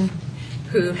person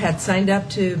who had signed up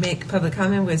to make public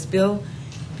comment was Bill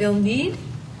Need?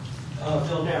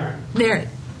 Bill Narrett. Narrett.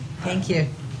 Thank you.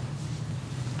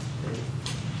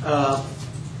 I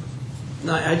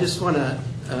just want to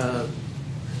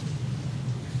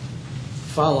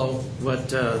follow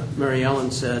what Mary Ellen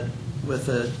said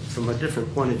from a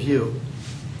different point of view.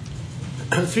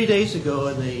 3 days ago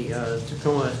in the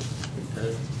Tacoma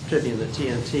Tribune, the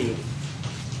TNT,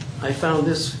 I found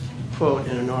this quote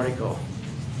in an article.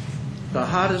 The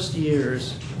hottest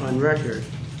years on record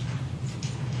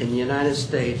in the United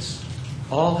States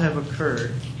all have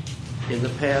occurred in the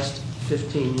past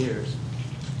 15 years.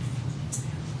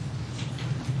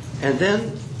 And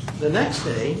then the next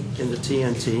day in the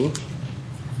TNT,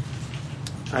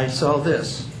 I saw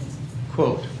this,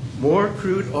 quote, more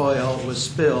crude oil was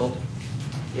spilled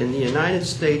in the United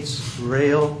States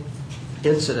rail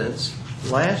incidents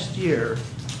last year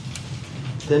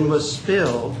than was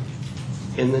spilled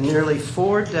in the nearly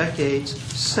 4 decades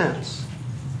since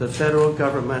the federal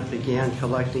government began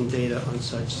collecting data on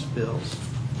such spills.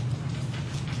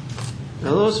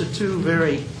 Now those are two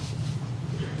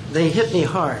they hit me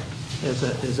hard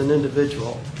as an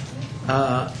individual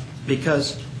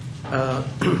because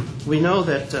we know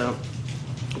that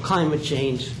climate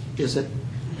change is a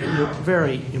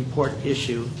very important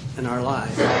issue in our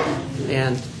lives,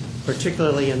 and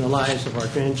particularly in the lives of our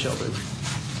grandchildren.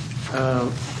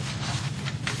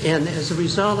 And as a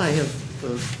result, I have,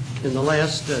 in the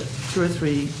last 2 or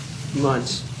 3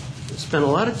 months, spent a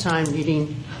lot of time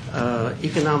meeting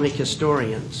economic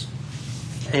historians.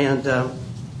 And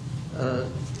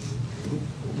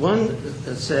one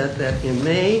said that in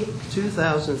May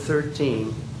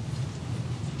 2013,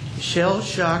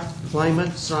 shell-shocked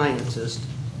climate scientists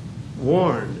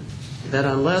warned that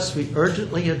unless we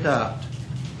urgently adopt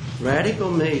radical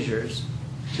measures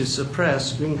to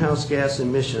suppress greenhouse gas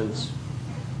emissions,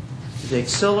 the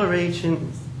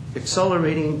accelerating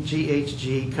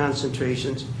GHG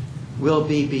concentrations will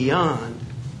be beyond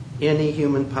any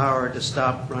human power to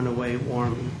stop runaway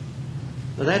warming.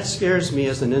 Now that scares me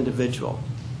as an individual.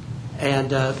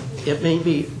 And it may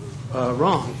be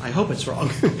wrong. I hope it's wrong,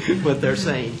 what they're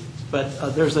saying.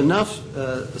 But there's enough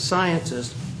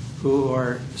scientists who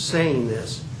are saying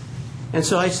this. And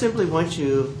so I simply want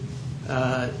you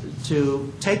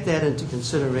to take that into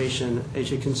consideration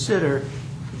as you consider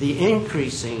the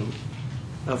increasing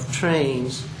of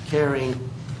trains carrying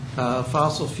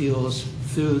fossil fuels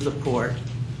through the port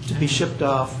to be shipped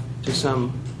off to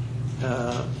some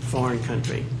foreign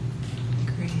country.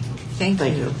 Great. Thank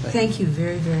you. Thank you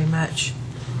very, very much.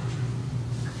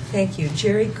 Thank you.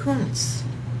 Jerry Kuntz.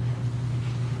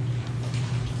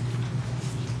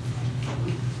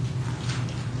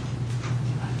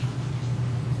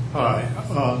 Hi,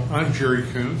 I'm Jerry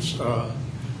Kuntz, a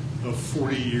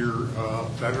 40-year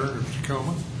veteran of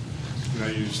Tacoma, and I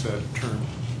use that term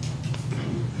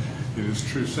in its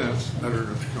true sense, veteran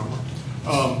of Tacoma.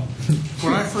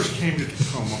 When I first came to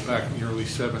Tacoma back in the early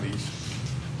 70s,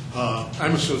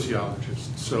 I'm a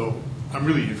sociologist, so I'm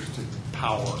really interested in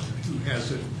power, who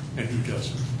has it and who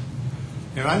doesn't.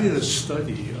 And I did a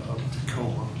study of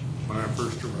Tacoma when I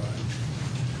first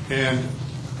arrived, and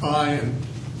I and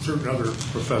certain other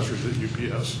professors at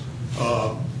UPS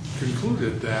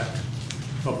concluded that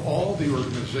of all the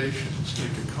organizations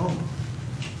in Tacoma,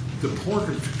 the Port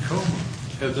of Tacoma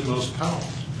had the most power,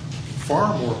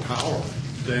 far more power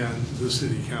than the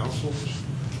city councils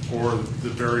or the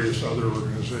various other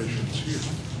organizations here.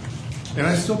 And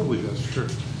I still believe that's true.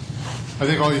 I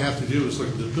think all you have to do is look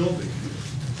at the building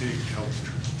and you can tell it's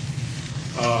true.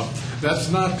 That's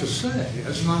not to say,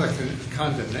 that's not a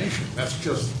condemnation, that's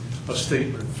just a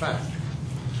statement of fact.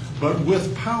 But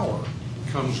with power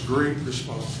comes great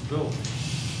responsibility.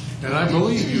 And I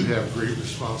believe you have great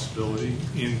responsibility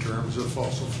in terms of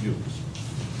fossil fuels.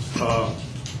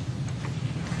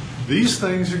 These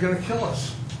things are going to kill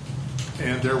us,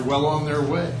 and they're well on their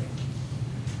way.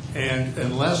 And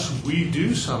unless we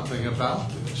do something about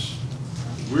this,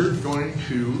 we're going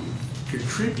to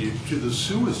contribute to the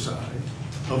suicide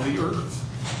of the earth.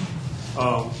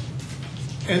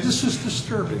 And this is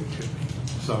disturbing to me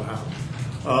somehow.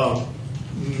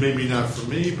 Maybe not for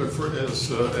me, but for, as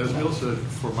Bill said,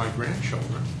 for my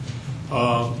grandchildren.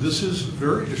 This is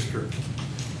very disturbing.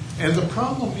 And the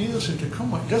problem is in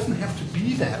Tacoma, it doesn't have to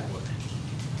be that way.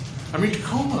 I mean,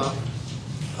 Tacoma,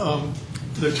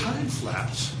 the time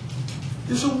flats,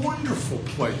 is a wonderful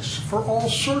place for all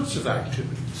sorts of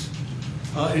activities.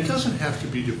 It doesn't have to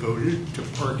be devoted to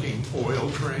parking oil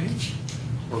trains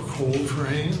or coal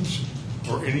trains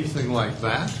or anything like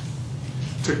that.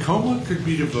 Tacoma could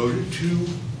be devoted to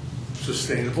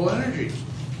sustainable energy,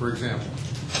 for example.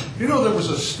 You know, there was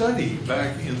a study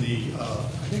back in the,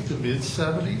 I think the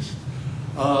mid-70s,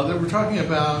 that were talking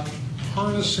about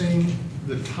harnessing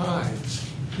the tides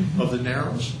of the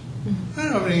Narrows. I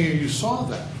don't know if any of you saw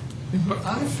that, but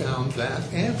I found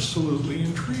that absolutely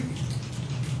intriguing.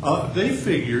 They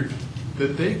figured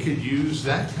that they could use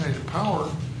that kind of power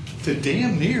to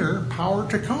damn near power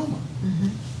Tacoma.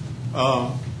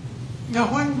 Now,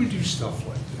 why don't we do stuff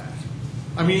like that?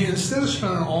 I mean, instead of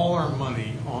spending all our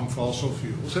money on fossil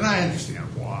fuels, and I understand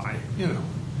why, you know,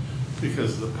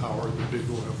 because of the power of the big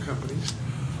oil companies,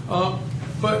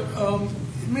 but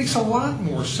it makes a lot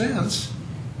more sense.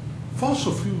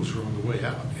 Fossil fuels are on the way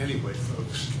out anyway,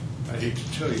 folks. I hate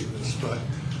to tell you this, but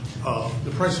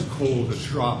the price of coal has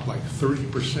dropped like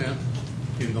 30%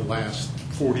 in the last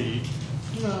 40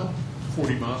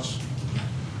 months.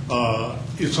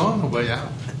 It's on the way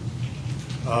out.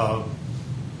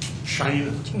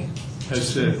 China has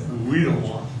said, we don't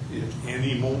want it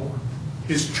anymore.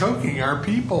 It's choking our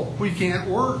people. We can't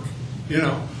work, you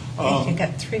know. You've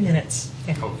got 3 minutes.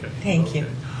 Yeah. Okay. Thank you.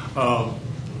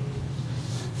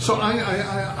 So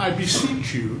I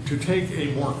beseech you to take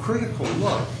a more critical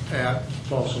look at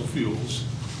fossil fuels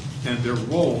and their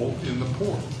role in the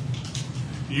port.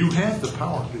 You have the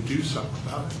power to do something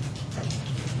about it.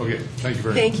 Okay, thank you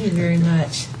very much. Thank you very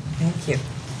much. Thank you.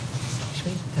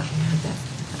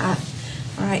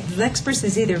 All right, the next person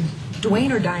is either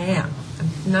Dwayne or Diane.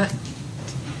 I'm not.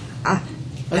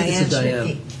 Diane.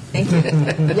 Diane. Thank you.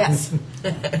 Yes.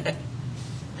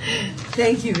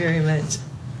 Thank you very much.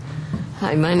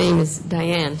 Hi, my name is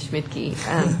Diane Schmidtke,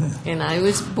 and I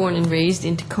was born and raised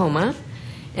in Tacoma,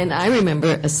 and I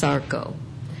remember ASARCO.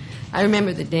 I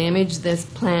remember the damage this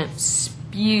plant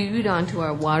spewed onto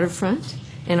our waterfront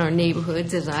and our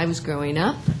neighborhoods as I was growing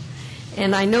up,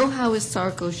 and I know how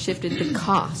ASARCO shifted the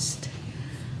cost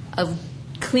of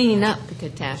cleaning up the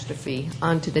catastrophe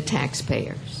onto the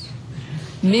taxpayers.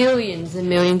 Millions and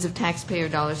millions of taxpayer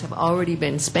dollars have already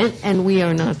been spent, and we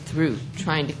are not through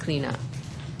trying to clean up.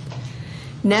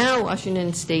 Now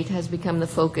Washington State has become the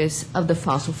focus of the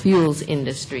fossil fuels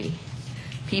industry.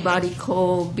 Peabody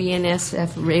Coal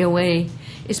BNSF Railway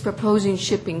is proposing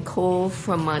shipping coal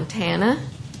from Montana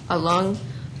along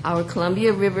our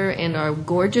Columbia River and our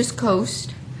gorgeous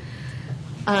coast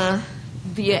via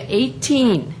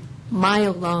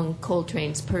 18-mile-long coal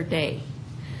trains per day.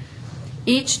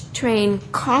 Each train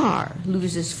car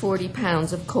loses 40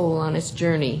 pounds of coal on its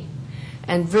journey,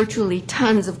 and virtually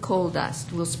tons of coal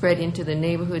dust will spread into the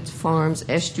neighborhoods, farms,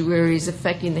 estuaries,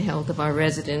 affecting the health of our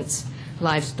residents,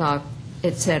 livestock,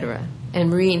 etc.,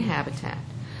 and marine habitat.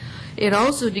 It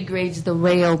also degrades the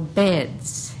rail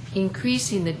beds,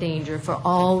 increasing the danger for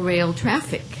all rail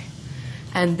traffic.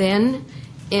 And then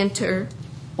enter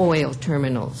oil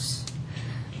terminals.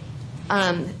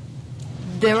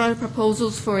 There are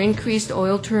proposals for increased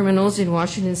oil terminals in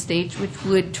Washington State which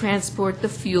would transport the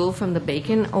fuel from the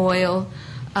Bacon oil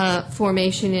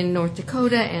formation in North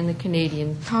Dakota and the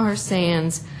Canadian tar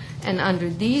sands. And under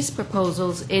these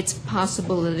proposals, it's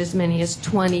possible that as many as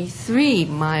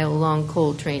 23-mile-long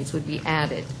coal trains would be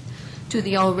added to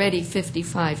the already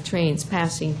 55 trains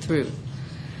passing through.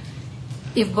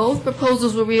 If both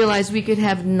proposals were realized, we could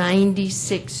have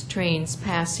 96 trains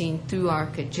passing through our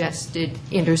congested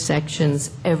intersections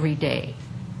every day.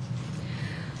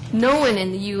 No one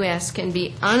in the U.S. can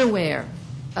be unaware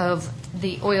of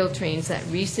the oil trains that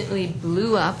recently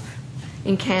blew up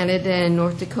in Canada and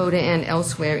North Dakota and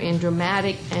elsewhere in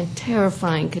dramatic and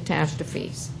terrifying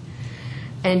catastrophes.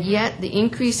 And yet the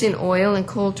increase in oil and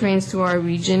coal trains through our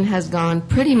region has gone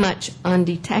pretty much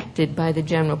undetected by the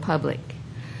general public.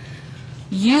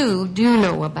 You do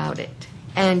know about it,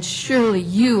 and surely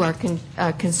you are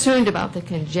concerned about the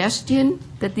congestion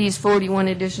that these 41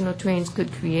 additional trains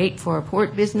could create for our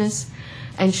port business,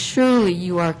 and surely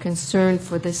you are concerned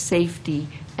for the safety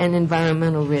and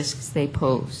environmental risks they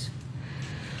pose.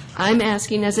 I'm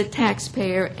asking as a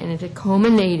taxpayer and a Tacoma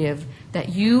native that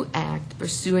you act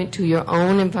pursuant to your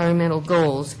own environmental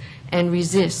goals and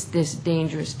resist this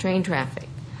dangerous train traffic.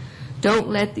 Don't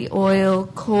let the oil,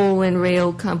 coal, and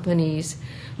rail companies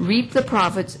reap the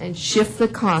profits and shift the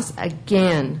costs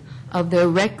again of their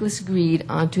reckless greed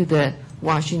onto the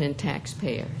Washington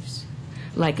taxpayers,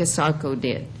 like ASARCO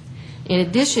did. In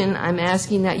addition, I'm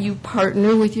asking that you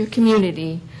partner with your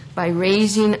community by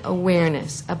raising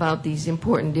awareness about these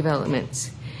important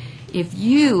developments. If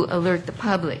you alert the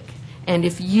public and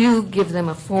if you give them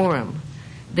a forum,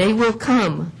 they will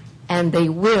come and they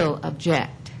will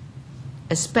object,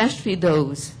 especially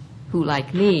those who,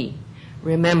 like me,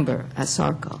 remember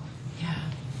ASARCO. Yeah.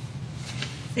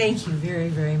 Thank you very,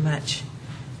 very much.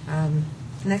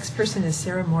 Next person is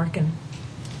Sarah Morgan.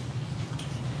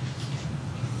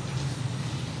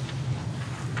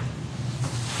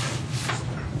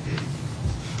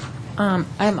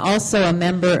 I'm also a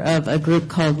member of a group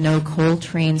called No Coal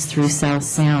Trains Through South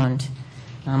Sound.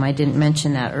 I didn't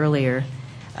mention that earlier.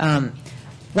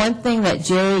 One thing that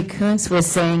Jerry Kuntz was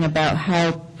saying about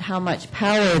how much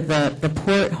power the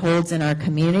port holds in our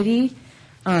community,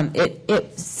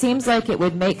 it seems like it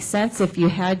would make sense if you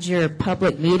had your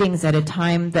public meetings at a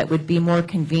time that would be more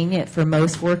convenient for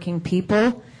most working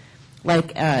people,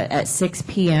 like at 6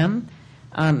 p.m.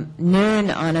 Noon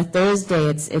on a Thursday,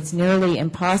 it's nearly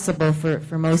impossible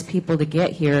for most people to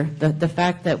get here. The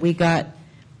fact that we got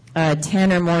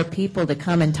 10 or more people to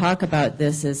come and talk about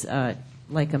this is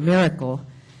like a miracle.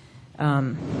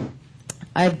 I've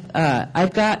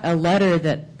got a letter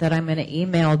that I'm going to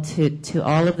email to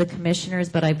all of the commissioners,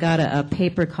 but I've got a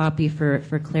paper copy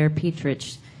for Claire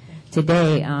Petrich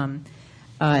today,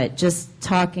 just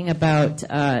talking about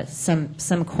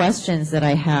some questions that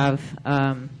I have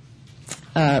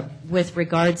with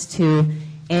regards to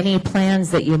any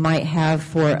plans that you might have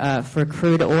for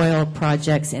crude oil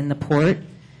projects in the port.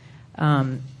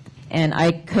 And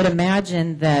I could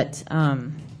imagine that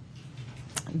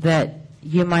that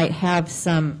you might have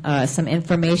some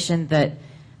information that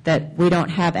we don't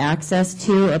have access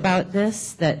to about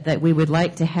this, that we would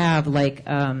like to have, like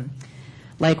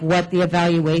what the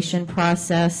evaluation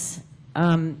process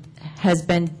has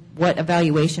been, what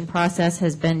evaluation process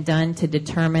has been done to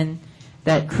determine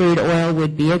that crude oil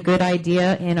would be a good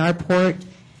idea in our port,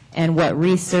 and what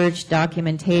research,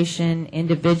 documentation,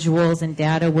 individuals, and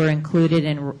data were included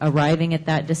in arriving at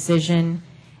that decision,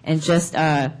 and just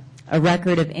a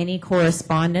record of any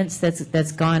correspondence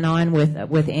that's gone on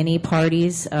with any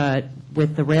parties,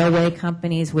 with the railway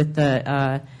companies, with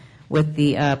the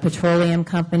petroleum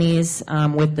companies,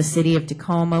 with the city of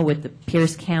Tacoma, with the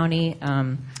Pierce County.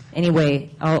 Anyway,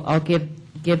 I'll give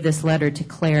this letter to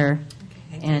Claire.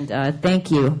 And thank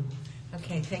you.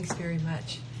 Okay, thanks very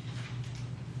much.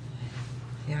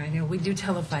 Yeah, I know we do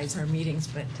televise our meetings,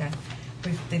 but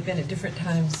they've been at different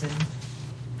times, and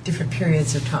different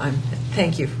periods of time.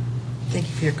 Thank you. Thank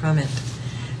you for your comment.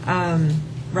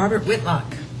 Robert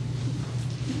Whitlock.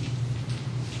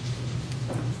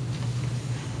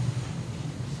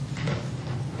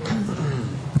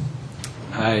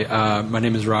 Hi, my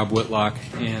name is Rob Whitlock,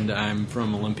 and I'm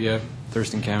from Olympia,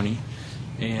 Thurston County.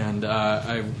 And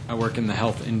I work in the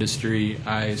health industry.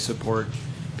 I support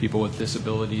people with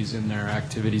disabilities in their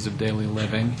activities of daily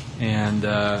living. And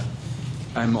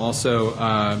I'm also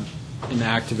an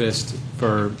activist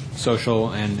for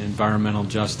social and environmental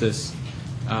justice.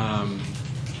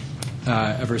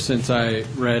 Ever since I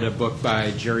read a book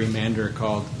by Jerry Mander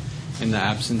called In the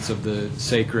Absence of the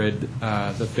Sacred,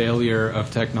 The Failure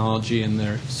of Technology and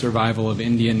the Survival of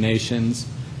Indian Nations.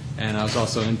 And I was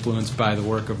also influenced by the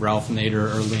work of Ralph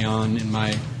Nader early on in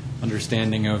my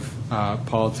understanding of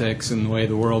politics and the way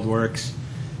the world works.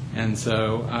 And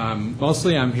so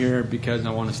mostly I'm here because I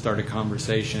want to start a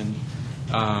conversation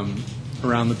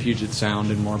around the Puget Sound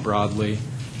and more broadly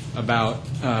about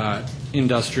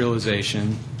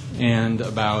industrialization and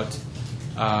about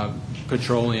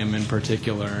petroleum in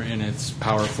particular and its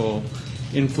powerful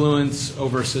influence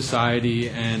over society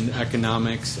and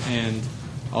economics, and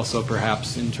also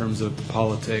perhaps in terms of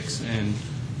politics and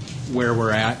where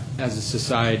we're at as a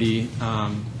society,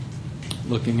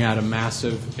 looking at a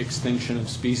massive extinction of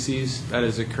species that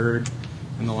has occurred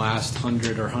in the last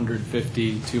 100 or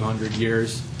 150, 200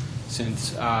 years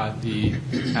since the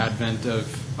advent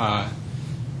of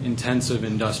intensive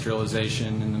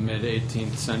industrialization in the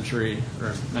mid-18th century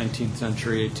or 19th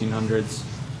century, 1800s,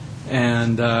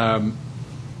 and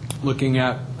looking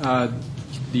at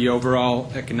the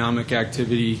overall economic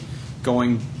activity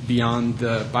going beyond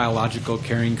the biological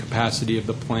carrying capacity of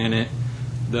the planet.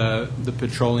 The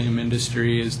petroleum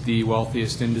industry is the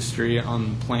wealthiest industry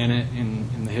on the planet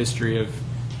in the history of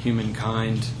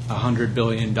humankind, $100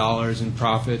 billion in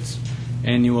profits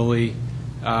annually.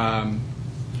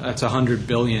 That's $100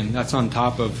 billion. That's on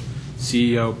top of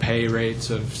CEO pay rates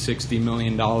of $60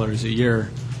 million a year.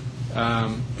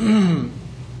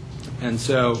 And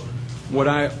so what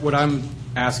I'm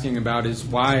asking about is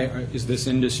why is this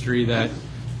industry that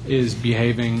is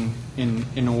behaving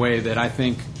in a way that I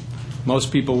think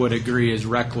most people would agree is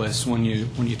reckless when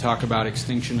you talk about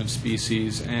extinction of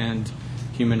species and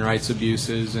human rights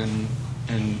abuses and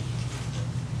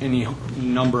any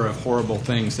number of horrible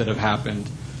things that have happened.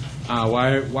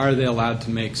 Why are they allowed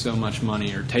to make so much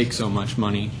money or take so much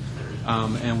money?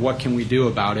 And what can we do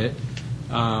about it?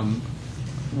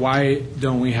 Why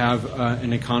don't we have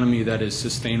an economy that is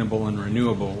sustainable and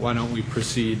renewable? Why don't we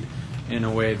proceed in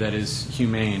a way that is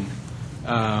humane?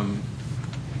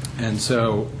 And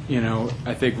so,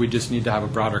 I think we just need to have a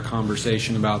broader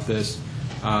conversation about this.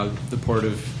 The Port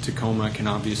of Tacoma can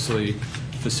obviously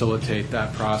facilitate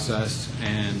that process,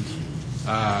 and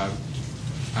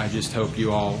I just hope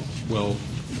you all will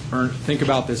think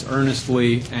about this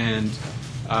earnestly and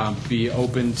be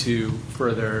open to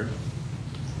further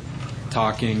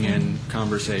talking and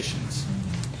conversations.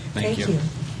 Thank you.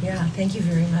 Yeah, thank you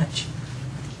very much.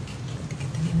 I'd like to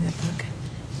get the name of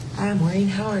that book. Maureen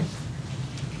Howard.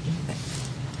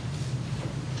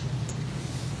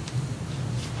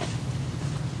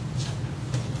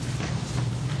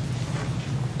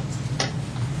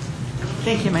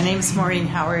 Thank you. My name is Maureen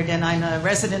Howard, and I'm a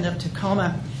resident of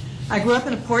Tacoma. I grew up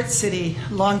in a port city,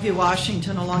 Longview,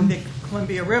 Washington, along the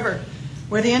Columbia River,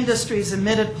 where the industries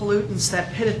emitted pollutants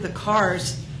that pitted the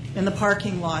cars in the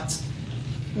parking lots.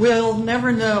 We'll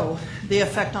never know the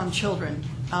effect on children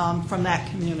from that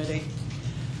community.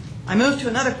 I moved to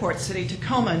another port city,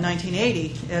 Tacoma, in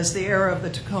 1980, as the era of the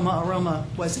Tacoma aroma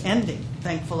was ending,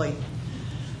 thankfully.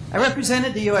 I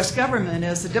represented the U.S. government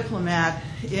as a diplomat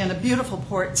in a beautiful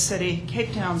port city,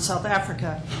 Cape Town, South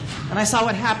Africa, and I saw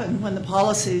what happened when the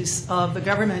policies of the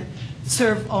government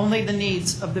serve only the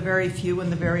needs of the very few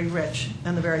and the very rich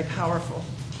and the very powerful.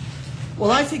 Well,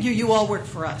 I figure you all work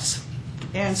for us,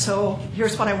 and so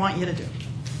here's what I want you to do.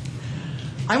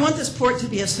 I want this port to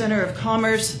be a center of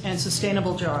commerce and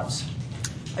sustainable jobs.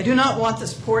 I do not want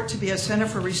this port to be a center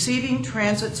for receiving,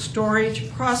 transit,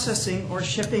 storage, processing, or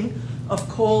shipping of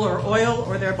coal or oil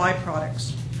or their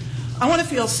byproducts. I want to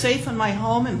feel safe in my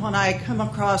home and when I come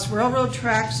across railroad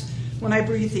tracks, when I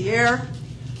breathe the air,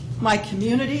 my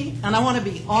community, and I want to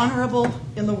be honorable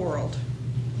in the world.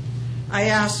 I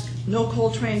ask no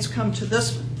coal trains come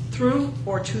through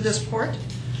or to this port,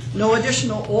 no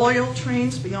additional oil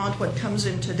trains beyond what comes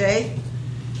in today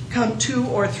come to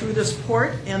or through this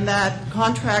port, and that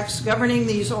contracts governing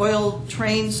these oil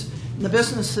trains and the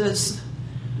businesses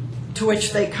to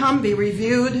which they come be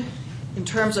reviewed in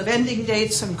terms of ending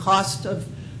dates and cost of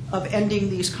ending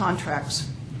these contracts.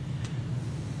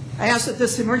 I ask that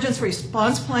this emergency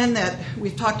response plan that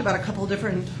we've talked about a couple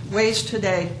different ways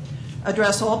today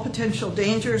address all potential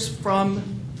dangers from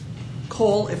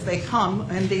coal if they come,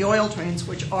 and the oil trains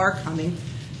which are coming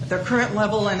at their current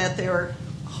level and at their,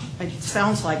 it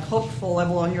sounds like, hopeful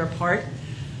level on your part,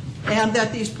 and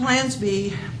that these plans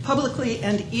be publicly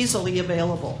and easily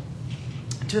available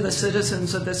to the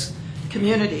citizens of this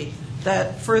community,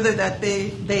 that further that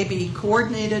they be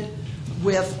coordinated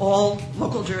with all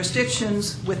local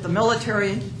jurisdictions, with the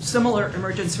military, similar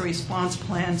emergency response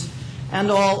plans, and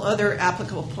all other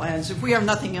applicable plans. If we are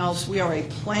nothing else, we are a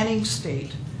planning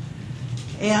state.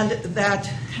 And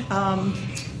that, I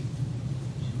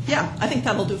think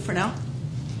that'll do for now.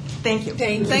 Thank you.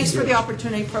 Thanks for the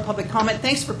opportunity for public comment.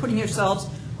 Thanks for putting yourselves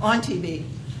on TV.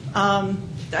 I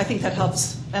think that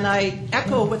helps. And I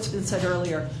echo what's been said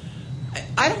earlier.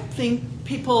 I don't think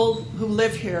people who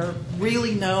live here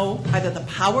really know either the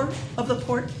power of the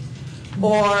port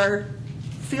or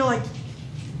feel like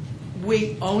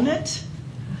we own it,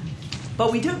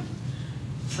 but we do.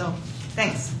 So,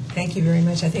 thanks. Thank you very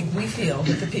much. I think we feel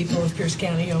that the people of Pierce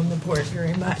County own the port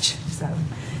very much. So,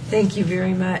 thank you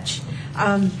very much.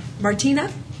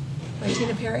 Martina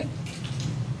Perry?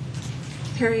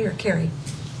 Perry or Carrie?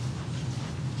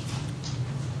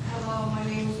 Hello, my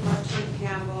name is Martina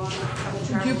Campbell.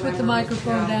 Could you put the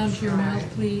microphone down to your mouth,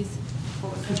 please?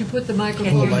 Could you put the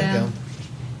microphone down?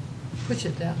 Push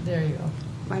it down. There you go.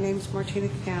 My name is Martina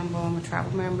Campbell. I'm a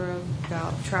tribal member of the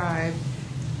Gallup tribe,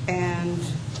 and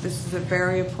this is a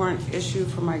very important issue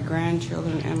for my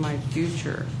grandchildren and my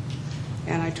future.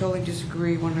 And I totally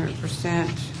disagree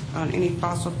 100% on any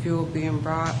fossil fuel being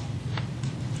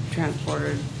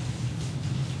transported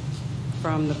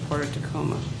from the port of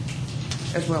Tacoma,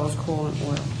 as well as coal and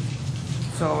oil.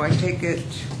 So I take it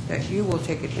that you will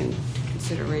take it into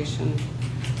consideration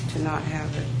to not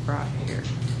have it brought here.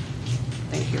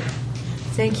 Thank you.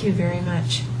 Thank you very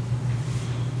much.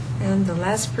 And the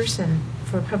last person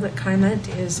for public comment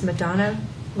is Madonna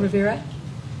Rivera.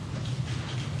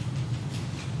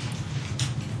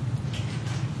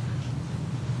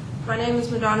 My name is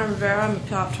Madonna Rivera. I'm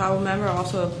a tribal member,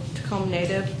 also a Tacoma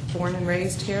native, born and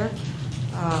raised here.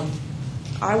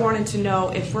 I wanted to know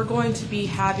if we're going to be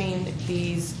having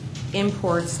these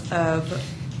imports of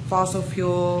fossil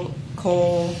fuel,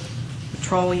 coal,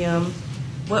 petroleum,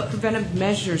 what preventive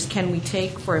measures can we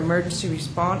take for emergency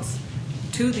response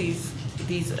to these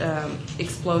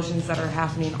explosions that are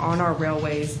happening on our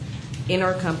railways, in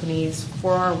our companies,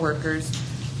 for our workers,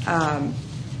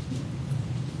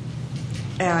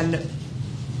 and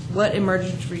what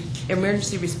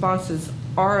emergency responses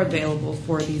are available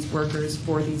for these workers,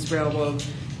 for these railroads,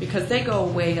 because they go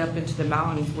way up into the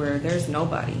mountains where there's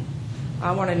nobody.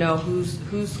 I want to know who's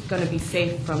going to be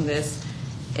safe from this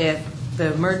if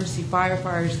the emergency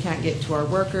firefighters can't get to our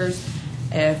workers,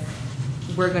 if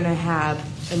we're going to have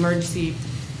emergency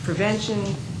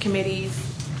prevention committees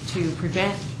to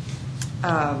prevent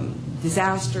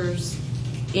disasters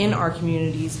in our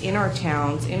communities, in our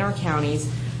towns, in our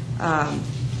counties,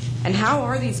 and how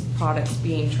are these products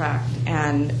being tracked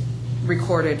and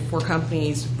recorded for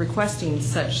companies requesting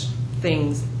such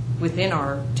things within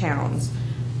our towns?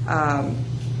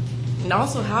 And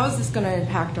also, how is this going to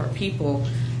impact our people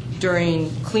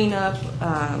during cleanup,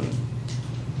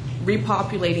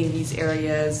 repopulating these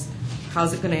areas? How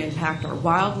is it going to impact our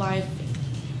wildlife?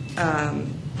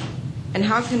 And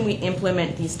how can we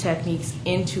implement these techniques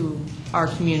into our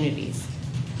communities?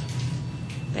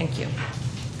 Thank you.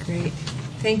 Great.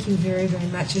 Thank you very, very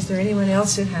much. Is there anyone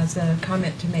else who has a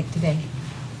comment to make today?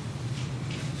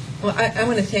 Well, I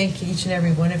want to thank each and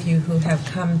every one of you who have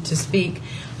come to speak.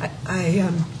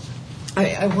 I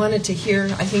wanted to hear,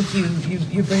 I think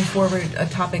you bring forward a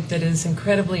topic that is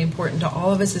incredibly important to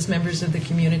all of us as members of the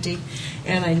community,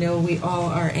 and I know we all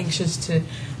are anxious to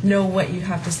know what you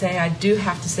have to say. I do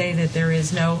have to say that there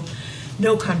is no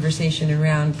conversation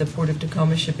around the Port of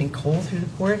Tacoma shipping coal through the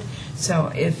port,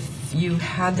 so if you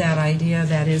had that idea,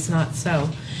 that is not so,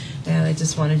 and I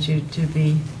just wanted you to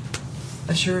be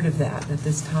assured of that at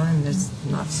this time. That's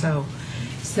not so.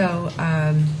 So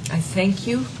I thank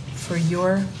you for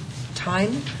your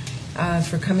time,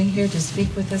 for coming here to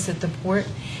speak with us at the port,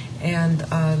 and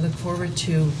look forward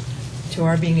to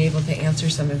our being able to answer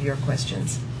some of your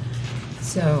questions.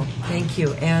 So thank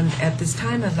you. And at this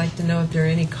time, I'd like to know if there are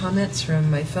any comments from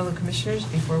my fellow commissioners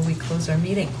before we close our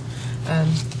meeting.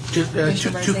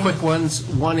 Two quick ones.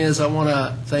 One is I want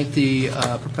to thank the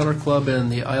Propeller Club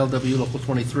and the ILW Local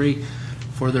 23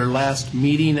 for their last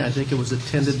meeting. I think it was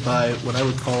attended by what I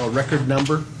would call a record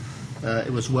number.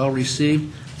 It was well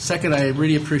received. Second, I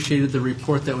really appreciated the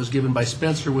report that was given by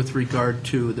Spencer with regard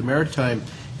to the maritime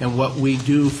and what we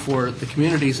do for the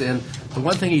communities. And the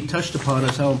one thing he touched upon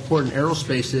is how important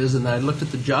aerospace is, and I looked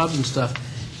at the jobs and stuff,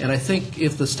 and I think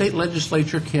if the state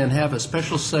legislature can have a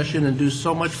special session and do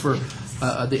so much for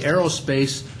the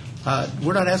aerospace,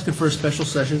 we're not asking for a special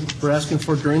session. We're asking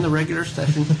for, during the regular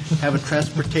session, have a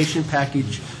transportation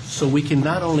package so we can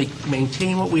not only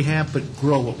maintain what we have, but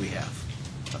grow what we have.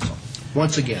 That's all.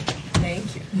 Once again.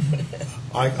 Thank you.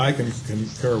 I can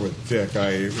concur with Dick.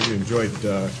 I really enjoyed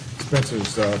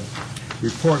Spencer's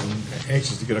report and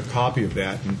anxious to get a copy of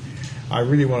that. And I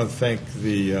really want to thank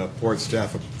the port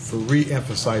staff for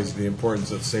re-emphasizing the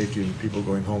importance of safety and people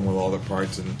going home with all their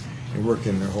parts and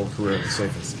working their whole career in a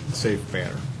safe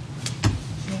manner.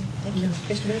 Thank you.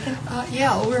 Commissioner Bacon?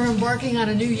 Yeah, we're embarking on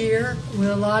a new year with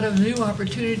a lot of new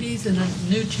opportunities and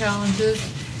new challenges.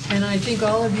 And I think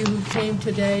all of you who came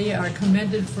today are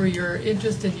commended for your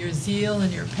interest and your zeal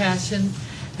and your passion.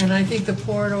 And I think the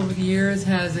port over the years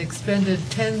has expended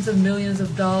tens of millions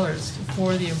of dollars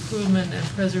for the improvement and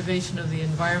preservation of the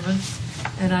environment.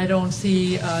 And I don't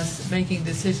see us making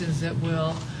decisions that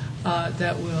will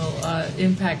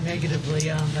impact negatively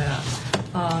on that.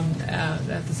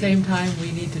 At the same time,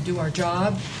 we need to do our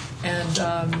job, and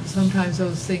sometimes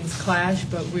those things clash,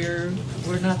 but we're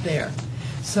not there.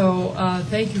 So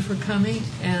thank you for coming,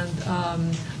 and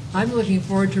I'm looking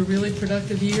forward to a really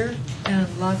productive year and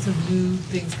lots of new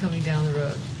things coming down the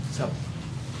road. So.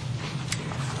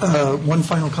 One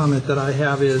final comment that I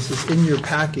have is in your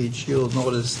package, you'll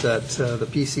notice that the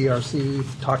PCRC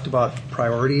talked about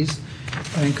priorities,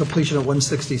 and completion of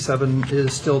 167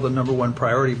 is still the number one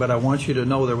priority, but I want you to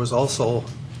know there was also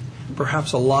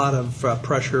perhaps a lot of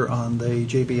pressure on the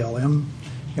JBLM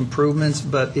improvements,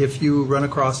 but if you run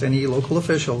across any local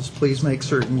officials, please make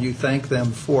certain you thank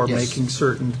them for making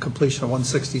certain completion of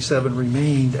 167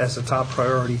 remained as a top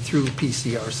priority through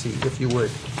PCRC, if you would.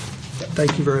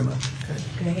 Thank you very much.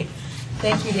 Great.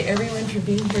 Thank you to everyone for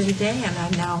being here today, and I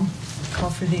now call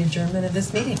for the adjournment of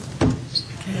this meeting.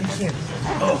 Thank you.